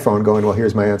iPhone going, well,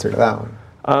 here's my answer to that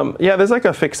one. There's like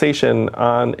a fixation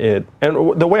on it.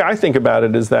 And the way I think about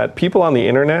it is that people on the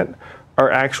internet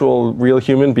are actual real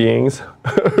human beings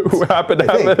who happen to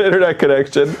have an internet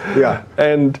connection. Yeah.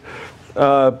 And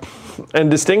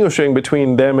And distinguishing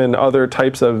between them and other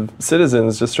types of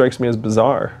citizens just strikes me as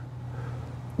bizarre.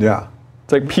 Yeah.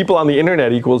 It's like people on the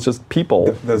internet equals just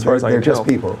people. As far as I They're can just tell.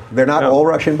 people. They're not all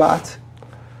Russian bots?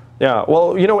 Yeah,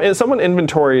 well, someone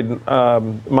inventoried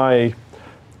my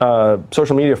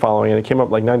social media following, and it came up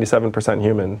like 97%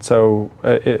 human. So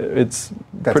it's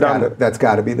that's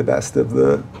got to be the best of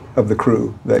the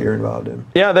crew that you're involved in.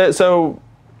 Yeah, so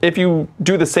if you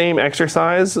do the same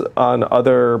exercise on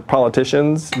other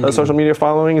politicians' social media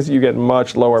followings, you get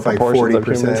much lower proportions of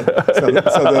humans.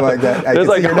 Something like that.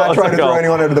 You're not trying to throw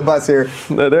anyone under the bus here.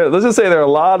 Let's just say there are a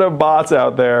lot of bots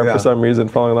out there for some reason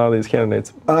following a lot of these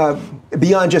candidates.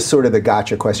 Beyond just sort of the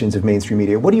gotcha questions of mainstream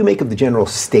media, what do you make of the general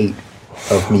state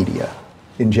of media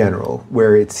in general,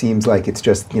 where it seems like it's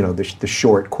just, the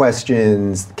short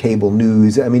questions, cable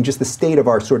news, just the state of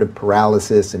our sort of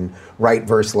paralysis and right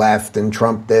versus left and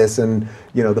Trump this and,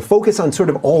 the focus on sort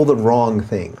of all the wrong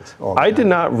things. I did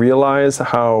not realize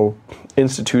how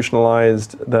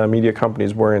institutionalized the media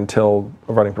companies were until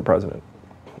running for president.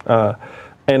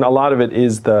 And a lot of it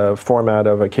is the format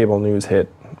of a cable news hit,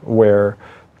 where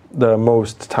the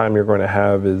most time you're going to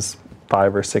have is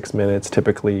 5 or 6 minutes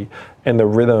typically, and the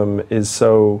rhythm is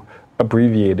so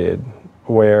abbreviated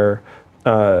where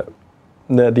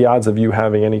the odds of you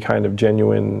having any kind of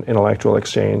genuine intellectual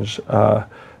exchange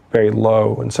very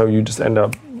low, and so you just end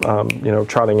up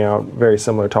trotting out very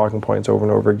similar talking points over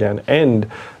and over again,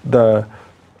 and the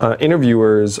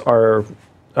interviewers are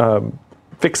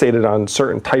fixated on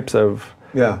certain types of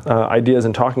ideas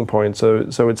and talking points,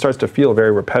 so it starts to feel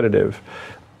very repetitive.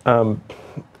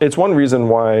 It's one reason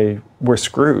why we're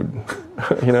screwed,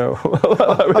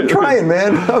 I'm trying,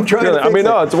 man. I'm trying to fix it.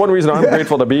 It's one reason I'm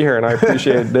grateful to be here, and I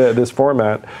appreciate this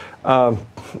format,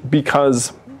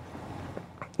 because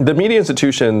the media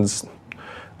institutions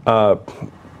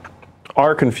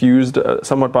are confused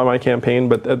somewhat by my campaign,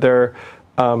 but they're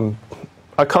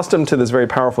accustomed to this very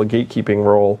powerful gatekeeping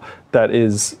role that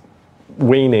is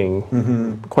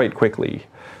waning quite quickly.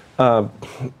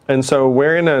 And so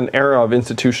we're in an era of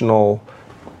institutional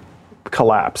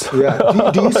collapse.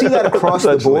 Yeah. Do you see that across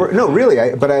the board? No, really.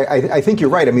 I think you're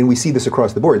right. We see this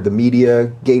across the board. The media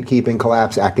gatekeeping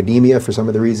collapse, academia for some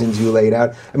of the reasons you laid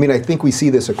out. I think we see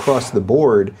this across the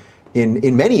board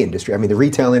in many industries. The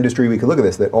retail industry, we could look at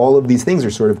this, that all of these things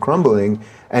are sort of crumbling,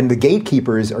 and the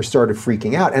gatekeepers are sort of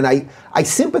freaking out. And I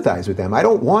sympathize with them. I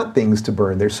don't want things to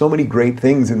burn. There's so many great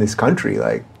things in this country.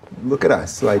 Like, look at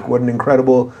us. Like, what an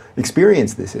incredible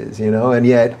experience this is, and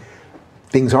yet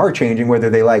things are changing whether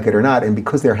they like it or not, and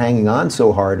because they're hanging on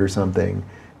so hard or something,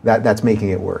 that's making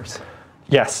it worse.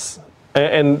 Yes,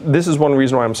 and this is one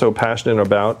reason why I'm so passionate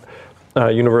about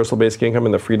universal basic income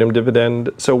and the freedom dividend.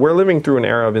 So we're living through an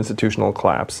era of institutional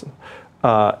collapse,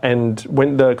 and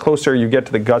when the closer you get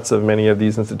to the guts of many of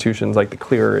these institutions, like the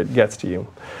clearer it gets to you.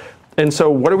 And so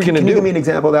what are we going to do? Can you give me an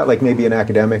example of that, like maybe an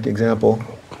academic example?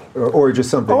 Or just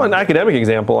something. An academic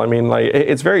example.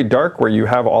 It's very dark where you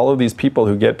have all of these people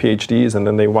who get PhDs and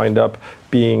then they wind up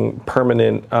being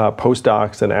permanent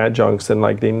postdocs and adjuncts, and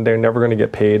they're never going to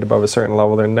get paid above a certain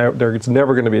level. It's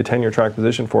never going to be a tenure track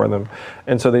position for them,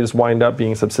 and so they just wind up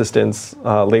being subsistence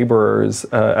laborers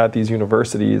at these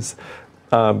universities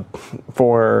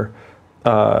for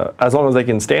as long as they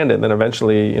can stand it. And then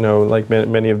eventually,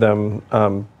 many of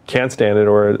them can't stand it,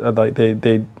 or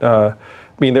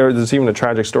there's even a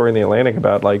tragic story in the Atlantic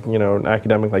about an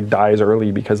academic dies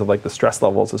early because of the stress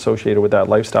levels associated with that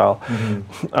lifestyle.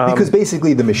 Because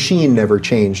basically the machine never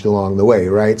changed along the way,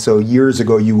 right? So years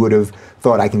ago you would have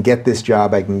thought, I can get this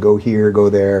job, I can go here,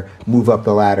 go there, move up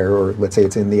the ladder, or let's say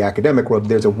it's in the academic world.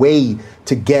 There's a way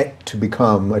to get to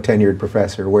become a tenured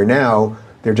professor, where now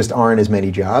there just aren't as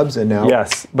many jobs, and now...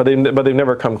 Yes, but they've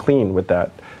never come clean with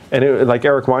that. And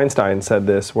Eric Weinstein said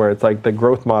this, where it's the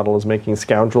growth model is making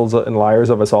scoundrels and liars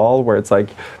of us all, where it's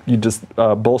you just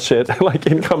bullshit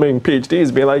incoming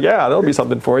PhDs, being there'll be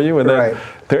something for you, and then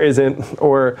there isn't.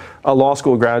 Or a law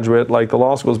school graduate, the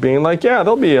law school's being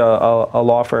there'll be a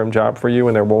law firm job for you,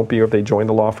 and there won't be. If they join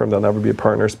the law firm, there'll never be a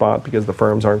partner spot because the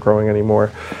firms aren't growing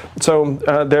anymore. So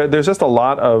there's just a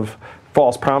lot of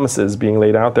false promises being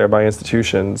laid out there by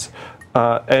institutions.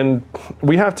 And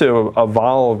we have to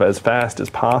evolve as fast as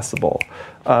possible.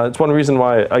 It's one reason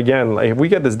why, again, if we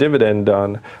get this dividend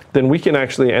done, then we can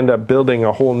actually end up building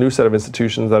a whole new set of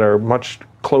institutions that are much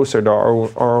closer to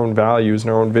our own values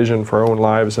and our own vision for our own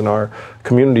lives and our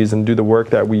communities, and do the work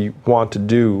that we want to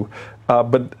do.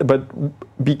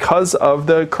 But because of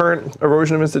the current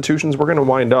erosion of institutions, we're going to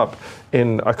wind up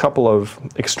in a couple of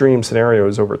extreme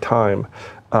scenarios over time.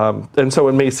 And so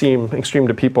it may seem extreme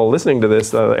to people listening to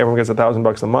this. Everyone gets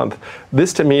 $1,000 a month.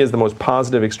 This, to me, is the most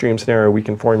positive extreme scenario we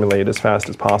can formulate as fast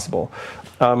as possible.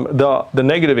 The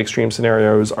negative extreme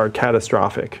scenarios are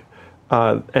catastrophic,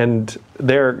 and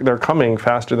they're coming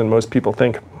faster than most people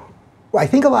think. Well, I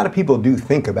think a lot of people do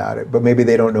think about it, but maybe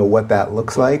they don't know what that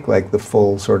looks like the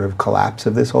full sort of collapse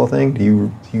of this whole thing. Do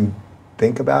you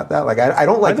think about that? Like, I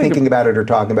don't like thinking about it or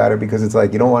talking about it because it's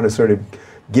like you don't want to sort of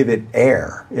give it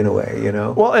air in a way, you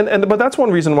know? Well, but that's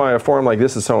one reason why a forum like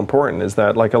this is so important, is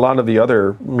that like a lot of the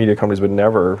other media companies would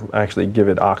never actually give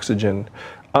it oxygen.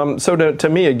 So to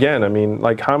me, again, I mean,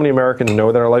 like, how many Americans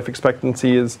know that our life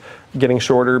expectancy is getting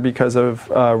shorter because of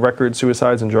record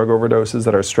suicides and drug overdoses,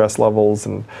 that our stress levels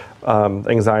and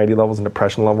anxiety levels and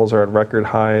depression levels are at record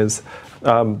highs?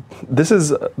 This is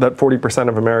that 40%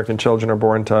 of American children are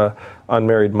born to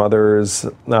unmarried mothers,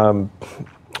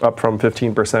 up from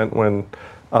 15% when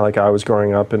like I was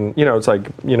growing up. And, you know, it's like,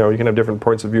 you know, you can have different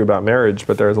points of view about marriage,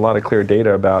 but there's a lot of clear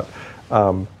data about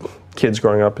kids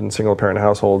growing up in single-parent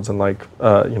households and, like,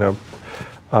 you know,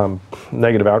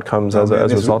 negative outcomes as a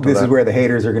result of that. This is where the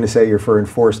haters are going to say you're for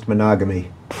enforced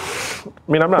monogamy. I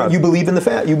mean, I'm not. But you believe in the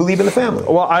family.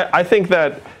 Well, I think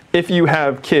that if you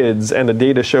have kids and the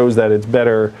data shows that it's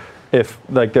better if,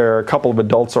 like, there are a couple of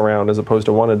adults around as opposed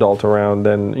to one adult around,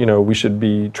 then, you know, we should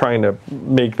be trying to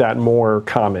make that more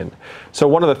common. So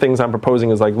one of the things I'm proposing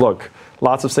is, like, look,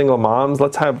 lots of single moms,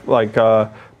 let's have, like,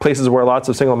 places where lots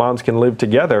of single moms can live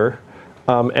together,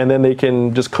 and then they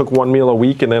can just cook one meal a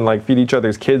week and then, like, feed each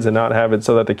other's kids and not have it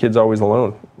so that the kid's always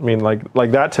alone. I mean,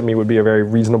 like that to me would be a very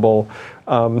reasonable,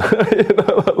 you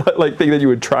know, like, thing that you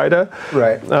would try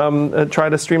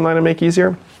to streamline and make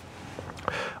easier.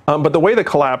 But the way the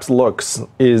collapse looks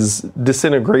is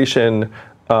disintegration.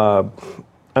 And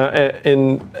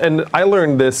I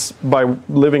learned this by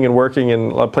living and working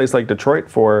in a place like Detroit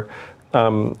for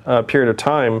a period of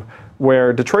time,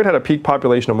 where Detroit had a peak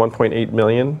population of 1.8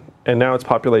 million, and now its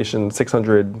population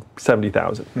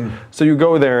 670,000. So you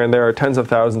go there, and there are tens of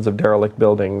thousands of derelict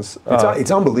buildings. It's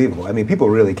unbelievable. I mean, people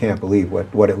really can't believe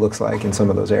what it looks like in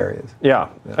some of those areas. Yeah.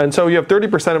 And so you have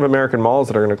 30% of American malls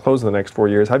that are going to close in the next 4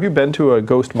 years. Have you been to a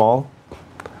ghost mall?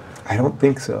 I don't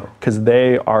think so. Because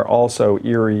they are also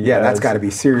eerie. Yeah, that's got to be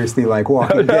seriously like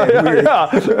Walking Dead. Yeah.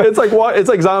 It's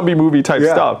like zombie movie type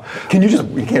stuff. You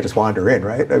can't just wander in,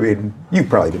 right? I mean, you've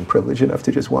probably been privileged enough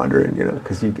to just wander in, you know,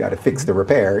 because you've got to fix the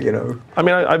repair, you know. I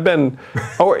mean, I've been,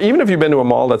 or even if you've been to a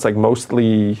mall that's like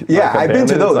mostly yeah, I've been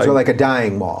to those, or like a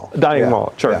dying mall.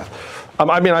 Mall, sure. Yeah.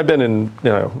 I mean, I've been in, you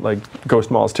know, like ghost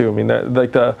malls too. I mean,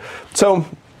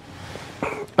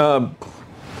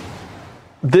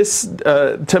 this,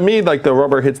 to me, like, the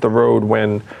rubber hits the road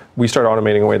when we start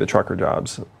automating away the trucker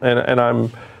jobs. And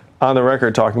I'm on the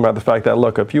record talking about the fact that,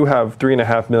 look, if you have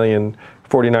 3.5 million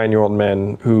 49-year-old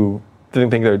men who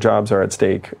didn't think their jobs are at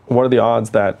stake, what are the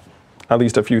odds that at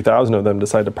least a few thousand of them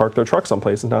decide to park their truck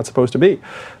someplace it's not supposed to be?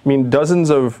 I mean, dozens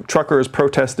of truckers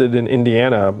protested in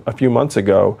Indiana a few months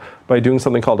ago by doing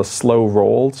something called a slow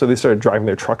roll. So they started driving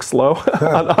their truck slow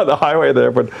on the highway there,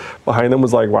 but behind them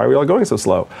was like, why are we all going so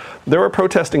slow? They were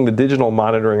protesting the digital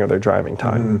monitoring of their driving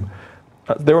time.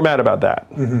 They were mad about that.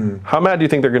 How mad do you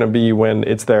think they're going to be when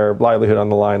it's their livelihood on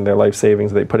the line, their life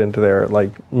savings they put into their,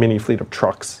 like, mini fleet of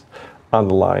trucks on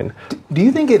the line? Do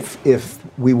you think if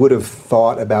we would have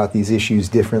thought about these issues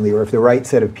differently, or if the right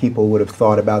set of people would have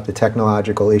thought about the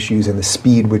technological issues and the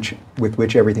speed with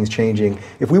which everything's changing,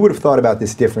 if we would have thought about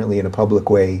this differently in a public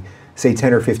way, say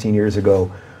 10 or 15 years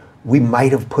ago, we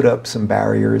might have put up some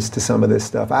barriers to some of this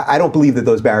stuff? I don't believe that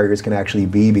those barriers can actually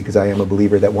be, because I am a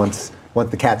believer that once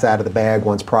the cat's out of the bag,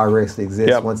 once progress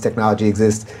exists, once technology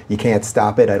exists, you can't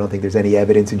stop it. I don't think there's any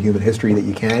evidence in human history that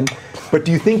you can. But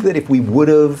do you think that if we would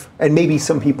have, and maybe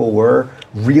some people were,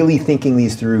 really thinking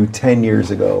these through 10 years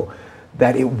ago,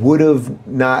 that it would have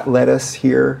not led us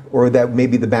here, or that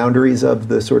maybe the boundaries of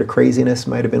the sort of craziness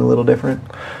might have been a little different?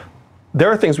 There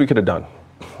are things we could have done,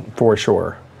 for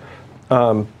sure.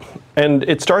 And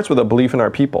it starts with a belief in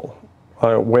our people,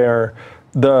 where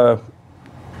the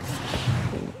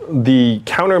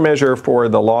countermeasure for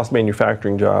the lost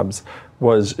manufacturing jobs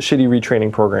was shitty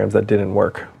retraining programs that didn't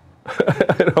work.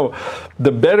 You know,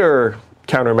 the better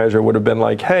countermeasure would have been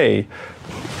like, hey,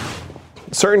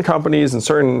 certain companies and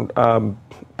certain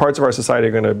parts of our society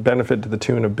are going to benefit to the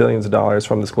tune of billions of dollars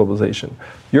from this globalization.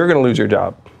 You're going to lose your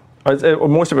job.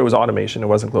 Most of it was automation. It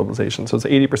wasn't globalization. So it's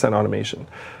 80% automation.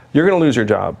 You're going to lose your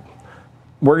job.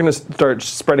 We're going to start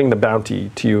spreading the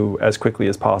bounty to you as quickly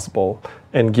as possible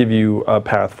and give you a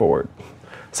path forward.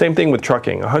 Same thing with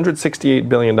trucking, $168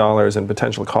 billion in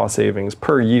potential cost savings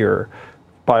per year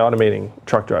by automating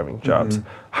truck driving jobs.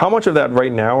 How much of that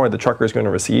right now are the truckers going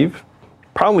to receive?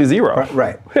 Probably zero.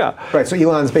 Right. Yeah. Right. So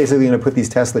Elon's basically going to put these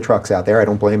Tesla trucks out there. I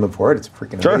don't blame him for it. It's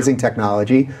freaking amazing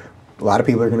technology. A lot of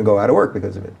people are going to go out of work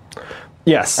because of it.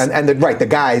 Yes. And the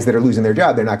guys that are losing their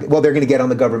job, they're going to get on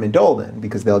the government dole then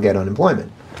because they'll get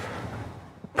unemployment.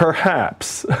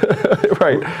 Perhaps.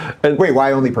 Right. And, wait,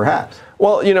 why only perhaps?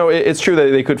 Well, it's true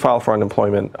that they could file for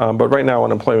unemployment, but right now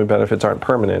unemployment benefits aren't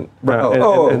permanent. But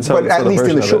at least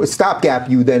in the short stopgap,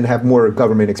 you then have more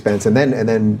government expense, and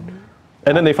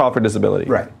then they file for disability.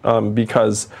 Right.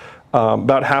 Because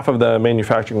about half of the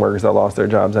manufacturing workers that lost their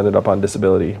jobs ended up on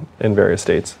disability in various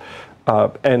states.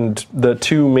 And the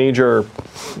two major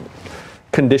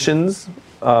conditions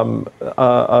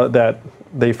that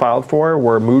they filed for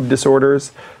were mood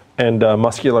disorders and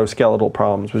musculoskeletal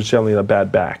problems, which is generally a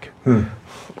bad back.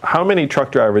 How many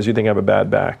truck drivers do you think have a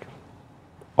bad back?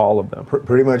 All of them.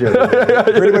 Pretty much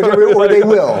everybody. Pretty much everybody, or they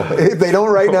will. If they don't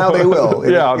right now, they will.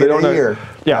 They don't a year.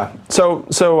 Yeah. So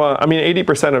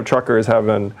 80% of truckers have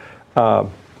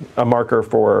a marker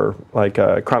for like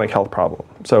a chronic health problem.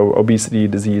 So obesity,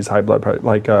 disease, high blood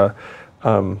pressure,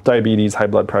 diabetes, high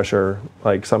blood pressure,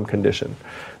 like some condition.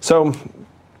 So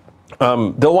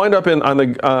they'll wind up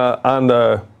on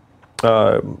the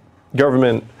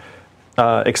government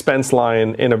expense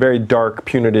line in a very dark,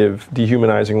 punitive,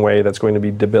 dehumanizing way that's going to be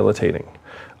debilitating.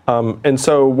 And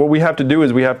so what we have to do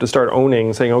is we have to start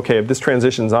owning, saying, okay, if this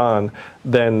transitions on,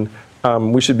 then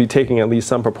we should be taking at least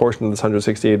some proportion of this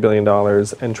 $168 billion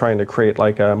and trying to create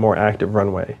like a more active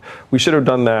runway. We should have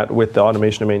done that with the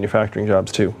automation of manufacturing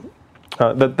jobs too.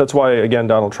 That's why, again,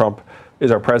 Donald Trump is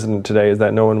our president today, is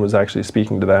that no one was actually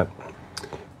speaking to that.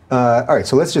 All right,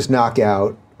 so let's just knock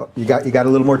out. You got a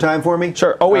little more time for me?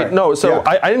 Sure. Oh wait, right. no. So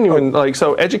yeah. I didn't even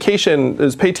so education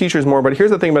is pay teachers more. But here's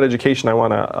the thing about education I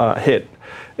want to hit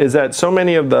is that so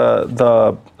many of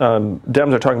the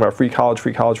Dems are talking about free college,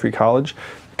 free college, free college.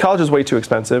 College is way too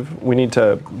expensive. We need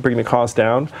to bring the cost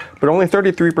down. But only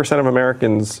 33% of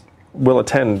Americans will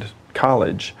attend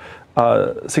college.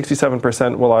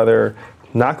 67% will either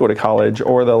not go to college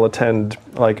or they'll attend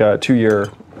like a 2-year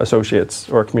associates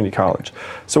or community college.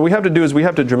 So what we have to do is we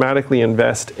have to dramatically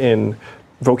invest in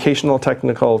vocational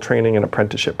technical training and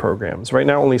apprenticeship programs. Right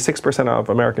now, only 6% of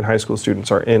American high school students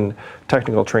are in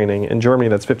technical training. In Germany,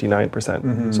 that's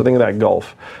 59%. So think of that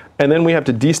gulf. And then we have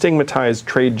to destigmatize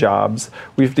trade jobs.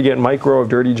 We have to get Mike Rowe of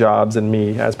Dirty Jobs and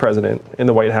me as president in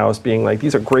the White House being like,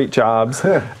 these are great jobs.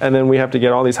 And then we have to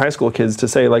get all these high school kids to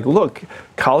say like, look,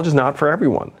 college is not for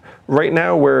everyone. Right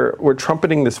now, we're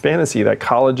trumpeting this fantasy that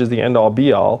college is the end-all,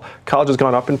 be-all. College has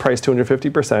gone up in price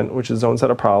 250%, which is its own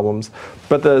set of problems.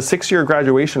 But the 6-year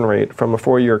graduation rate from a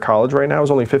 4-year college right now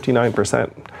is only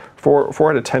 59%. 4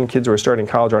 out of 10 kids who are starting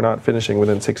college are not finishing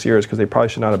within 6 years because they probably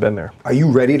should not have been there. Are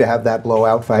you ready to have that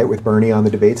blowout fight with Bernie on the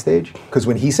debate stage? Because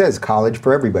when he says college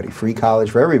for everybody, free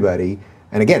college for everybody,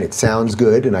 and again, it sounds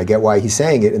good, and I get why he's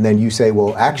saying it, and then you say,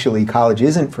 well, actually, college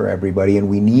isn't for everybody, and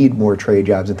we need more trade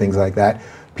jobs and things like that.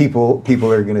 People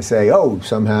are going to say, oh,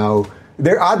 somehow,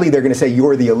 they're going to say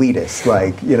you're the elitist,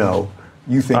 like,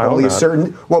 you think only a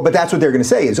certain, well, but that's what they're going to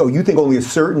say is, oh, you think only a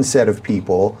certain set of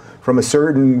people from a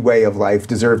certain way of life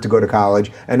deserve to go to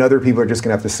college, and other people are just going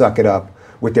to have to suck it up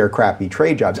with their crappy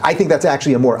trade jobs. I think that's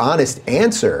actually a more honest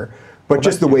answer, but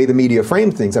just the way the media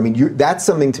frames things. I mean, that's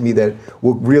something to me that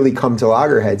will really come to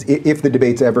loggerheads if the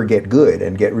debates ever get good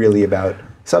and get really about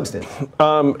substance.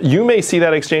 You may see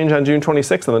that exchange on June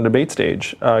 26th on the debate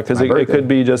stage, because it could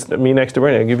be just me next to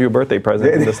Bernie. I'll give you a birthday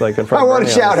present and just like in front I want a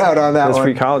shout out on that this one.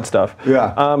 Free college stuff.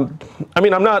 Yeah. I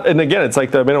mean, I'm not, and again, it's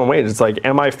like the minimum wage. It's like,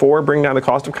 am I for bringing down the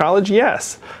cost of college?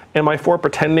 Yes. Am I for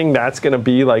pretending that's going to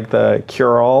be like the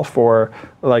cure-all for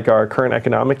like our current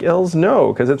economic ills?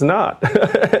 No, because it's not.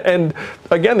 And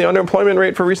again, the underemployment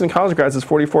rate for recent college grads is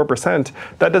 44%.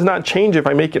 That does not change if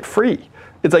I make it free.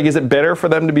 It's like, is it better for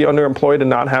them to be underemployed and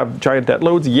not have giant debt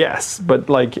loads? Yes. But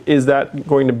like, is that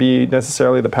going to be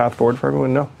necessarily the path forward for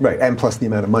everyone? No. Right. And plus the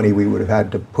amount of money we would have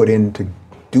had to put in to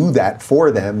do that for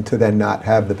them to then not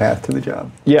have the path to the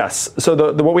job. Yes. So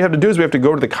what we have to do is we have to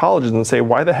go to the colleges and say,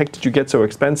 why the heck did you get so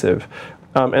expensive?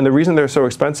 And the reason they're so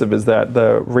expensive is that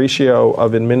the ratio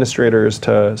of administrators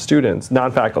to students,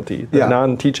 non-faculty,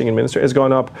 non-teaching administrators, has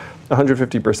gone up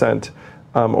 150%.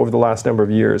 Over the last number of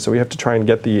years. So we have to try and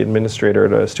get the administrator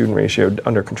to student ratio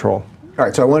under control. All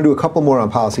right, so I want to do a couple more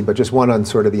on policy, but just one on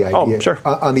sort of the idea. Oh, sure.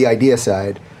 On the idea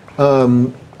side,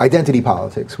 identity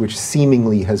politics, which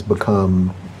seemingly has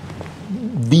become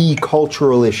the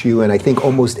cultural issue, and I think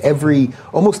almost every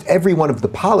one of the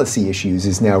policy issues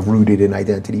is now rooted in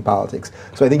identity politics.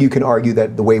 So I think you can argue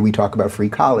that the way we talk about free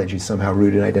college is somehow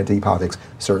rooted in identity politics.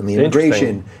 Certainly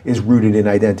immigration is rooted in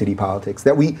identity politics.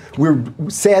 That we're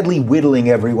sadly whittling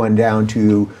everyone down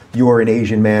to, you're an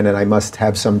Asian man and I must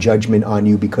have some judgment on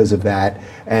you because of that,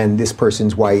 and this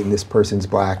person's white and this person's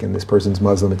black and this person's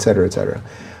Muslim, et cetera, et cetera.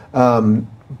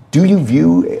 Do you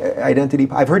view identity,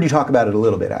 I've heard you talk about it a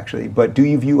little bit actually, but do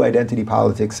you view identity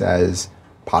politics as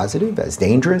positive, as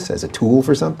dangerous, as a tool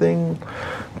for something?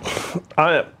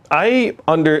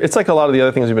 It's like a lot of the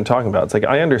other things we've been talking about. It's like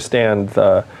I understand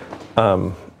the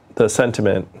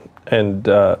sentiment and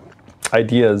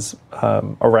ideas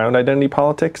around identity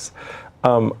politics.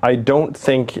 I don't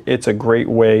think it's a great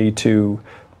way to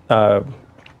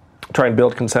try and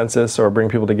build consensus or bring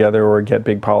people together or get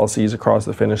big policies across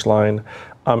the finish line.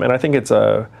 And I think it's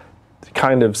a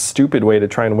kind of stupid way to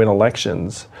try and win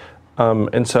elections.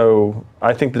 And so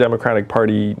I think the Democratic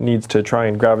Party needs to try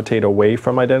and gravitate away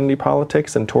from identity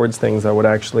politics and towards things that would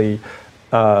actually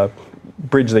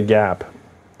bridge the gap.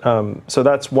 So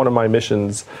that's one of my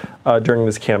missions during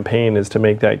this campaign, is to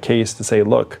make that case, to say,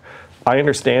 look, I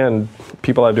understand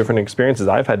people have different experiences.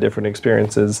 I've had different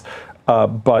experiences.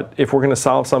 But if we're going to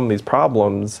solve some of these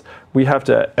problems, we have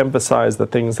to emphasize the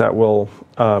things that will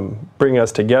bring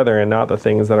us together and not the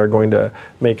things that are going to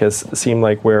make us seem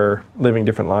like we're living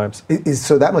different lives.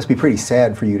 So that must be pretty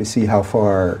sad for you to see how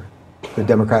far the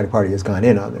Democratic Party has gone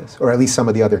in on this, or at least some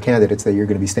of the other candidates that you're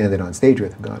going to be standing on stage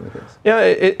with have gone with this. Yeah,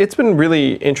 it's been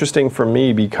really interesting for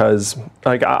me because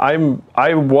like I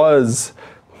was...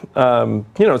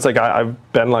 it's like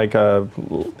I've been like a,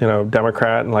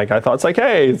 Democrat, and like I thought it's like,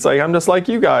 hey, it's like I'm just like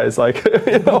you guys, like who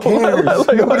cares?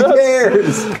 Nobody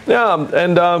cares. Yeah,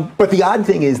 and but the odd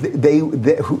thing is,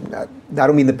 I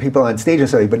don't mean the people on stage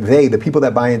necessarily, but the people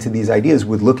that buy into these ideas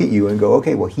would look at you and go,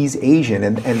 okay, well, he's Asian,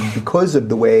 and because of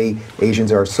the way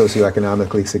Asians are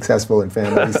socioeconomically successful and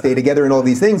families stay together and all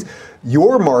these things,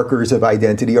 your markers of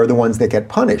identity are the ones that get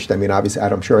punished. I mean, obviously,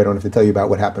 I'm sure I don't have to tell you about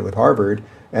what happened with Harvard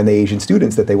and the Asian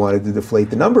students that they wanted to deflate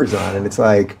the numbers on. And it's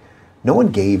like, no one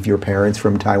gave your parents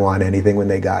from Taiwan anything when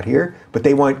they got here, but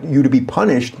they want you to be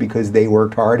punished because they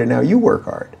worked hard and now you work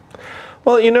hard.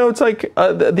 Well, it's like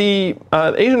the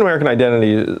Asian American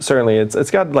identity, certainly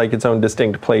it's got like its own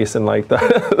distinct place in like the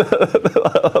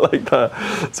like the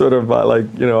sort of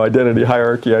identity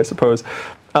hierarchy, I suppose.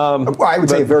 I would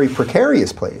say a very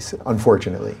precarious place,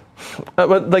 unfortunately.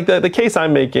 But like the case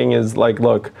I'm making is like,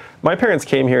 look, my parents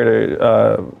came here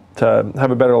to have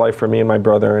a better life for me and my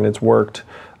brother, and it's worked.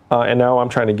 And now I'm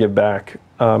trying to give back,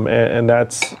 and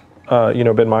that's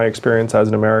been my experience as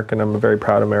an American. I'm a very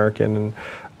proud American, and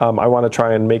I want to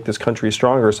try and make this country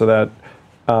stronger so that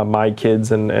my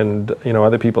kids and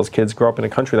other people's kids grow up in a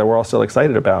country that we're all still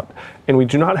excited about. And we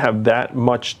do not have that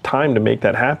much time to make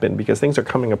that happen because things are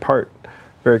coming apart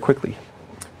very quickly.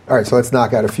 All right, so let's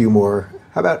knock out a few more.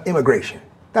 How about immigration?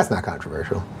 That's not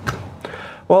controversial.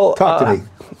 Well, talk to me.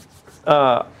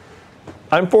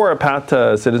 I'm for a path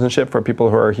to citizenship for people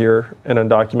who are here and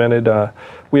undocumented.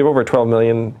 We have over 12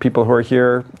 million people who are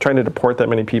here. Trying to deport that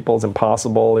many people is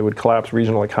impossible. It would collapse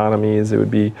regional economies. It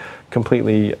would be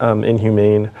completely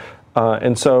inhumane.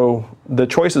 And so the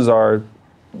choices are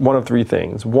one of three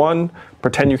things. One,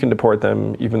 pretend you can deport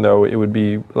them, even though it would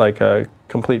be like a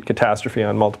complete catastrophe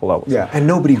on multiple levels. Yeah, and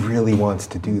nobody really wants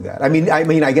to do that. I mean,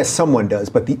 I guess someone does,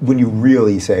 but when you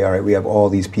really say, all right, we have all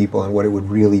these people and what it would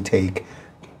really take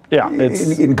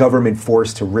in government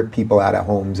force to rip people out of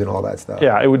homes and all that stuff.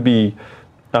 Yeah, it would be,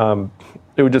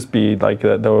 it would just be like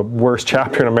the worst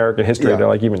chapter in American history to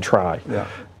like even try. Yeah.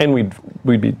 And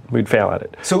we'd fail at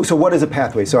it. So what is a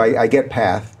pathway? So I get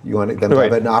path. You want them to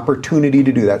have an opportunity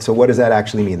to do that. So what does that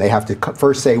actually mean? They have to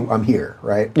first say, I'm here,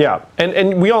 right? Yeah,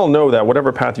 and we all know that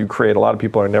whatever path you create, a lot of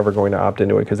people are never going to opt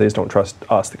into it because they just don't trust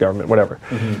us, the government, whatever.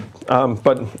 Mm-hmm.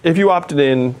 But if you opted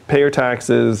in, pay your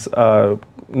taxes,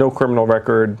 no criminal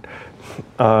record,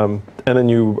 and then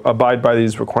you abide by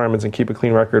these requirements and keep a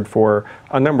clean record for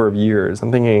a number of years.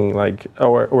 I'm thinking like,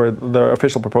 or the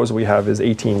official proposal we have is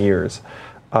 18 years.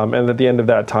 And at the end of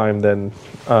that time, then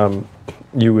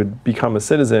you would become a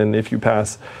citizen if you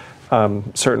pass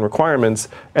certain requirements.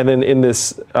 And then in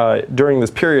this, during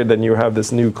this period, then you have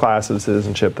this new class of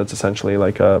citizenship that's essentially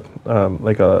like a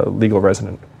legal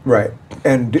resident. Right.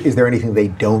 And is there anything they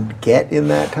don't get in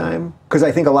that time? Because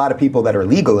I think a lot of people that are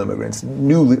legal immigrants,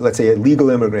 let's say a legal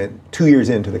immigrant 2 years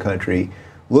into the country,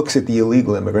 looks at the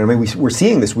illegal immigrant. I mean, we're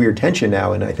seeing this weird tension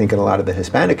now, and I think in a lot of the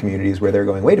Hispanic communities where they're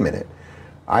going, wait a minute,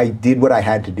 I did what I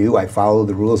had to do. I followed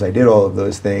the rules. I did all of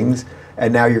those things.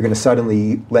 And now you're going to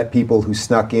suddenly let people who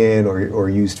snuck in or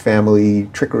used family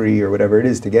trickery or whatever it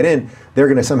is to get in, they're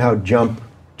going to somehow jump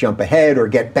ahead or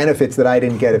get benefits that I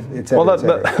didn't get, et cetera, well, et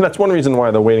cetera. that's one reason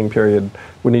why the waiting period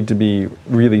would need to be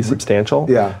really substantial.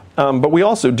 Yeah. But we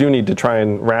also do need to try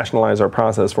and rationalize our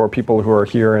process for people who are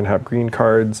here and have green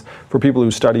cards, for people who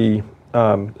study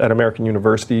at American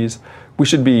universities. We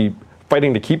should be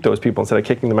fighting to keep those people instead of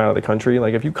kicking them out of the country.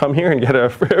 Like, if you come here and get a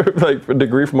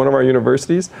degree from one of our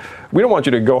universities, we don't want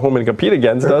you to go home and compete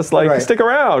against us. Like, right. Stick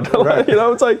around. Right. You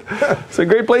know, it's a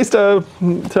great place to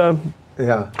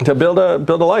build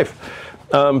a life.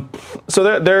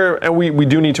 So and we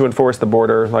do need to enforce the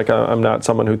border. Like, I'm not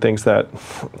someone who thinks that,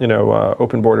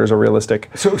 open borders are realistic.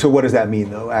 So what does that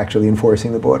mean, though, actually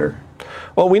enforcing the border?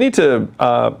 Well, we need to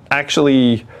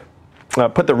actually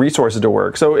put the resources to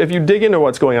work. So if you dig into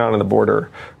what's going on the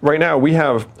border, right now we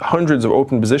have hundreds of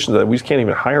open positions that we just can't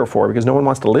even hire for because no one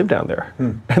wants to live down there.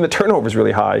 And the turnover is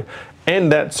really high. And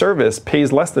that service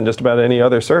pays less than just about any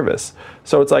other service.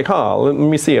 So it's like, let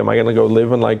me see, am I going to go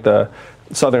live in like the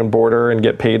southern border and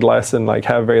get paid less and like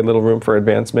have very little room for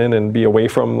advancement and be away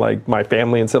from like my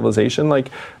family and civilization?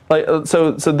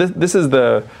 So this is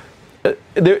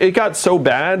it got so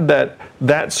bad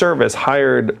that service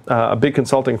hired a big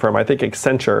consulting firm, I think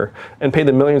Accenture, and paid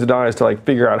them millions of dollars to like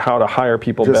figure out how to hire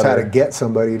people just better. How to get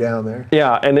somebody down there.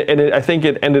 Yeah, I think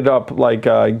it ended up like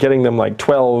getting them like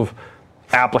 12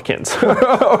 applicants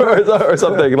or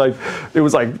something. Like, it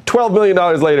was like $12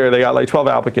 million later, they got like 12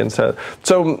 applicants. So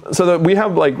that we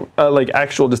have like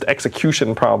actual just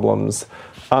execution problems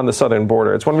on the southern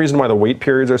border. It's one reason why the wait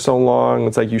periods are so long.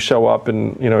 It's like you show up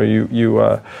and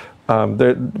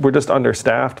we're just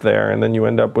understaffed there, and then you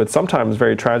end up with sometimes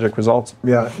very tragic results.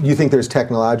 Yeah. Do you think there's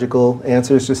technological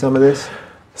answers to some of this?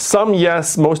 Some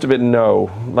yes, most of it no.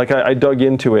 Like, I dug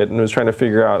into it and was trying to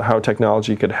figure out how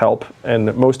technology could help,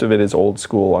 and most of it is old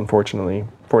school, unfortunately,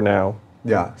 for now.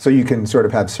 Yeah, so you can sort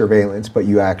of have surveillance, but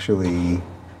you actually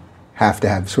have to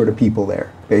have sort of people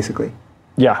there, basically.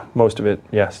 Yeah, most of it,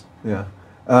 yes. Yeah.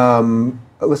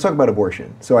 Let's talk about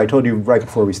abortion. So I told you right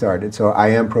before we started, so I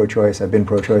am pro-choice. I've been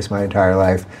pro-choice my entire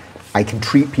life. I can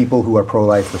treat people who are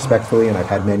pro-life respectfully, and I've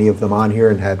had many of them on here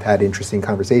and have had interesting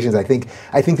conversations. I think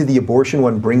that the abortion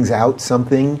one brings out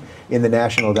something in the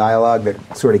national dialogue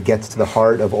that sort of gets to the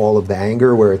heart of all of the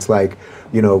anger, where it's like,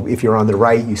 if you're on the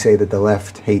right, you say that the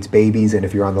left hates babies, and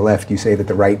if you're on the left, you say that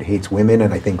the right hates women,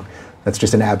 and I think that's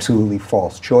just an absolutely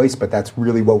false choice, but that's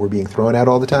really what we're being thrown at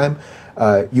all the time.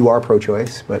 You are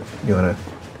pro-choice, but you want to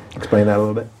explain that a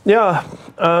little bit? Yeah.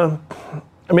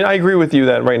 I mean, I agree with you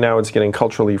that right now it's getting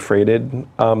culturally freighted,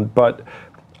 but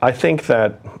I think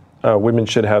that women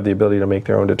should have the ability to make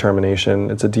their own determination.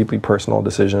 It's a deeply personal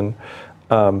decision.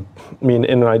 I mean,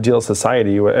 in an ideal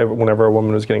society, whenever a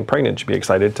woman was getting pregnant, she'd be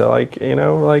excited to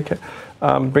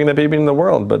bring that baby into the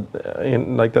world, but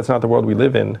that's not the world we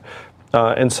live in.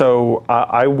 And so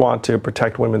I want to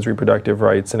protect women's reproductive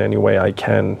rights in any way I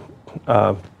can.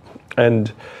 Do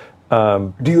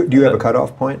you have a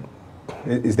cutoff point?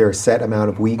 Is there a set amount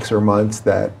of weeks or months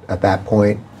that at that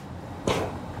point?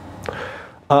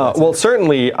 Well,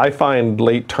 certainly I find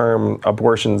late-term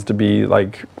abortions to be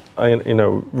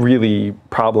really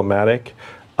problematic.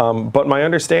 But my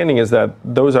understanding is that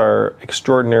those are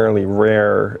extraordinarily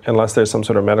rare unless there's some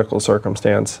sort of medical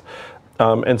circumstance.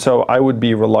 And so I would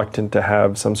be reluctant to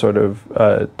have some sort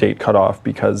of date cutoff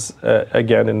because,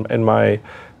 again, in my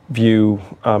view,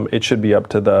 it should be up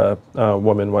to the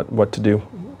woman what to do.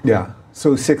 Yeah.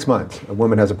 So 6 months. A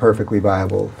woman has a perfectly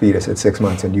viable fetus at 6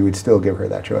 months, and you would still give her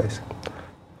that choice?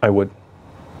 I would.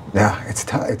 Yeah, it's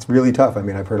tough. It's really tough. I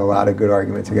mean, I've heard a lot of good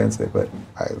arguments against it, but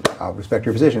I'll respect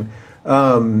your position.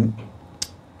 All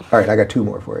right, I got two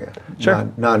more for you.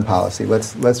 Sure. Non-policy.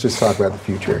 Let's just talk about the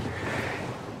future.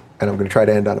 And I'm going to try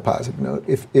to end on a positive note.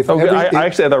 I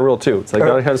actually had that rule too. It's like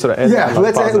I kind of sort of end. Yeah,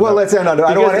 let's end on.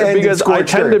 I don't want to end because I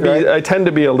tend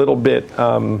to be a little bit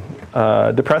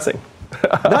depressing.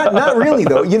 Not really,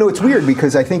 though. It's weird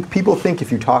because I think people think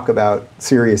if you talk about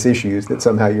serious issues that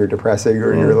somehow you're depressing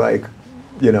or you're like,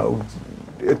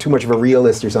 too much of a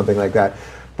realist or something like that.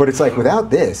 But it's like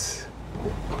without this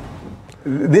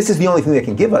is the only thing that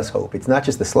can give us hope. It's not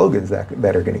just the slogans that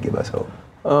are going to give us hope.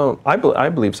 I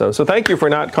believe so. So thank you for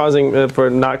not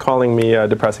calling me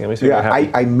depressing. Let me see. Yeah,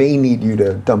 I may need you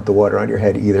to dump the water on your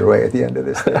head either way at the end of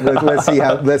this thing. Let's see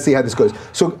how this goes.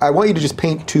 So I want you to just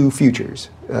paint two futures.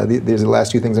 These are the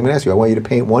last two things I'm going to ask you. I want you to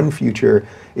paint one future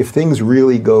if things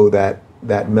really go that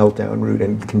meltdown route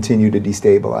and continue to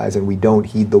destabilize, and we don't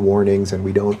heed the warnings and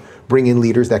we don't bring in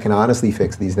leaders that can honestly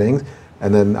fix these things.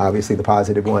 And then obviously the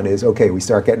positive one is, okay, we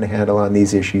start getting a handle on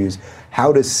these issues.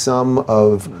 How does some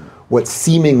of what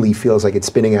seemingly feels like it's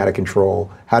spinning out of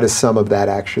control, how does some of that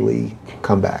actually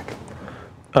come back?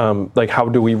 Like, how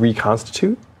do we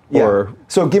reconstitute? Yeah. Or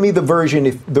so give me the version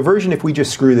if we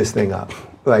just screw this thing up.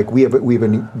 Like we have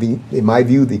in my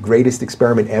view, the greatest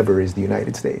experiment ever is the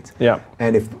United States. Yeah.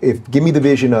 And if give me the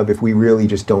vision of if we really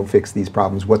just don't fix these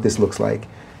problems, what this looks like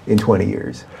in 20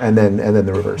 years, and then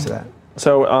the reverse of that.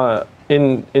 So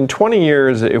in 20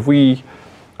 years, if we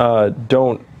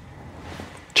don't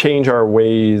change our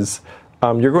ways,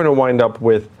 you're going to wind up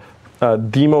with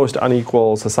the most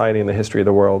unequal society in the history of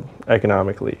the world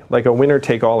economically, like a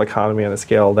winner-take-all economy on a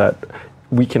scale that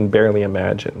we can barely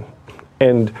imagine.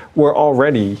 And we're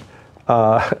already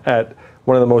at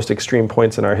one of the most extreme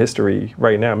points in our history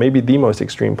right now, maybe the most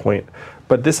extreme point.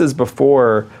 But this is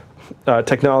before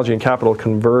technology and capital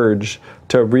converge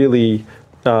to really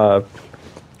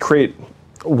create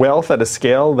wealth at a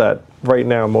scale that right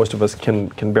now most of us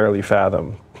can barely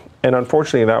fathom. And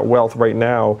unfortunately, that wealth right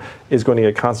now is going to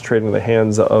get concentrated in the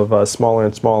hands of a smaller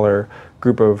and smaller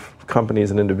group of companies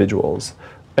and individuals.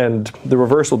 And the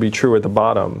reverse will be true at the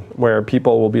bottom, where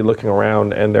people will be looking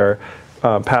around and their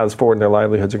paths forward in their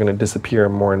livelihoods are going to disappear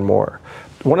more and more.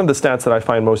 One of the stats that I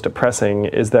find most depressing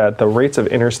is that the rates of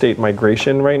interstate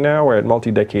migration right now are at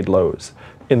multi-decade lows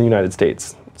in the United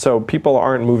States. So people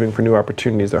aren't moving for new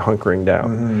opportunities, they're hunkering down.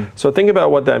 Mm-hmm. So think about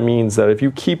what that means, that if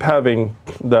you keep having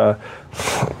the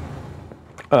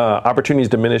opportunities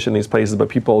diminish in these places, but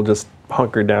people just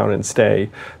hunker down and stay,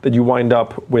 that you wind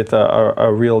up with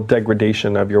a real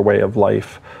degradation of your way of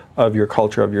life, of your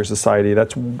culture, of your society.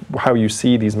 That's how you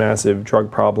see these massive drug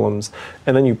problems.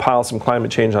 And then you pile some climate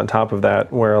change on top of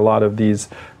that, where a lot of these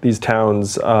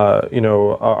towns are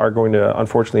going to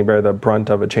unfortunately bear the brunt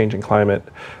of a changing climate.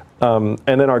 And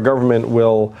then our government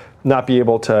will not be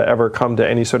able to ever come to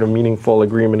any sort of meaningful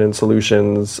agreement and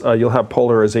solutions. You'll have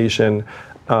polarization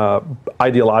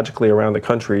ideologically around the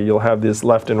country. You'll have this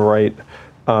left and right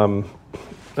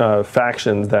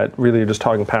factions that really are just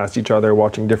talking past each other,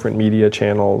 watching different media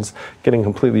channels, getting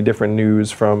completely different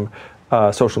news from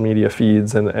social media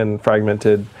feeds and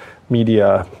fragmented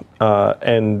media.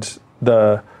 And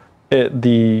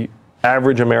the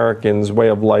average American's way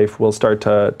of life will start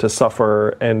to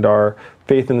suffer, and our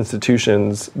faith in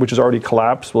institutions, which has already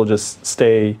collapsed, will just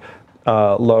stay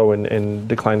low and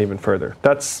decline even further.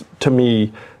 That's, to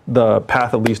me, the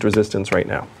path of least resistance right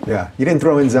now. Yeah, you didn't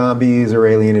throw in zombies or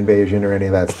alien invasion or any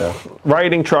of that stuff.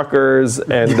 Rioting truckers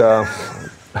and,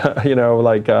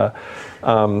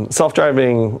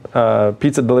 self-driving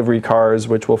pizza delivery cars,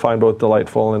 which we'll find both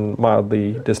delightful and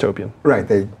mildly dystopian. Right,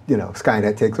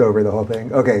 Skynet takes over the whole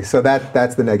thing. Okay, so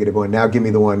that's the negative one. Now give me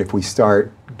the one if we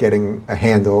start getting a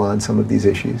handle on some of these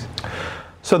issues.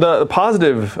 So the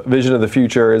positive vision of the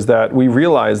future is that we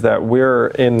realize that we're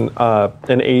in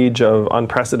an age of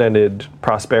unprecedented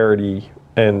prosperity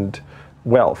and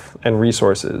wealth and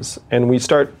resources. And we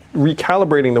start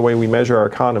recalibrating the way we measure our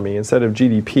economy. Instead of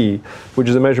GDP, which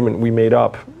is a measurement we made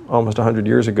up almost 100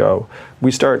 years ago,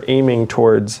 we start aiming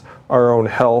towards our own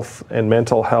health and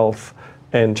mental health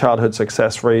and childhood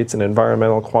success rates and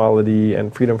environmental quality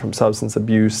and freedom from substance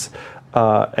abuse.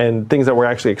 And things that we're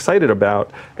actually excited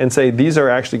about, and say these are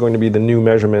actually going to be the new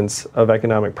measurements of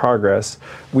economic progress.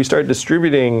 We start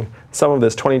distributing some of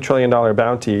this $20 trillion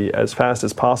bounty as fast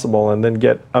as possible, and then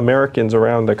get Americans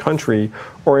around the country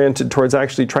oriented towards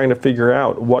actually trying to figure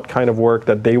out what kind of work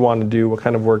that they want to do, what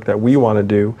kind of work that we want to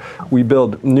do. We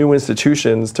build new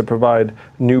institutions to provide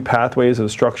new pathways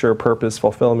of structure, purpose,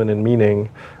 fulfillment, and meaning.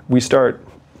 We start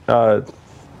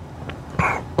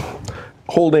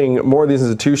holding more of these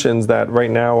institutions that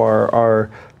right now are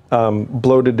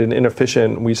bloated and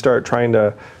inefficient. We start trying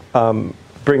to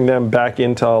bring them back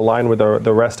into line with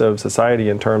the rest of society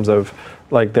in terms of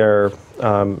like their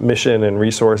mission and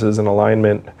resources and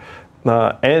alignment.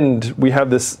 And we have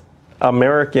this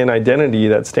American identity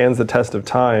that stands the test of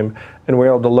time, and we're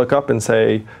able to look up and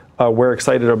say, we're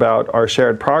excited about our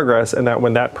shared progress, and that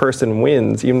when that person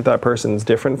wins, even if that person's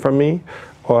different from me,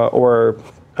 or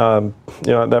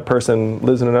that person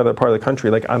lives in another part of the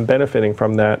country, like I'm benefiting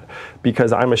from that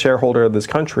because I'm a shareholder of this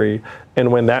country,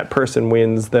 and when that person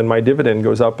wins, then my dividend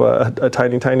goes up a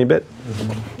tiny, tiny bit.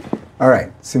 Mm-hmm. All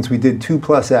right, since we did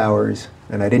 2+ hours,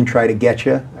 and I didn't try to get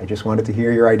you, I just wanted to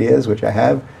hear your ideas, which I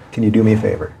have. Can you do me a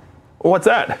favor? What's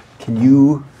that? Can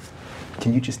you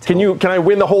just tell Can I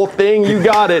win the whole thing? You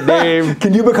got it, Dave.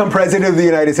 Can you become president of the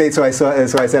United States? So I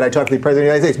said I talked to the president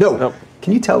of the United States. No. Nope.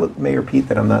 Can you tell Mayor Pete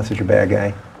that I'm not such a bad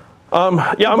guy?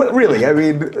 But really, I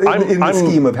mean, in the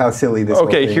scheme of how silly this whole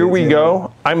thing here is, we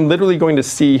go. I'm literally going to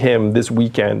see him this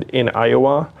weekend in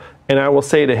Iowa, and I will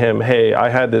say to him, hey, I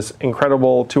had this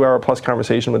incredible 2-hour plus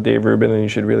conversation with Dave Rubin, and you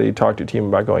should really talk to your team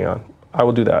about going on. I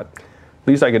will do that.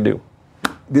 Least I could do.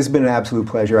 This has been an absolute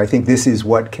pleasure. I think this is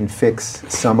what can fix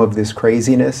some of this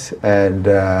craziness, and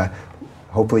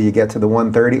hopefully you get to the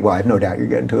 130. Well, I have no doubt you're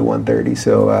getting to the 130,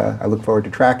 so I look forward to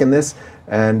tracking this.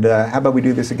 And how about we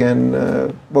do this again,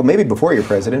 well, maybe before you're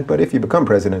president, but if you become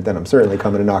president, then I'm certainly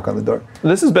coming to knock on the door.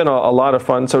 This has been a lot of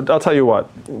fun, so I'll tell you what.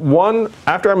 One,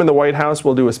 after I'm in the White House,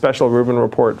 we'll do a special Rubin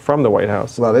Report from the White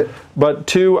House. Love it. But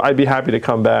two, I'd be happy to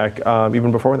come back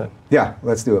even before then. Yeah,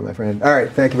 let's do it, my friend. All right,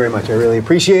 thank you very much. I really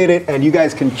appreciate it. And you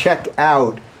guys can check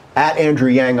out @Andrew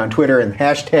Yang on Twitter and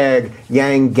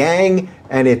 #YangGang,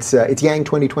 and it's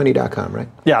yang2020.com, right?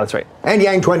 Yeah, that's right. And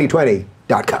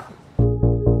yang2020.com.